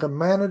to be like a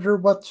manager?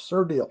 What's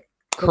her deal?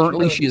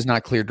 Currently, she is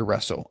not cleared to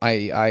wrestle.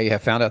 I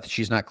have found out that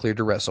she's not cleared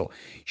to wrestle.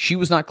 She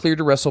was not cleared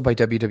to wrestle by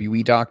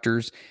WWE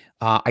doctors.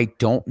 I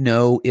don't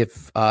know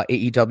if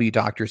AEW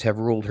doctors have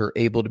ruled her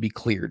able to be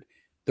cleared.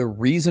 The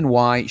reason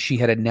why, she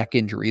had a neck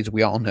injury, as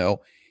we all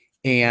know,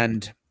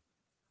 and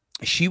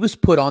she was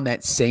put on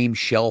that same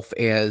shelf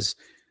as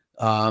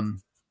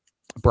Bryan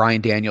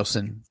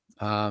Danielson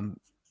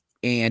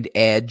and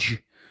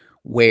Edge,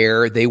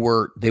 where they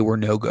were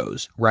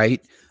no-goes,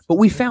 right? But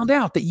we found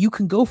out that you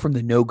can go from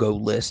the no-go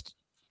list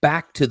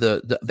back to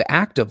the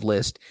active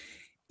list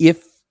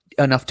if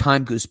enough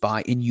time goes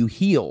by and you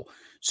heal.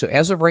 So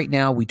as of right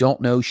now, we don't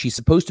know. She's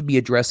supposed to be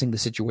addressing the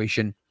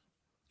situation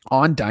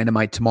on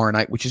Dynamite tomorrow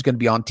night, which is going to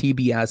be on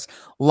TBS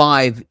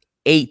Live,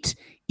 8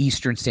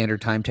 Eastern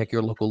Standard Time. Check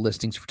your local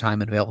listings for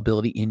time and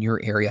availability in your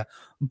area.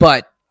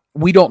 But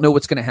we don't know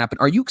what's going to happen.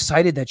 Are you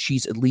excited that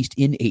she's at least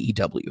in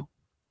AEW?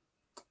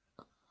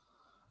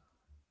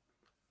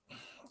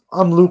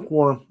 I'm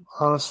lukewarm,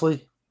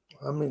 honestly.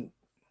 I mean,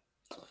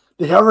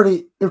 if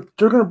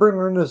they're going to bring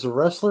her in as a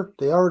wrestler,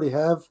 they already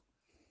have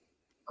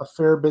a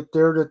fair bit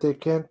there that they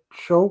can't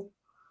show.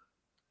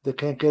 They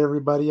can't get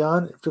everybody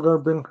on. If they're going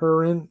to bring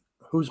her in,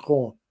 who's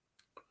going?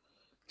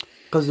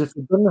 Because if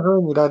you bring her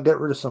in, you got to get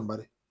rid of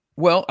somebody.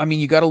 Well, I mean,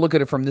 you got to look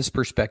at it from this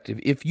perspective.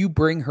 If you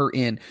bring her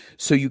in,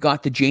 so you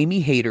got the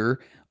Jamie Hayter,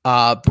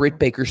 Britt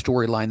Baker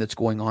storyline that's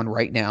going on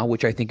right now,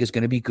 which I think is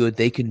going to be good.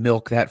 They can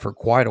milk that for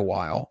quite a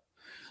while.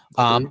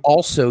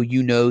 Also,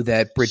 you know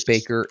that Britt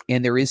Baker,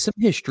 and there is some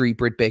history,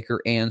 Britt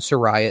Baker and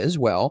Saraya as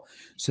well.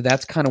 So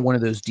that's kind of one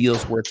of those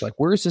deals where it's like,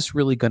 where is this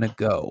really going to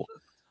go?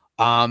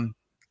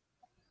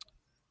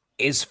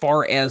 As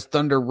far as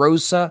Thunder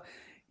Rosa,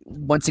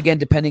 once again,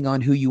 depending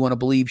on who you want to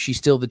believe, she's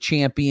still the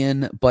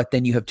champion, but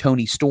then you have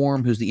Toni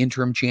Storm, who's the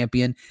interim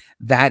champion.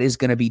 That is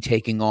going to be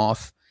taking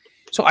off.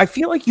 So I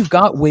feel like you've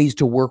got ways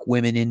to work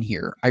women in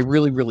here. I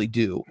really, really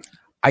do.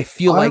 I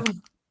feel like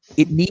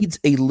it needs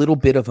a little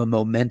bit of a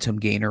momentum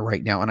gainer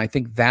right now. And I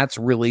think that's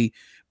really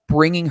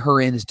bringing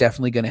her in is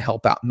definitely going to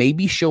help out.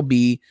 Maybe she'll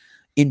be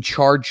in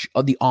charge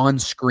of the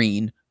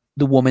on-screen,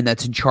 the woman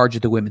that's in charge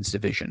of the women's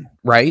division,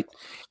 right?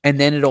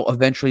 And then it'll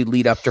eventually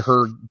lead up to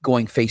her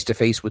going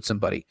face-to-face with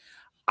somebody.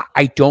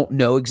 I don't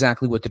know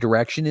exactly what the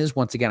direction is.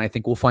 Once again, I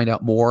think we'll find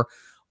out more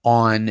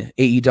on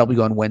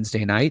AEW on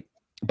Wednesday night,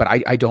 but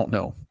I don't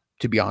know,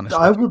 to be honest.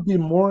 I would be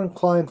more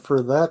inclined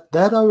for that.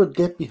 That I would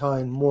get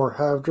behind more.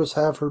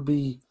 Have her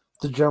be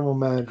the general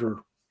manager,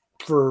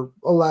 for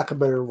a lack of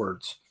better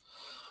words,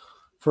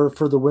 for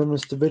the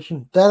women's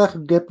division. That I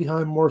could get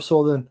behind more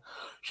so than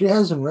she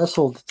hasn't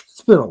wrestled.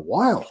 It's been a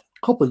while,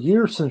 a couple of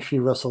years since she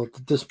wrestled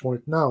at this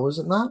point now, is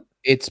it not?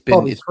 It's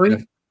been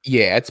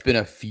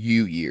a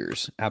few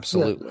years.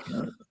 Absolutely.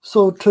 Yeah.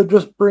 So to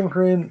just bring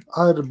her in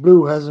out of the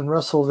blue, hasn't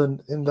wrestled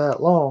in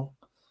that long.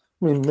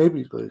 I mean,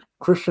 maybe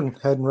Christian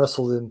hadn't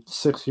wrestled in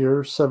 6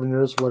 years, 7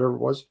 years, whatever it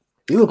was.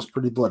 He looks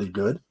pretty bloody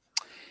good.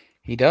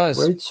 He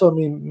does. Right? So, I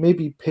mean,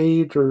 maybe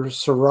Paige or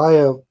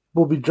Saraya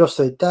will be just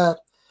like that.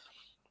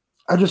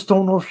 I just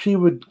don't know if she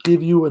would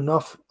give you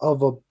enough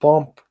of a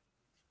bump,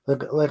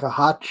 like a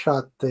hot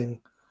shot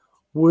thing.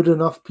 Would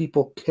enough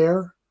people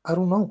care? I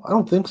don't know. I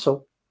don't think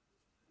so.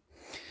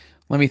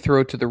 Let me throw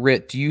it to the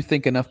Rit. Do you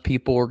think enough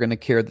people are going to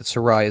care that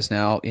Saraya is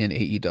now in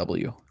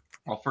AEW?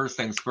 Well, first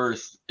things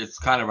first, it's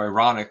kind of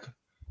ironic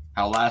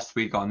how last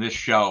week on this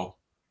show,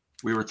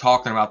 we were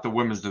talking about the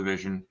women's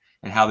division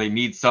and how they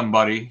need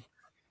somebody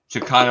to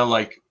kind of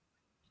like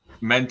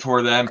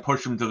mentor them,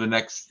 push them to the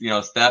next,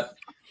 step.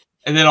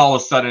 And then all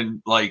of a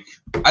sudden, like,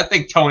 I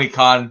think Tony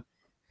Khan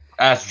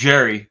asked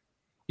Jerry,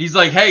 he's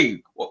like,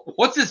 hey,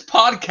 what's this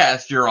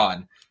podcast you're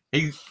on?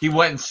 He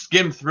went and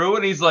skimmed through it,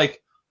 and he's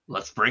like,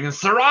 let's bring in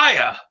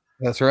Saraya.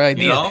 That's right.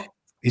 You know?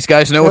 These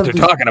guys know what they're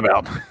talking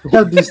about. We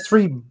have these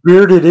 3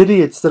 bearded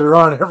idiots that are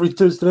on every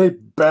Tuesday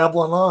night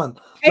babbling on.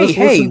 Let's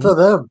listen to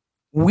them.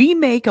 We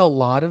make a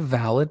lot of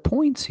valid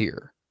points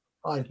here.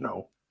 I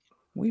know.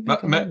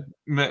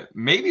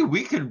 Maybe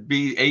we could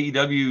be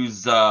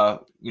AEW's,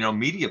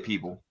 media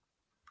people.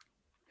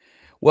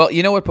 Well,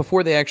 you know what?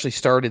 Before they actually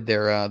started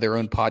their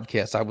own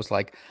podcast, I was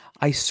like,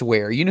 I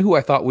swear. You know who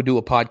I thought would do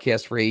a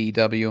podcast for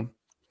AEW?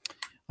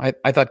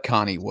 I thought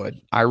Connie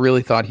would. I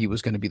really thought he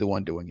was going to be the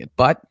one doing it,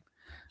 but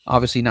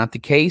obviously not the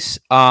case.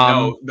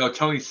 No,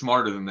 Tony's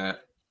smarter than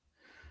that.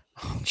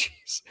 Oh,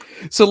 jeez.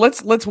 So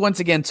let's once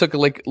again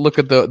look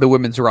at the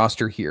women's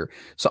roster here.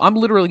 So I'm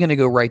literally going to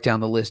go right down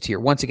the list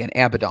here. Once again,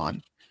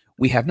 Abaddon.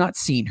 We have not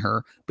seen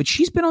her, but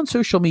she's been on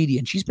social media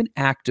and she's been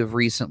active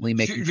recently,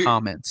 making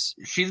comments.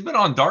 She's been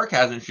on Dark,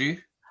 hasn't she?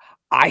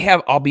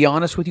 I'll be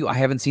honest with you, I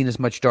haven't seen as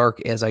much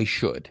Dark as I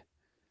should.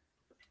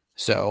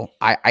 So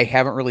I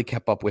haven't really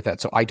kept up with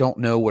that. So I don't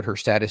know what her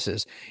status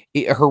is.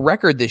 Her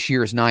record this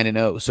year is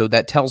 9-0. So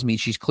that tells me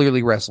she's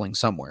clearly wrestling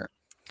somewhere.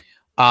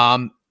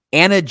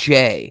 Anna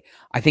Jay.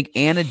 I think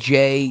Anna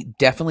Jay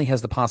definitely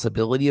has the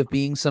possibility of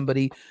being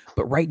somebody,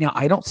 but right now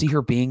I don't see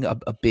her being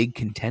a big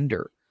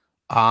contender.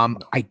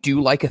 I do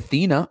like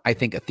Athena. I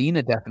think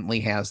Athena definitely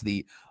has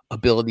the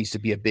abilities to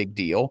be a big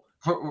deal.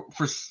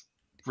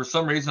 for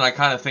some reason, I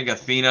kind of think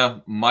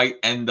Athena might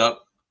end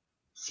up.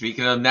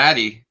 Speaking of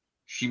Natty,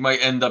 she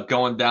might end up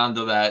going down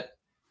to that.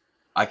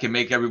 I can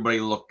make everybody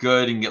look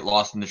good and get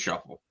lost in the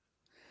shuffle.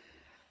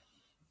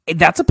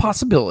 That's a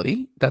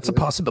possibility. That's a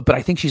possibility. But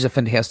I think she's a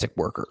fantastic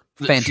worker.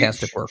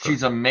 Fantastic worker.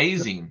 She's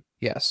amazing.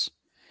 Yes.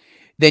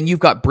 Then you've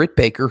got Britt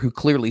Baker, who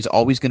clearly is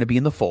always going to be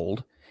in the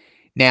fold.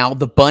 Now,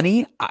 the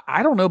Bunny,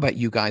 I don't know about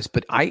you guys,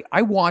 but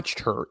I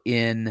watched her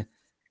in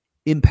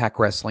Impact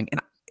Wrestling,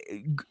 and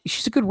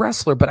she's a good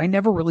wrestler, but I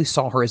never really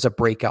saw her as a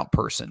breakout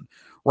person,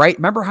 right?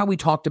 Remember how we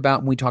talked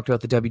about when we talked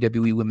about the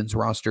WWE women's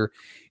roster?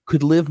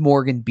 Could Liv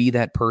Morgan be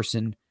that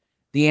person?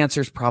 The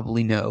answer is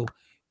probably no.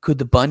 Could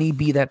the Bunny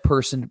be that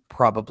person?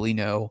 Probably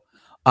no.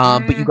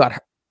 But you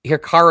got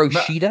Hikaru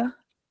Shida.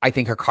 I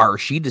think Hikaru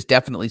Shida is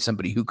definitely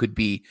somebody who could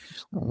be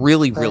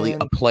really, really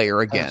a player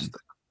again.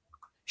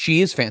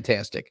 She is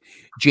fantastic.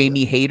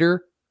 Jamie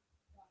Hayter,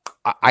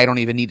 I don't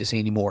even need to say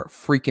anymore.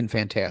 Freaking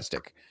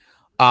fantastic.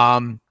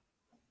 Now,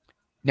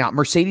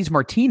 Mercedes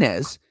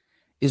Martinez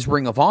is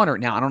Ring of Honor.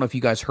 Now, I don't know if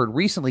you guys heard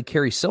recently,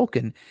 Kerry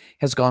Silken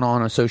has gone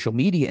on social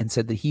media and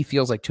said that he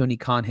feels like Tony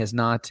Khan has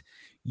not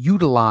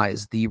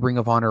utilized the Ring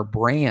of Honor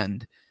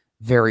brand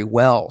very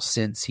well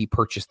since he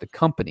purchased the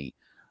company.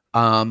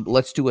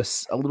 Let's do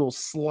a little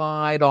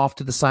slide off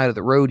to the side of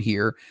the road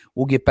here.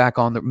 We'll get back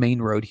on the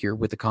main road here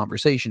with the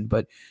conversation.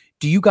 But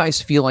do you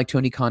guys feel like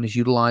Tony Khan has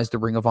utilized the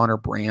Ring of Honor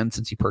brand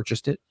since he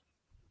purchased it?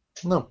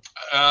 No.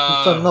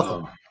 He's done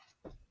nothing.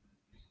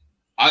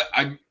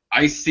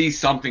 I see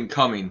something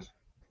coming.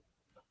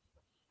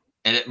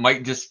 And it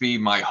might just be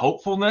my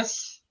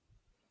hopefulness.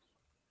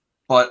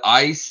 But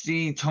I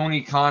see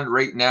Tony Khan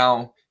right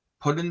now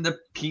putting the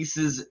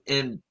pieces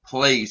in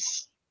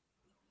place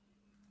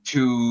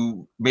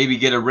to maybe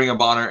get a Ring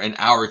of Honor an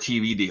hour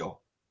TV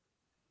deal.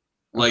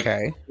 Like,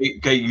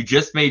 okay, you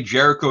just made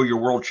Jericho your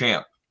world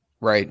champ.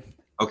 Right.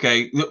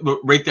 Okay,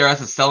 right there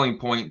as a selling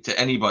point to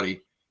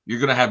anybody. You're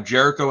going to have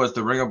Jericho as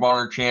the Ring of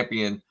Honor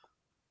champion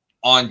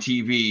on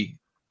TV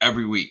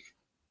every week.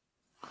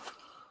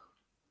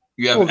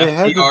 You have they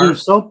had to do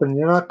something.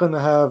 You're not going to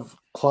have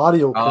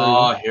Claudio.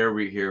 Oh, here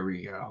we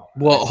go.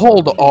 Well,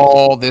 hold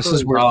all. This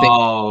is where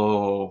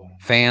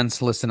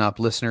fans, listen up,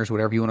 listeners,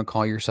 whatever you want to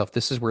call yourself.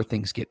 This is where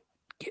things get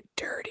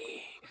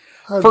dirty.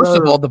 First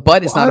of all, the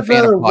Bud is not a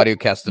fan of Claudio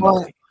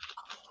Castagnoli.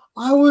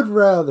 I would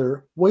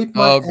rather wait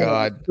my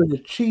ass with a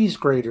cheese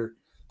grater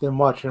than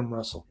watch him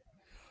wrestle.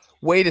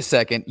 Wait a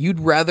second. You'd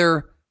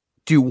rather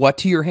do what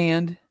to your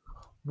hand?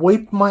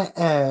 Wipe my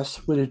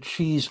ass with a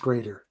cheese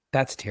grater.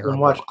 That's terrible.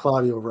 And watch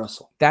Claudio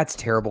wrestle. That's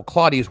terrible.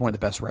 Claudio is one of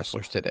the best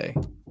wrestlers today.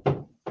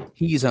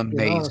 He's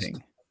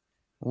amazing.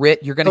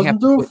 Rit, you're gonna have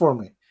to do it for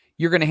me.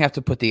 You're gonna have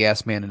to put the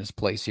ass man in his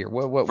place here.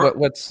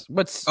 What's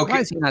okay. Why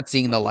is he not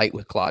seeing the light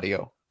with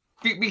Claudio?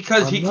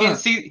 Because he can't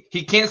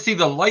see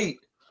the light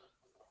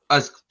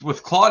as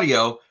with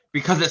Claudio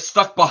because it's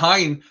stuck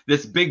behind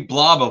this big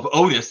blob of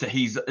Otis that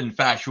he's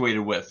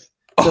infatuated with.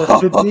 That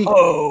could be.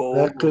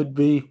 That could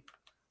be.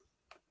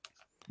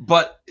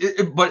 But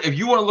if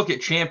you want to look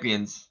at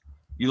champions,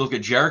 you look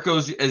at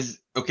Jericho's as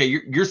okay.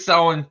 You're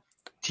selling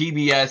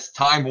TBS,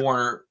 Time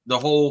Warner, the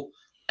whole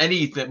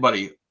anything,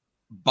 buddy.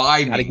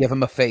 Buy me. Gotta give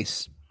him a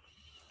face.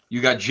 You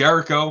got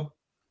Jericho,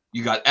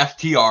 you got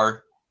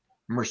FTR,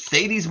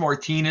 Mercedes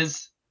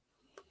Martinez,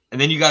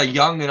 and then you got a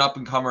young and up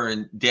and comer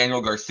in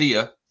Daniel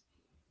Garcia.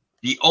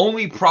 The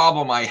only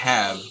problem I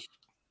have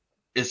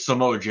is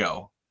Samoa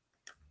Joe.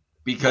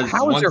 Because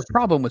how is there a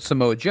problem with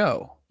Samoa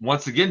Joe?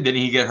 Once again,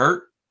 didn't he get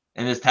hurt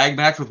in his tag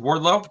match with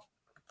Wardlow?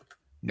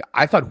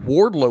 I thought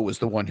Wardlow was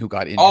the one who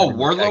got injured. Oh,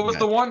 Wardlow was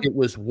the one? It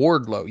was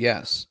Wardlow,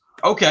 yes.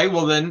 Okay,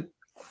 well then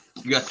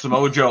you got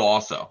Samoa Joe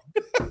also.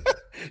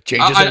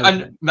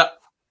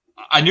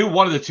 I knew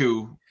one of the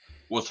two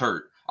was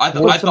hurt. I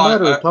thought a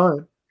matter of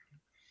time.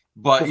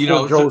 But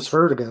Joe's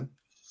hurt again.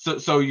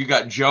 So you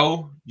got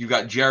Joe, you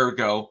got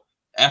Jericho,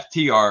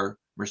 FTR,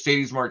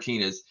 Mercedes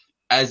Martinez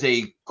as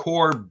a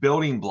core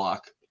building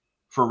block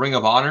for Ring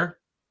of Honor.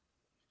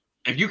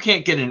 If you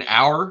can't get an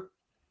hour,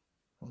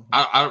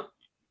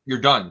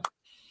 you're done.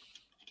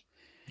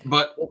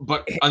 But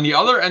on the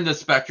other end of the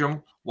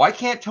spectrum, why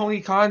can't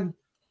Tony Khan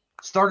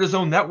start his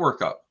own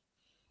network up?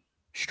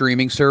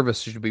 Streaming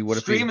service should be what it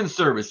is. Streaming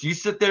service. You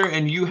sit there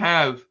and you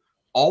have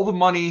all the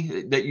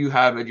money that you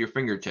have at your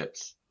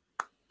fingertips.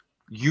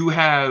 You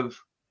have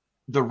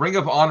the Ring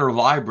of Honor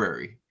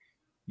library.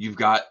 You've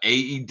got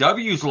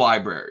AEW's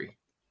library,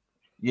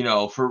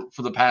 for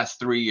the past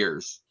 3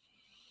 years.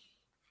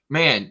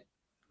 Man,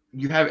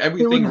 you have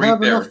everything right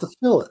there. Enough to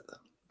fill it.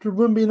 There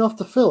wouldn't be enough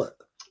to fill it.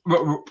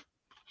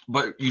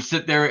 But you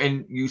sit there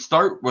and you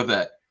start with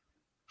that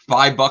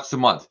 $5 a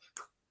month.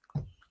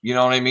 You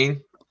know what I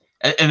mean?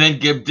 And then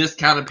give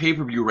discounted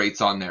pay-per-view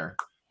rates on there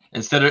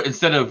instead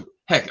of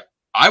heck.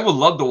 I would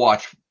love to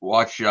watch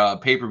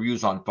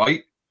pay-per-views on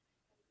Fight,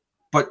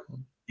 but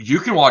you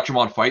can watch them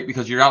on Fight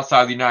because you're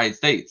outside the United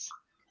States.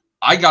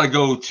 I got to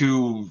go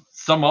to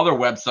some other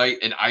website,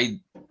 and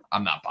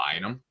I'm not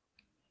buying them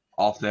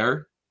off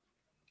there.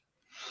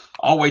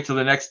 I'll wait till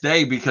the next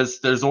day because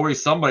there's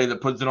always somebody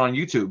that puts it on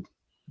YouTube.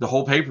 the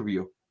whole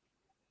pay-per-view.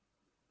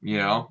 You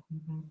know,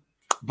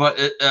 but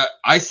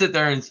I sit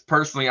there and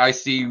personally I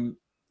see,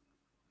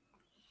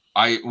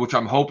 which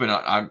I'm hoping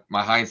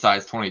my hindsight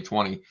is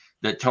 2020,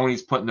 that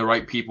Tony's putting the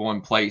right people in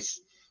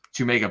place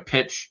to make a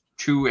pitch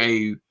to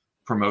a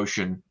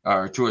promotion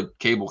or to a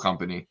cable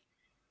company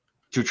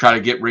to try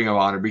to get Ring of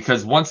Honor,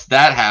 because once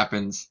that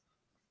happens,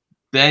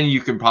 then you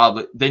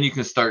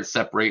can start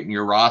separating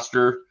your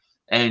roster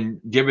and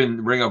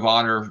giving Ring of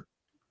Honor,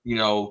 you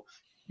know,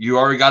 you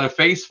already got a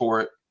face for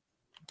it.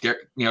 You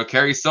know,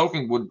 Kerry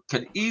Silking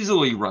could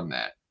easily run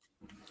that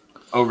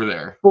over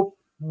there. Well,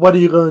 what are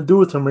you going to do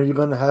with him? Are you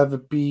going to have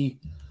it be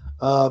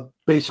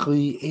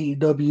basically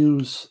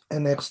AEW's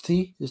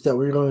NXT? Is that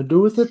what you're going to do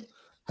with it?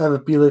 Have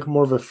it be like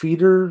more of a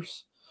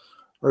feeders?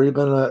 Or are you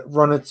going to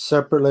run it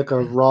separate, like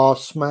a Raw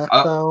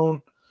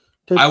SmackDown?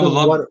 I would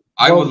love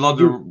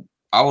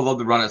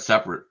to run it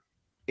separate.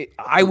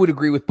 I would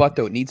agree with Butt,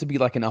 though. It needs to be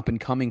like an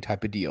up-and-coming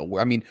type of deal.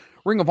 Where, I mean,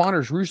 Ring of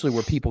Honor is usually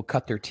where people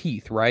cut their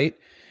teeth, right?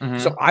 Mm-hmm.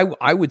 So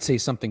I would say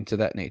something to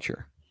that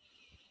nature.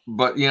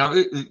 But, you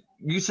know,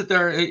 you sit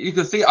there, you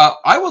can see,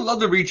 I would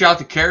love to reach out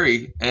to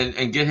Kerry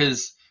and get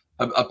his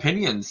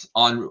opinions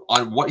on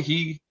what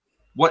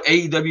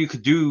AEW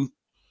could do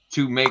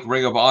to make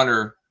Ring of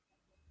Honor,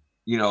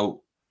 you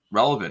know,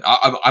 relevant.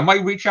 I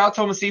might reach out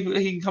to him and see if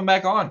he can come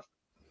back on.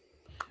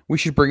 We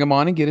should bring him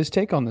on and get his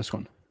take on this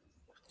one.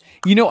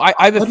 You know, I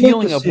have a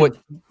feeling of what.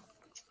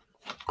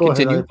 Go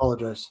ahead. I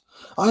apologize.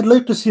 I'd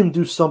like to see him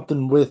do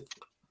something with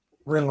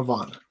Ring of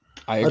Honor.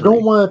 I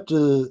don't want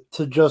it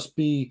to just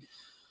be,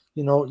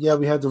 you know, yeah,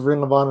 we have the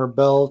Ring of Honor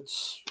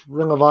belts.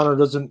 Ring of Honor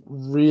doesn't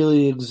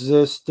really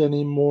exist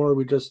anymore.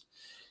 We just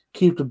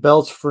keep the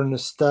belts for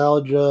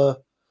nostalgia.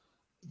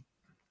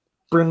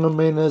 Bring them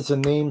in as a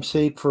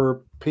namesake for a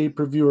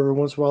pay-per-view every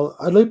once in a while.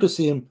 I'd like to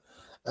see him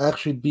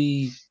actually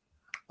be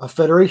a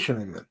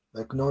federation again.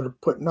 Like, you know, they're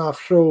putting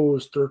off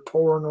shows, they're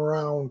touring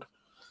around,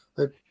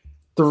 like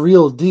the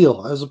real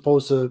deal, as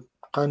opposed to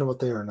kind of what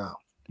they are now.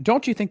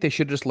 Don't you think they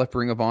should just left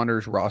Ring of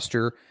Honor's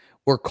roster,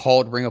 or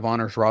called Ring of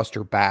Honor's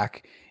roster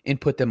back and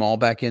put them all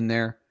back in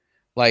there?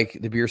 Like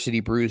the Beer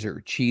City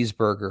Bruiser,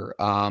 Cheeseburger,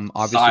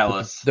 obviously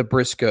Silas. The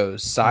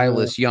Briscoes,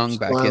 Silas Young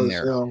back in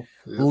there. Young.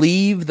 Yeah.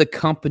 Leave the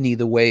company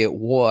the way it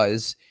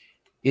was.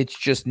 It's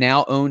just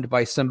now owned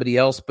by somebody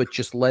else, but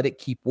just let it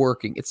keep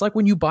working. It's like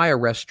when you buy a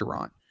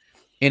restaurant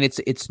and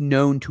it's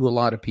known to a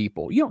lot of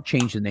people. You don't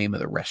change the name of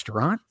the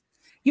restaurant.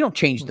 You don't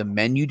change the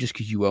menu just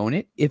because you own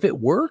it. If it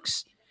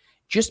works,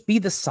 just be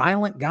the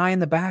silent guy in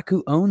the back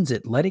who owns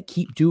it. Let it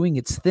keep doing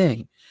its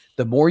thing.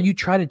 The more you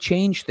try to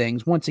change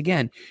things, once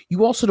again,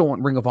 you also don't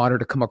want Ring of Honor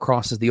to come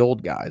across as the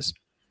old guys,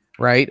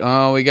 right?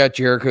 Oh, we got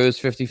Jericho's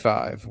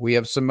 55. We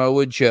have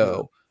Samoa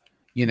Joe.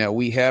 You know,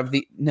 we have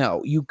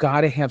you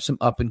got to have some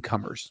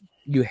up-and-comers.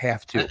 You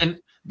have to. And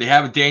they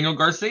have Daniel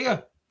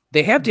Garcia.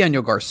 They have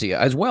Daniel Garcia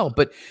as well,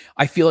 but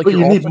I feel like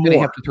you're also going to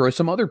have to throw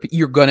some other people.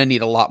 You're going to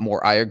need a lot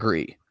more. I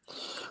agree.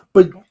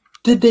 But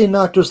did they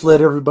not just let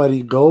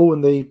everybody go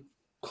when they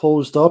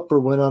closed up or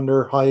went on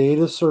their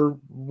hiatus or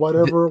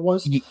whatever it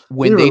was?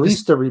 When they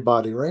released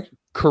everybody, right?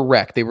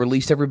 Correct. They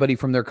released everybody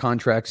from their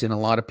contracts, and a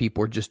lot of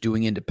people are just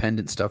doing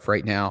independent stuff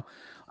right now.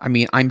 I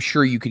mean, I'm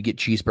sure you could get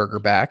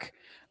Cheeseburger back.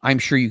 I'm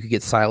sure you could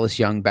get Silas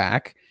Young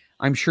back.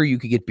 I'm sure you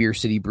could get Beer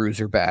City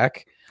Bruiser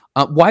back.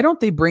 Why don't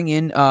they bring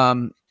in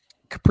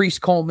Caprice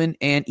Coleman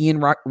and Ian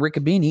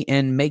Riccobene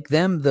and make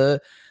them the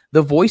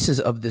voices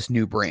of this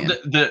new brand?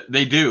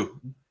 They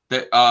do.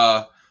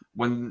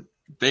 When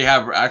they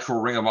have actual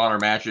Ring of Honor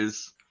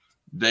matches,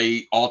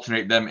 they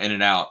alternate them in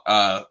and out.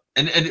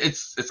 And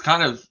it's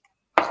kind of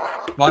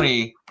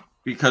funny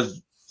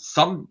because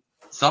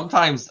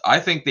sometimes I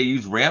think they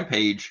use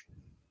Rampage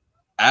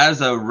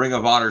as a Ring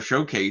of Honor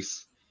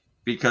showcase,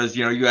 because,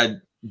 you know, you had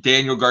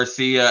Daniel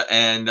Garcia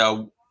and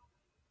who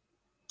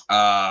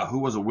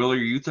was it, Wheeler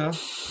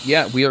Yuta?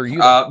 Yeah, Wheeler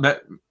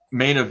Yuta.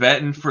 Main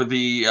eventing for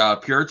the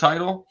Pure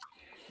title.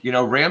 You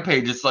know,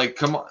 Rampage, it's like,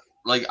 come on.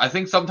 Like, I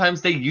think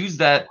sometimes they use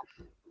that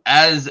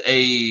as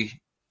a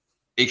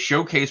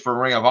showcase for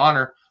Ring of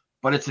Honor,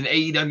 but it's an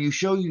AEW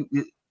show. You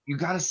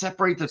got to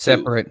separate the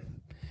two.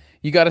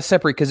 You got to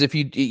separate, because if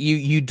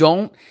you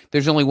don't,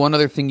 there's only one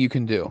other thing you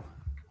can do.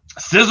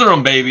 Scissor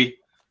them, baby.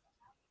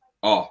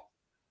 Oh.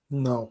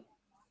 No.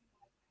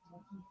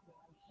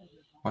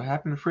 What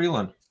happened to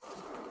Freeland?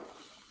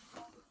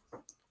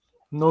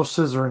 No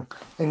scissoring.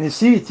 And you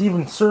see, it's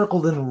even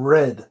circled in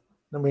red.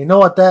 I mean, you know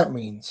what that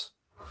means.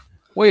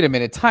 Wait a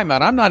minute. Time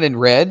out. I'm not in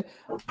red.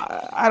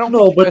 I don't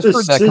know, think but the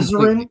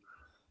scissoring,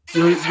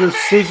 you're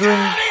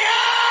scissoring.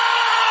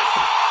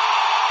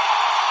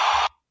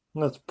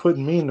 That's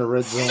putting me in the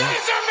red zone.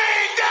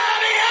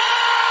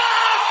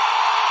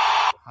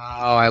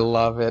 Oh, I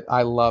love it.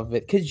 I love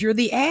it. Because you're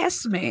the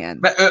ass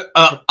man.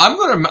 I'm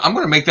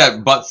gonna make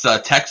that Butts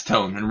text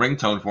tone and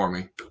ringtone for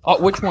me.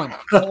 Oh, which one?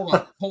 Hold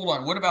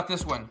on. What about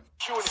this one?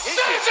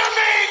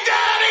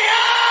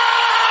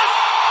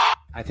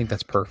 I think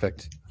that's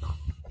perfect.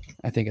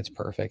 I think it's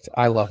perfect.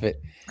 I love it.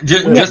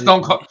 Just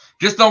don't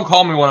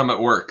call me when I'm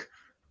at work.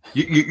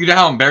 You know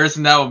how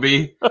embarrassing that would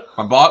be?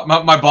 My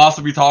boss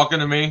would be talking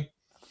to me,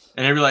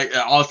 and he'd be like,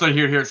 all of a sudden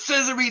hear,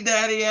 "Scissor me,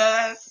 daddy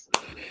ass."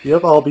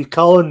 Yep, I'll be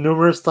calling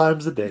numerous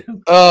times a day.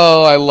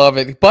 Oh, I love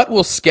it. But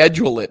we'll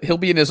schedule it. He'll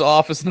be in his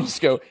office and he'll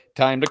just go,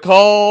 "Time to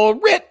call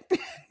Rit."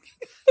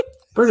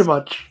 Pretty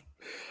much.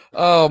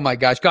 Oh my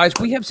gosh, guys,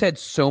 we have had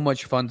so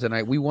much fun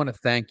tonight. We want to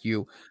thank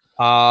you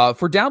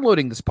for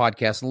downloading this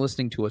podcast and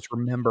listening to us.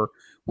 Remember,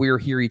 we are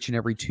here each and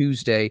every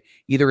Tuesday.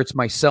 Either it's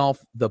myself,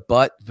 the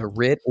Butt, the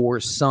Rit, or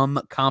some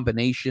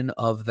combination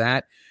of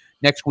that.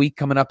 Next week,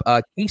 coming up,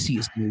 Casey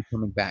is going to be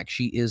coming back.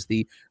 She is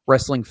the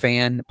wrestling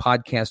fan,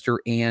 podcaster,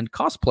 and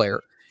cosplayer.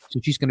 So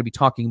she's going to be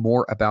talking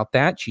more about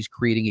that. She's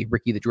creating a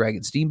Ricky the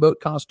Dragon Steamboat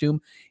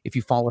costume. If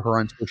you follow her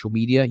on social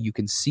media, you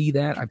can see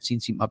that. I've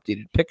seen some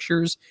updated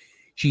pictures.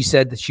 She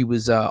said that she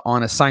was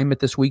on assignment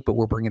this week, but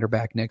we're bringing her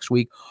back next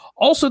week.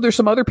 Also, there's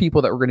some other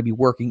people that we're going to be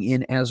working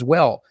in as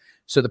well.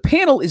 So the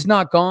panel is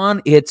not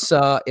gone. It's,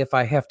 if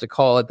I have to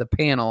call it, the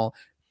panel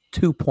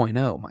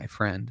 2.0, my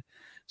friend.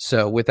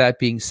 So with that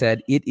being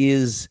said, it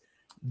is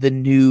the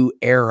new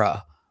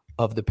era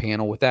of the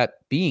panel. With that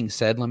being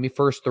said, let me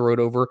first throw it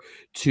over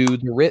to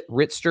the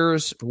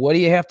Ritsters. What do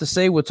you have to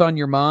say? What's on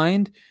your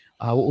mind?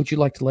 What would you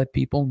like to let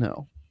people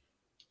know?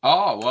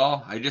 Oh,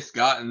 well, I just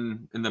got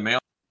in the mail.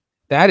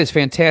 That is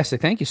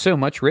fantastic. Thank you so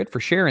much, Rit, for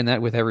sharing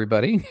that with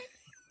everybody.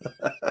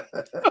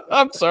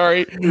 I'm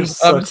sorry. I'm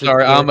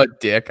sorry. I'm a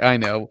dick. I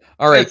know.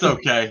 All right. It's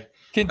okay.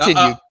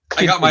 Continue.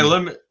 I got my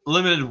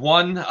limited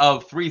one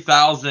of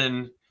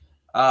 3,000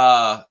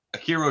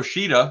 Akira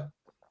Shida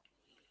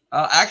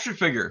action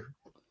figure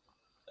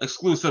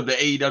exclusive to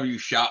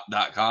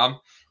AEWshop.com.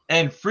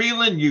 And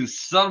Freeland, you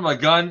son of a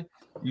gun,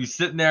 you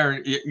sitting there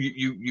and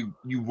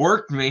you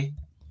worked me.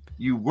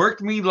 You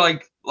worked me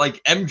like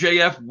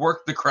MJF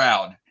worked the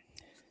crowd.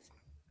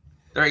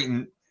 Right.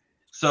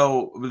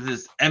 So with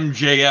this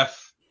MJF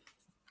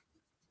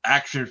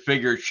action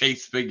figure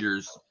chase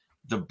figures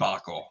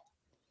debacle.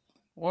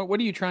 What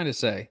are you trying to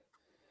say?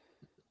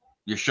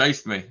 You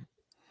shiced me.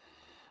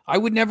 I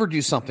would never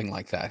do something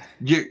like that.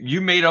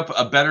 You made up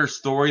a better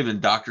story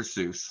than Dr.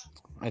 Seuss.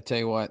 I tell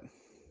you what,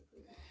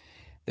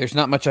 there's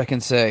not much I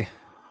can say.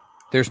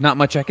 There's not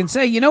much I can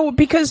say, you know,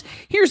 because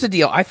here's the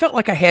deal. I felt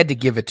like I had to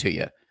give it to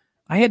you.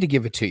 I had to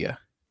give it to you.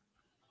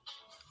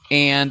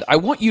 And I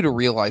want you to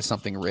realize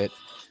something, Rit.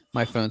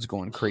 My phone's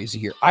going crazy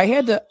here. I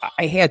had to.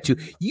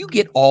 You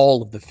get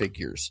all of the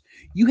figures.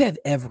 You have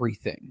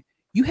everything.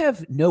 You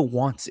have no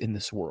wants in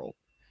this world.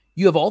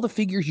 You have all the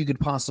figures you could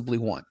possibly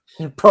want.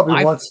 You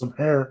probably want some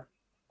hair.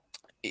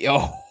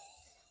 Oh,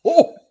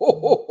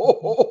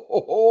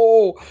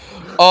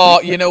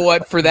 you know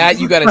what? For that,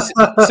 you got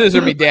to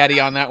scissor me daddy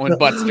on that one,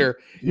 Butster.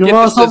 You Get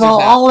want the some? scissors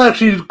out. I'll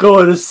actually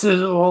go to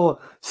scissor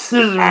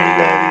me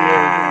daddy.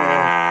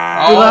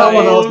 That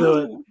one I'll do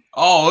it.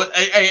 Oh,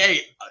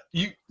 hey.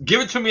 You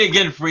give it to me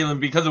again,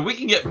 Freeland, because if we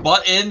can get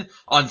butt in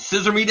on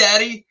Scissor Me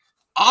Daddy,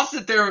 I'll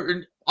sit there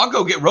and I'll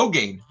go get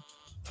Rogaine.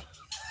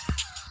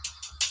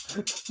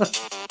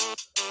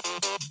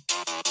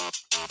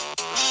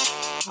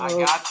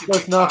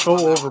 Let's not go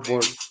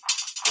overboard.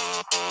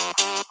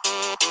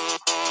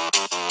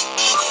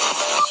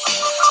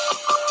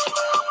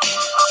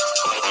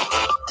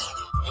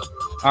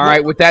 All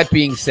right. With that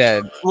being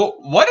said, well,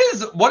 what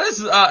does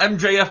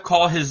MJF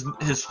call his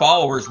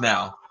followers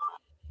now?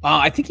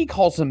 I think he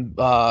calls them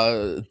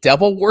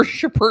devil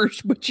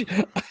worshippers, which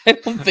I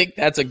don't think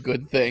that's a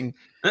good thing.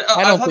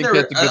 I don't think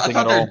that's a good thing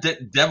at all. They're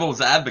devil's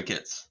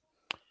advocates.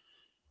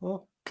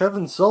 Well,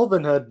 Kevin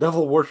Sullivan had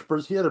devil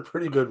worshippers. He had a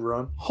pretty good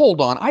run. Hold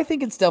on. I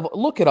think it's devil.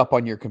 Look it up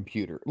on your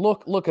computer.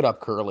 Look it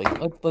up, Curly.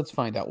 Let's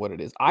find out what it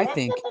is. I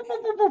think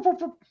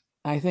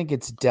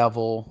it's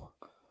devil.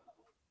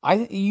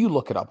 You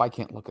look it up. I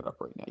can't look it up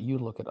right now. You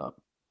look it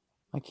up.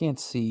 I can't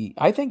see.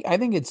 I think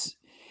it's.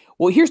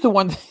 Well, here's the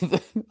one thing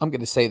I'm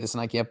going to say this,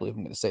 and I can't believe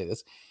I'm going to say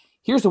this.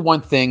 Here's the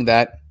one thing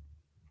that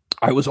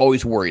I was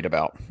always worried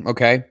about,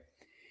 okay?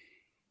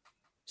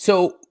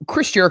 So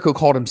Chris Jericho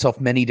called himself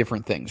many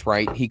different things,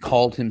 right? He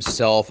called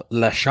himself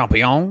Le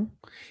Champion.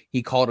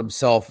 He called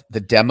himself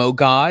the Demo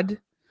God.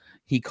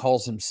 He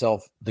calls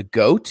himself the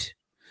GOAT.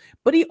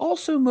 But he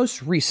also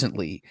most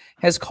recently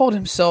has called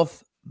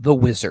himself the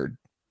Wizard,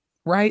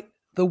 right?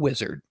 The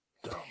Wizard.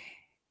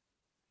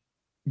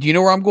 Do you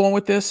know where I'm going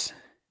with this?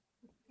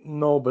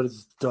 No, but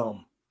it's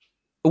dumb.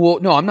 Well,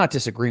 no, I'm not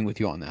disagreeing with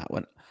you on that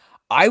one.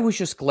 I was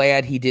just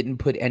glad he didn't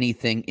put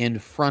anything in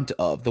front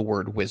of the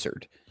word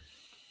wizard,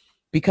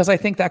 because I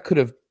think that could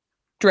have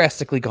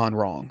drastically gone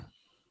wrong.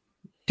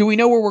 Do we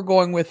know where we're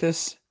going with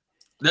this?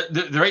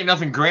 There ain't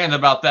nothing grand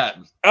about that.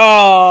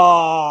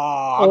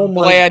 Oh, I'm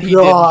glad he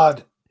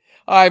didn't.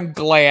 I'm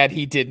glad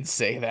he didn't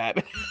say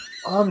that.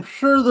 I'm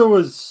sure there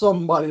was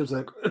somebody who was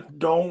like,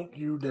 don't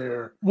you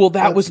dare. Well,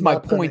 that was my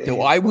point,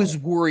 though. I was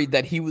worried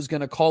that he was going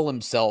to call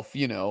himself,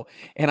 and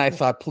I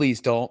thought, please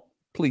don't.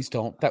 Please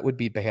don't. That would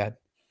be bad.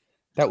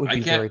 That would be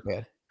very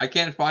bad. I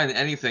can't find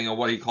anything on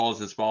what he calls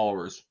his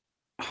followers.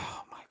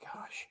 Oh, my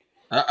gosh.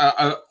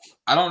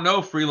 I don't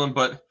know, Freeland,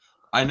 but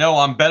I know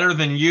I'm better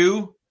than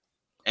you,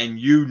 and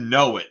you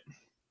know it.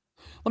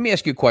 Let me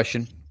ask you a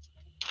question.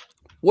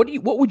 What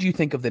would you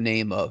think of the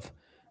name of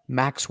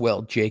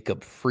Maxwell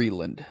Jacob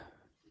Freeland?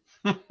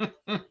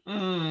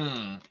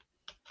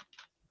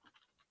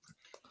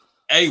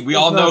 Hey, we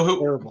all know who.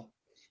 Terrible.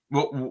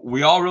 Well,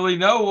 we all really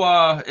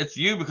know it's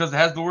you because it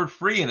has the word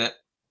free in it.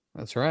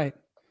 That's right.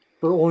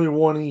 But only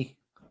one E,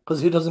 because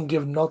he doesn't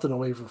give nothing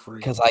away for free.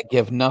 Because I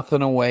give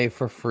nothing away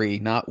for free,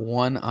 not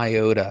one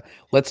iota.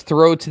 Let's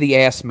throw it to the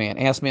Ass Man.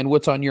 Ass Man,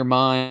 what's on your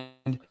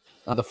mind?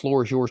 The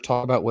floor is yours.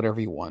 Talk about whatever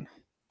you want.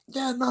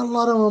 Yeah, not a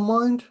lot on my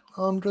mind.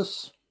 I'm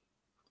just,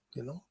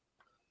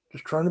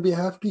 just trying to be a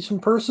half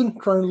decent person,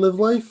 trying to live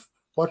life,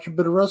 watch a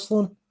bit of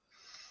wrestling,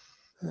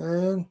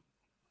 and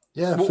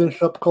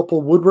finished up a couple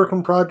of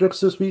woodworking projects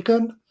this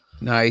weekend.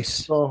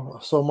 Nice. So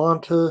I'm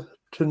on to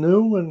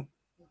new and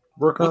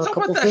working on a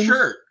couple that things.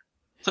 Shirt?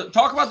 So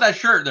talk about that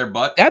shirt there,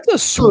 bud. That's a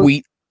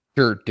sweet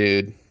shirt,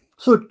 dude.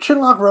 So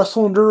Chinlock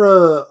Wrestling, they're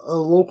a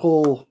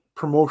local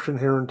promotion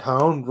here in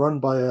town run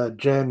by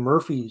Jan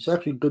Murphy. He's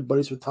actually good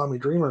buddies with Tommy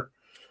Dreamer.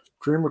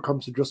 Dreamer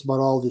comes to just about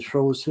all the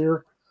shows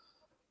here.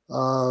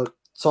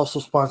 It's also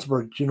sponsored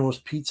by Gino's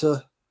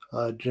Pizza.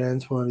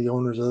 Jan's one of the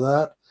owners of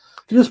that.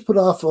 They just put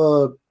off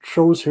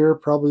shows here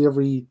probably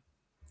every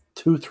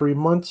 2-3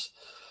 months.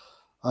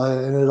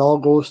 And it all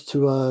goes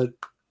to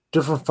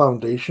different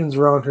foundations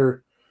around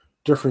here,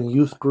 different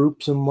youth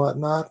groups and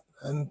whatnot.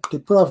 And they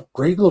put off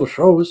great little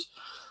shows.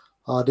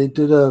 They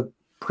did a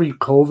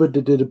pre-COVID,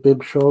 they did a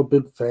big show, a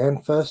big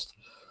fan fest.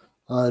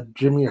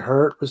 Jimmy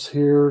Hart was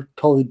here,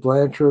 Tully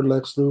Blanchard,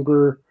 Lex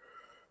Luger,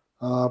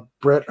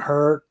 Bret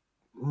Hart,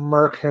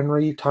 Mark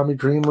Henry, Tommy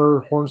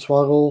Dreamer,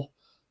 Hornswoggle,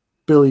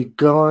 Billy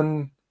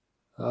Gunn,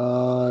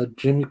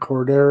 Jimmy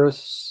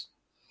Corderas.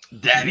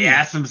 Daddy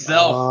Ass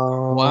himself.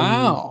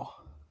 Wow.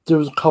 There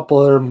was a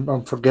couple there,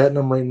 I'm forgetting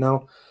them right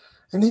now.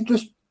 And he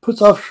just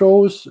puts off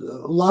shows. A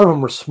lot of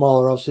them are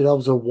smaller, obviously. That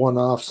was a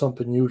one-off,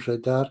 something huge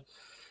like that.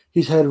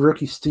 He's had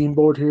Ricky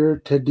Steamboat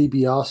here. Ted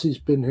DiBiase's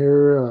been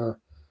here.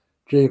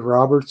 Jake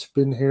Roberts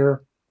been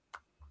here.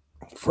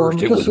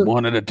 First it was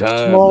one at a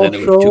time, then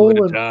it was two at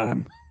a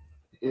time.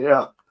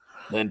 Yeah.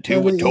 Then two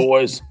with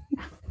toys.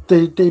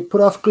 They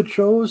put off good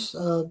shows.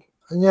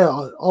 And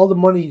all the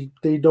money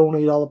they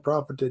donate, all the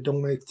profit they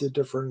donate to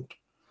different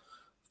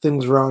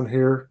things around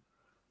here.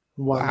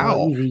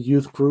 Wow. Usually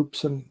youth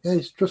groups. And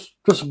he's just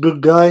a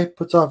good guy,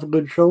 puts off a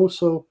good show.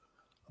 So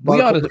we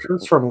ought to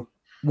shirts from him.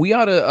 We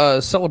ought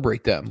to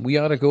celebrate them. We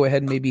ought to go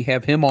ahead and maybe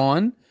have him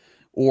on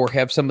or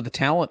have some of the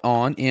talent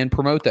on and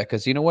promote that.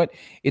 Because you know what?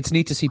 It's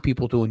neat to see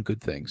people doing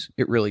good things.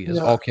 It really is.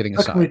 All kidding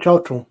aside. I can reach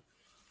out to him.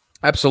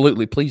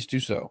 Absolutely. Please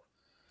do so.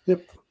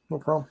 Yep. No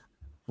problem.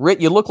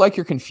 Rit, you look like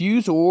you're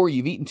confused or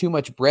you've eaten too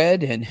much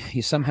bread and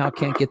you somehow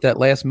can't get that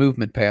last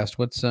movement past.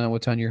 What's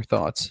on your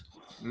thoughts?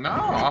 No,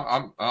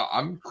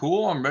 I'm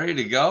cool. I'm ready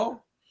to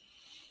go.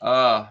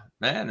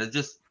 Man, I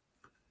just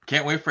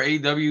can't wait for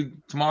AEW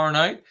tomorrow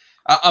night.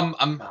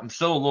 I'm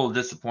still a little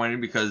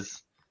disappointed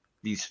because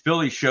these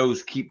Philly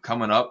shows keep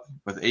coming up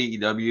with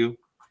AEW,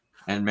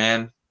 and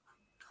man,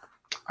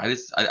 I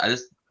just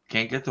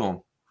can't get to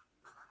them.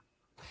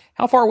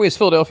 How far away is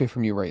Philadelphia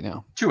from you right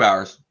now? 2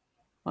 hours.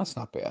 That's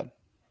not bad.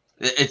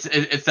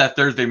 It's that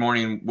Thursday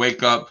morning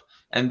wake up,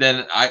 and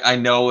then I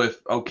know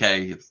if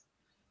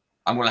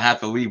I'm gonna have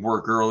to leave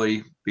work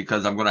early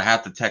because I'm gonna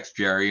have to text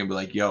Jerry and be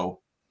like, "Yo,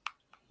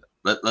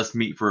 let's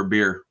meet for a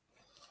beer."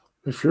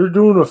 If you're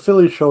doing a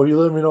Philly show, you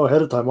let me know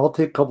ahead of time. I'll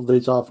take a couple of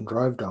days off and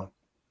drive down.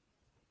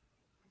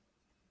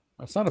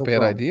 That's not a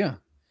bad idea.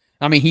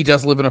 I mean, he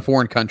does live in a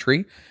foreign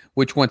country,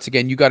 which once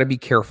again, you got to be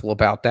careful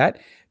about that.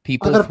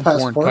 People from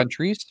foreign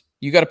countries,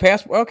 you got a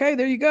passport. Okay,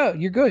 there you go.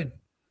 You're good.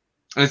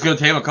 And it's going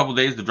to take him a couple of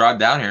days to drive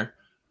down here.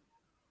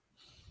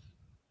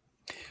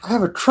 I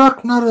have a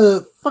truck, not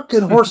a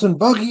fucking horse and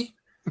buggy.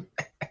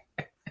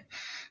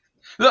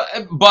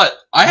 But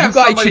I have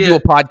you guys should do a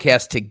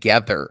podcast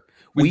together.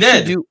 We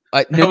did. Should do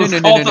no.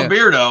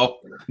 Beardo.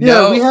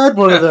 Yeah, we had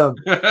one of them.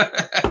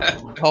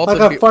 I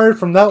got fired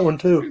from that one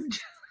too.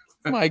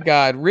 My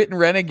God, Written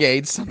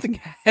Renegade. Something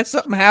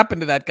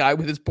happened to that guy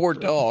with his poor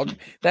dog.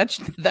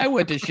 That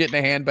went to shit in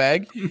a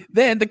handbag.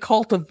 Then the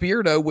Cult of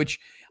Beardo, which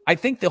I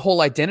think the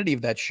whole identity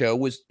of that show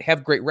was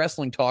have great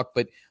wrestling talk,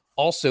 but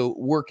also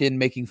work in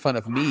making fun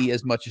of me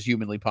as much as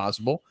humanly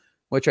possible,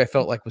 which I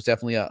felt like was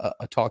definitely a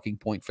talking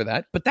point for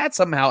that. But that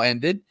somehow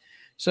ended.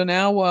 So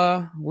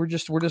now we're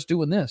just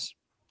doing this.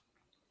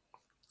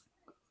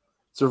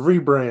 It's a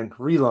rebrand,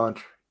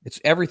 relaunch.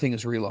 Everything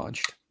is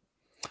relaunched.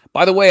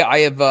 By the way,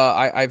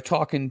 I've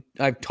talking.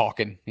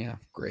 Yeah,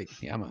 great.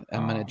 Yeah,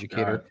 I'm an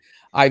educator. God.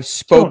 I've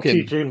spoken.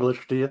 Don't teach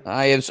English, do you?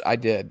 I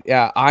did.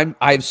 Yeah,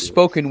 I've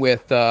spoken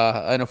with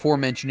an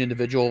aforementioned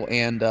individual,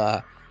 and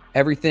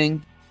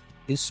everything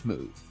is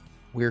smooth.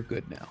 We're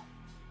good now.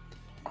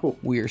 Cool.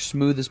 We are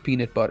smooth as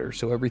peanut butter,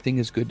 so everything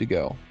is good to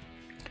go.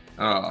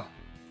 I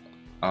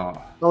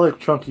like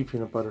chunky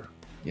peanut butter.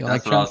 You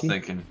That's like what chunky? I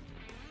was thinking.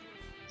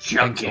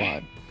 Thanks a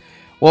lot.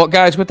 Well,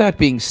 guys, with that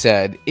being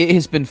said, it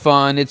has been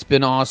fun. It's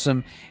been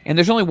awesome. And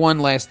there's only one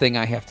last thing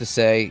I have to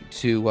say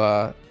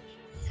to...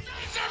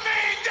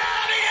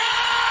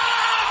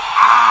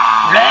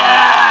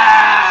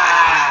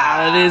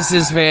 This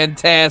is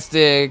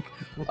fantastic.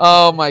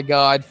 Oh my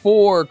God.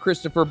 For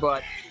Christopher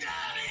Butt.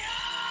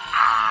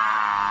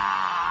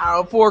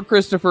 For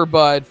Christopher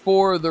Budd,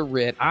 for The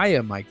Writ, I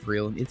am Mike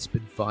Freeland. It's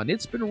been fun.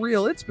 It's been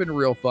real. It's been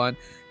real fun.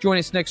 Join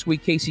us next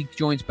week. Casey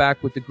joins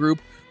back with the group.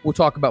 We'll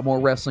talk about more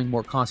wrestling,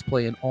 more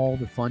cosplay, and all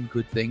the fun,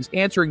 good things,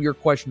 answering your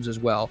questions as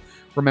well.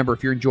 Remember,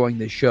 if you're enjoying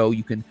this show,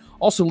 you can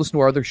also listen to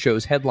our other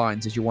shows.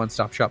 Headlines is your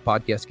one-stop shop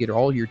podcast. Get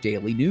all your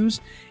daily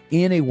news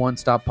in a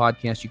one-stop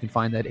podcast. You can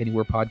find that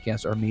anywhere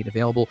podcasts are made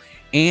available.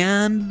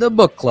 And the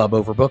book club,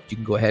 Overbooked. You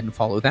can go ahead and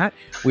follow that.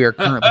 We are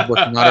currently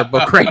working on our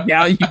book right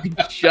now. You can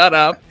shut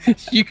up.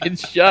 You can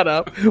shut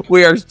up.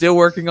 We are still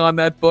working on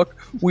that book.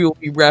 We will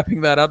be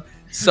wrapping that up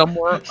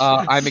somewhere.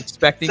 I'm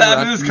expecting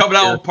Sabu's coming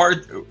out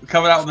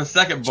with the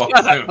second book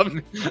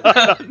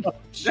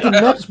soon. The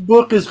next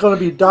book is going to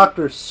be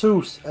Dr.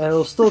 Seuss, and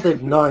it'll still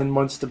take 9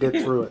 months to get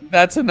through it.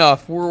 That's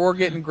enough. We're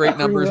getting great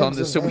numbers on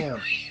this, so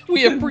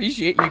we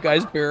appreciate you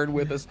guys bearing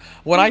with us.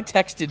 When I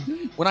texted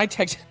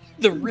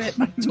The Writ,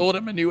 I told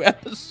him a new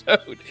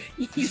episode.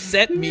 He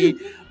sent me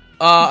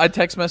a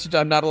text message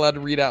I'm not allowed to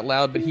read out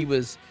loud, but he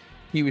was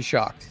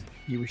shocked.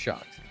 He was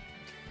shocked.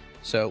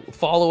 So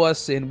follow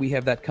us, and we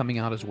have that coming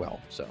out as well.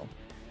 So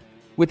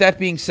with that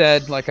being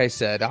said, like I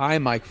said,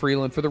 I'm Mike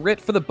Freeland for The Writ,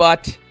 for the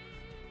Butt.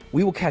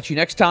 We will catch you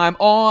next time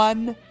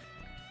on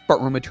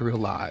Front Row Material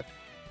Live.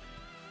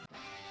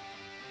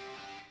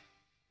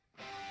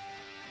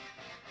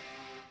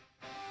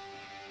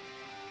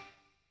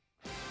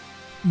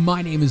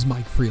 My name is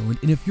Mike Freeland,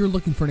 and if you're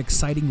looking for an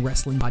exciting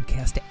wrestling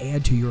podcast to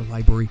add to your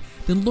library,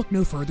 then look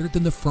no further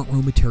than the Front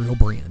Row Material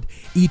brand.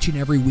 Each and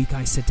every week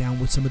I sit down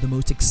with some of the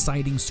most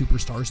exciting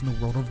superstars in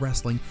the world of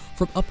wrestling,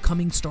 from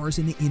upcoming stars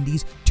in the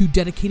indies to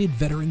dedicated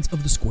veterans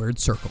of the squared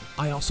circle.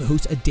 I also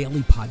host a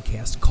daily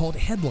podcast called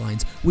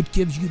Headlines, which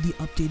gives you the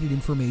updated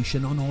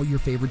information on all your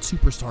favorite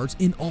superstars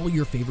in all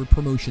your favorite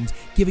promotions,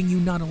 giving you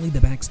not only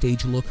the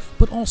backstage look,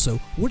 but also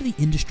what are the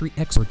industry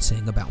experts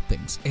saying about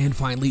things. And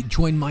finally,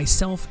 join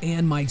myself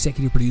and my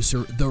executive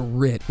producer, The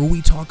Writ, where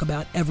we talk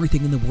about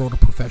everything in the world of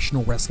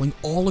professional wrestling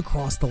all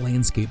across the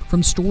landscape,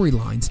 from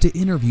storylines to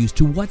interviews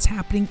to what's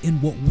happening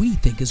and what we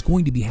think is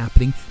going to be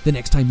happening the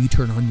next time you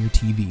turn on your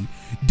TV.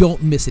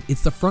 Don't miss it.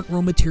 It's the Front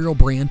Row Material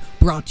brand,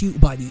 brought to you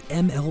by the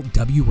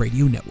MLW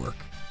Radio Network.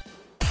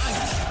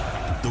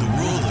 The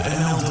world of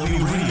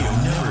MLW Radio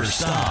never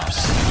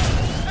stops.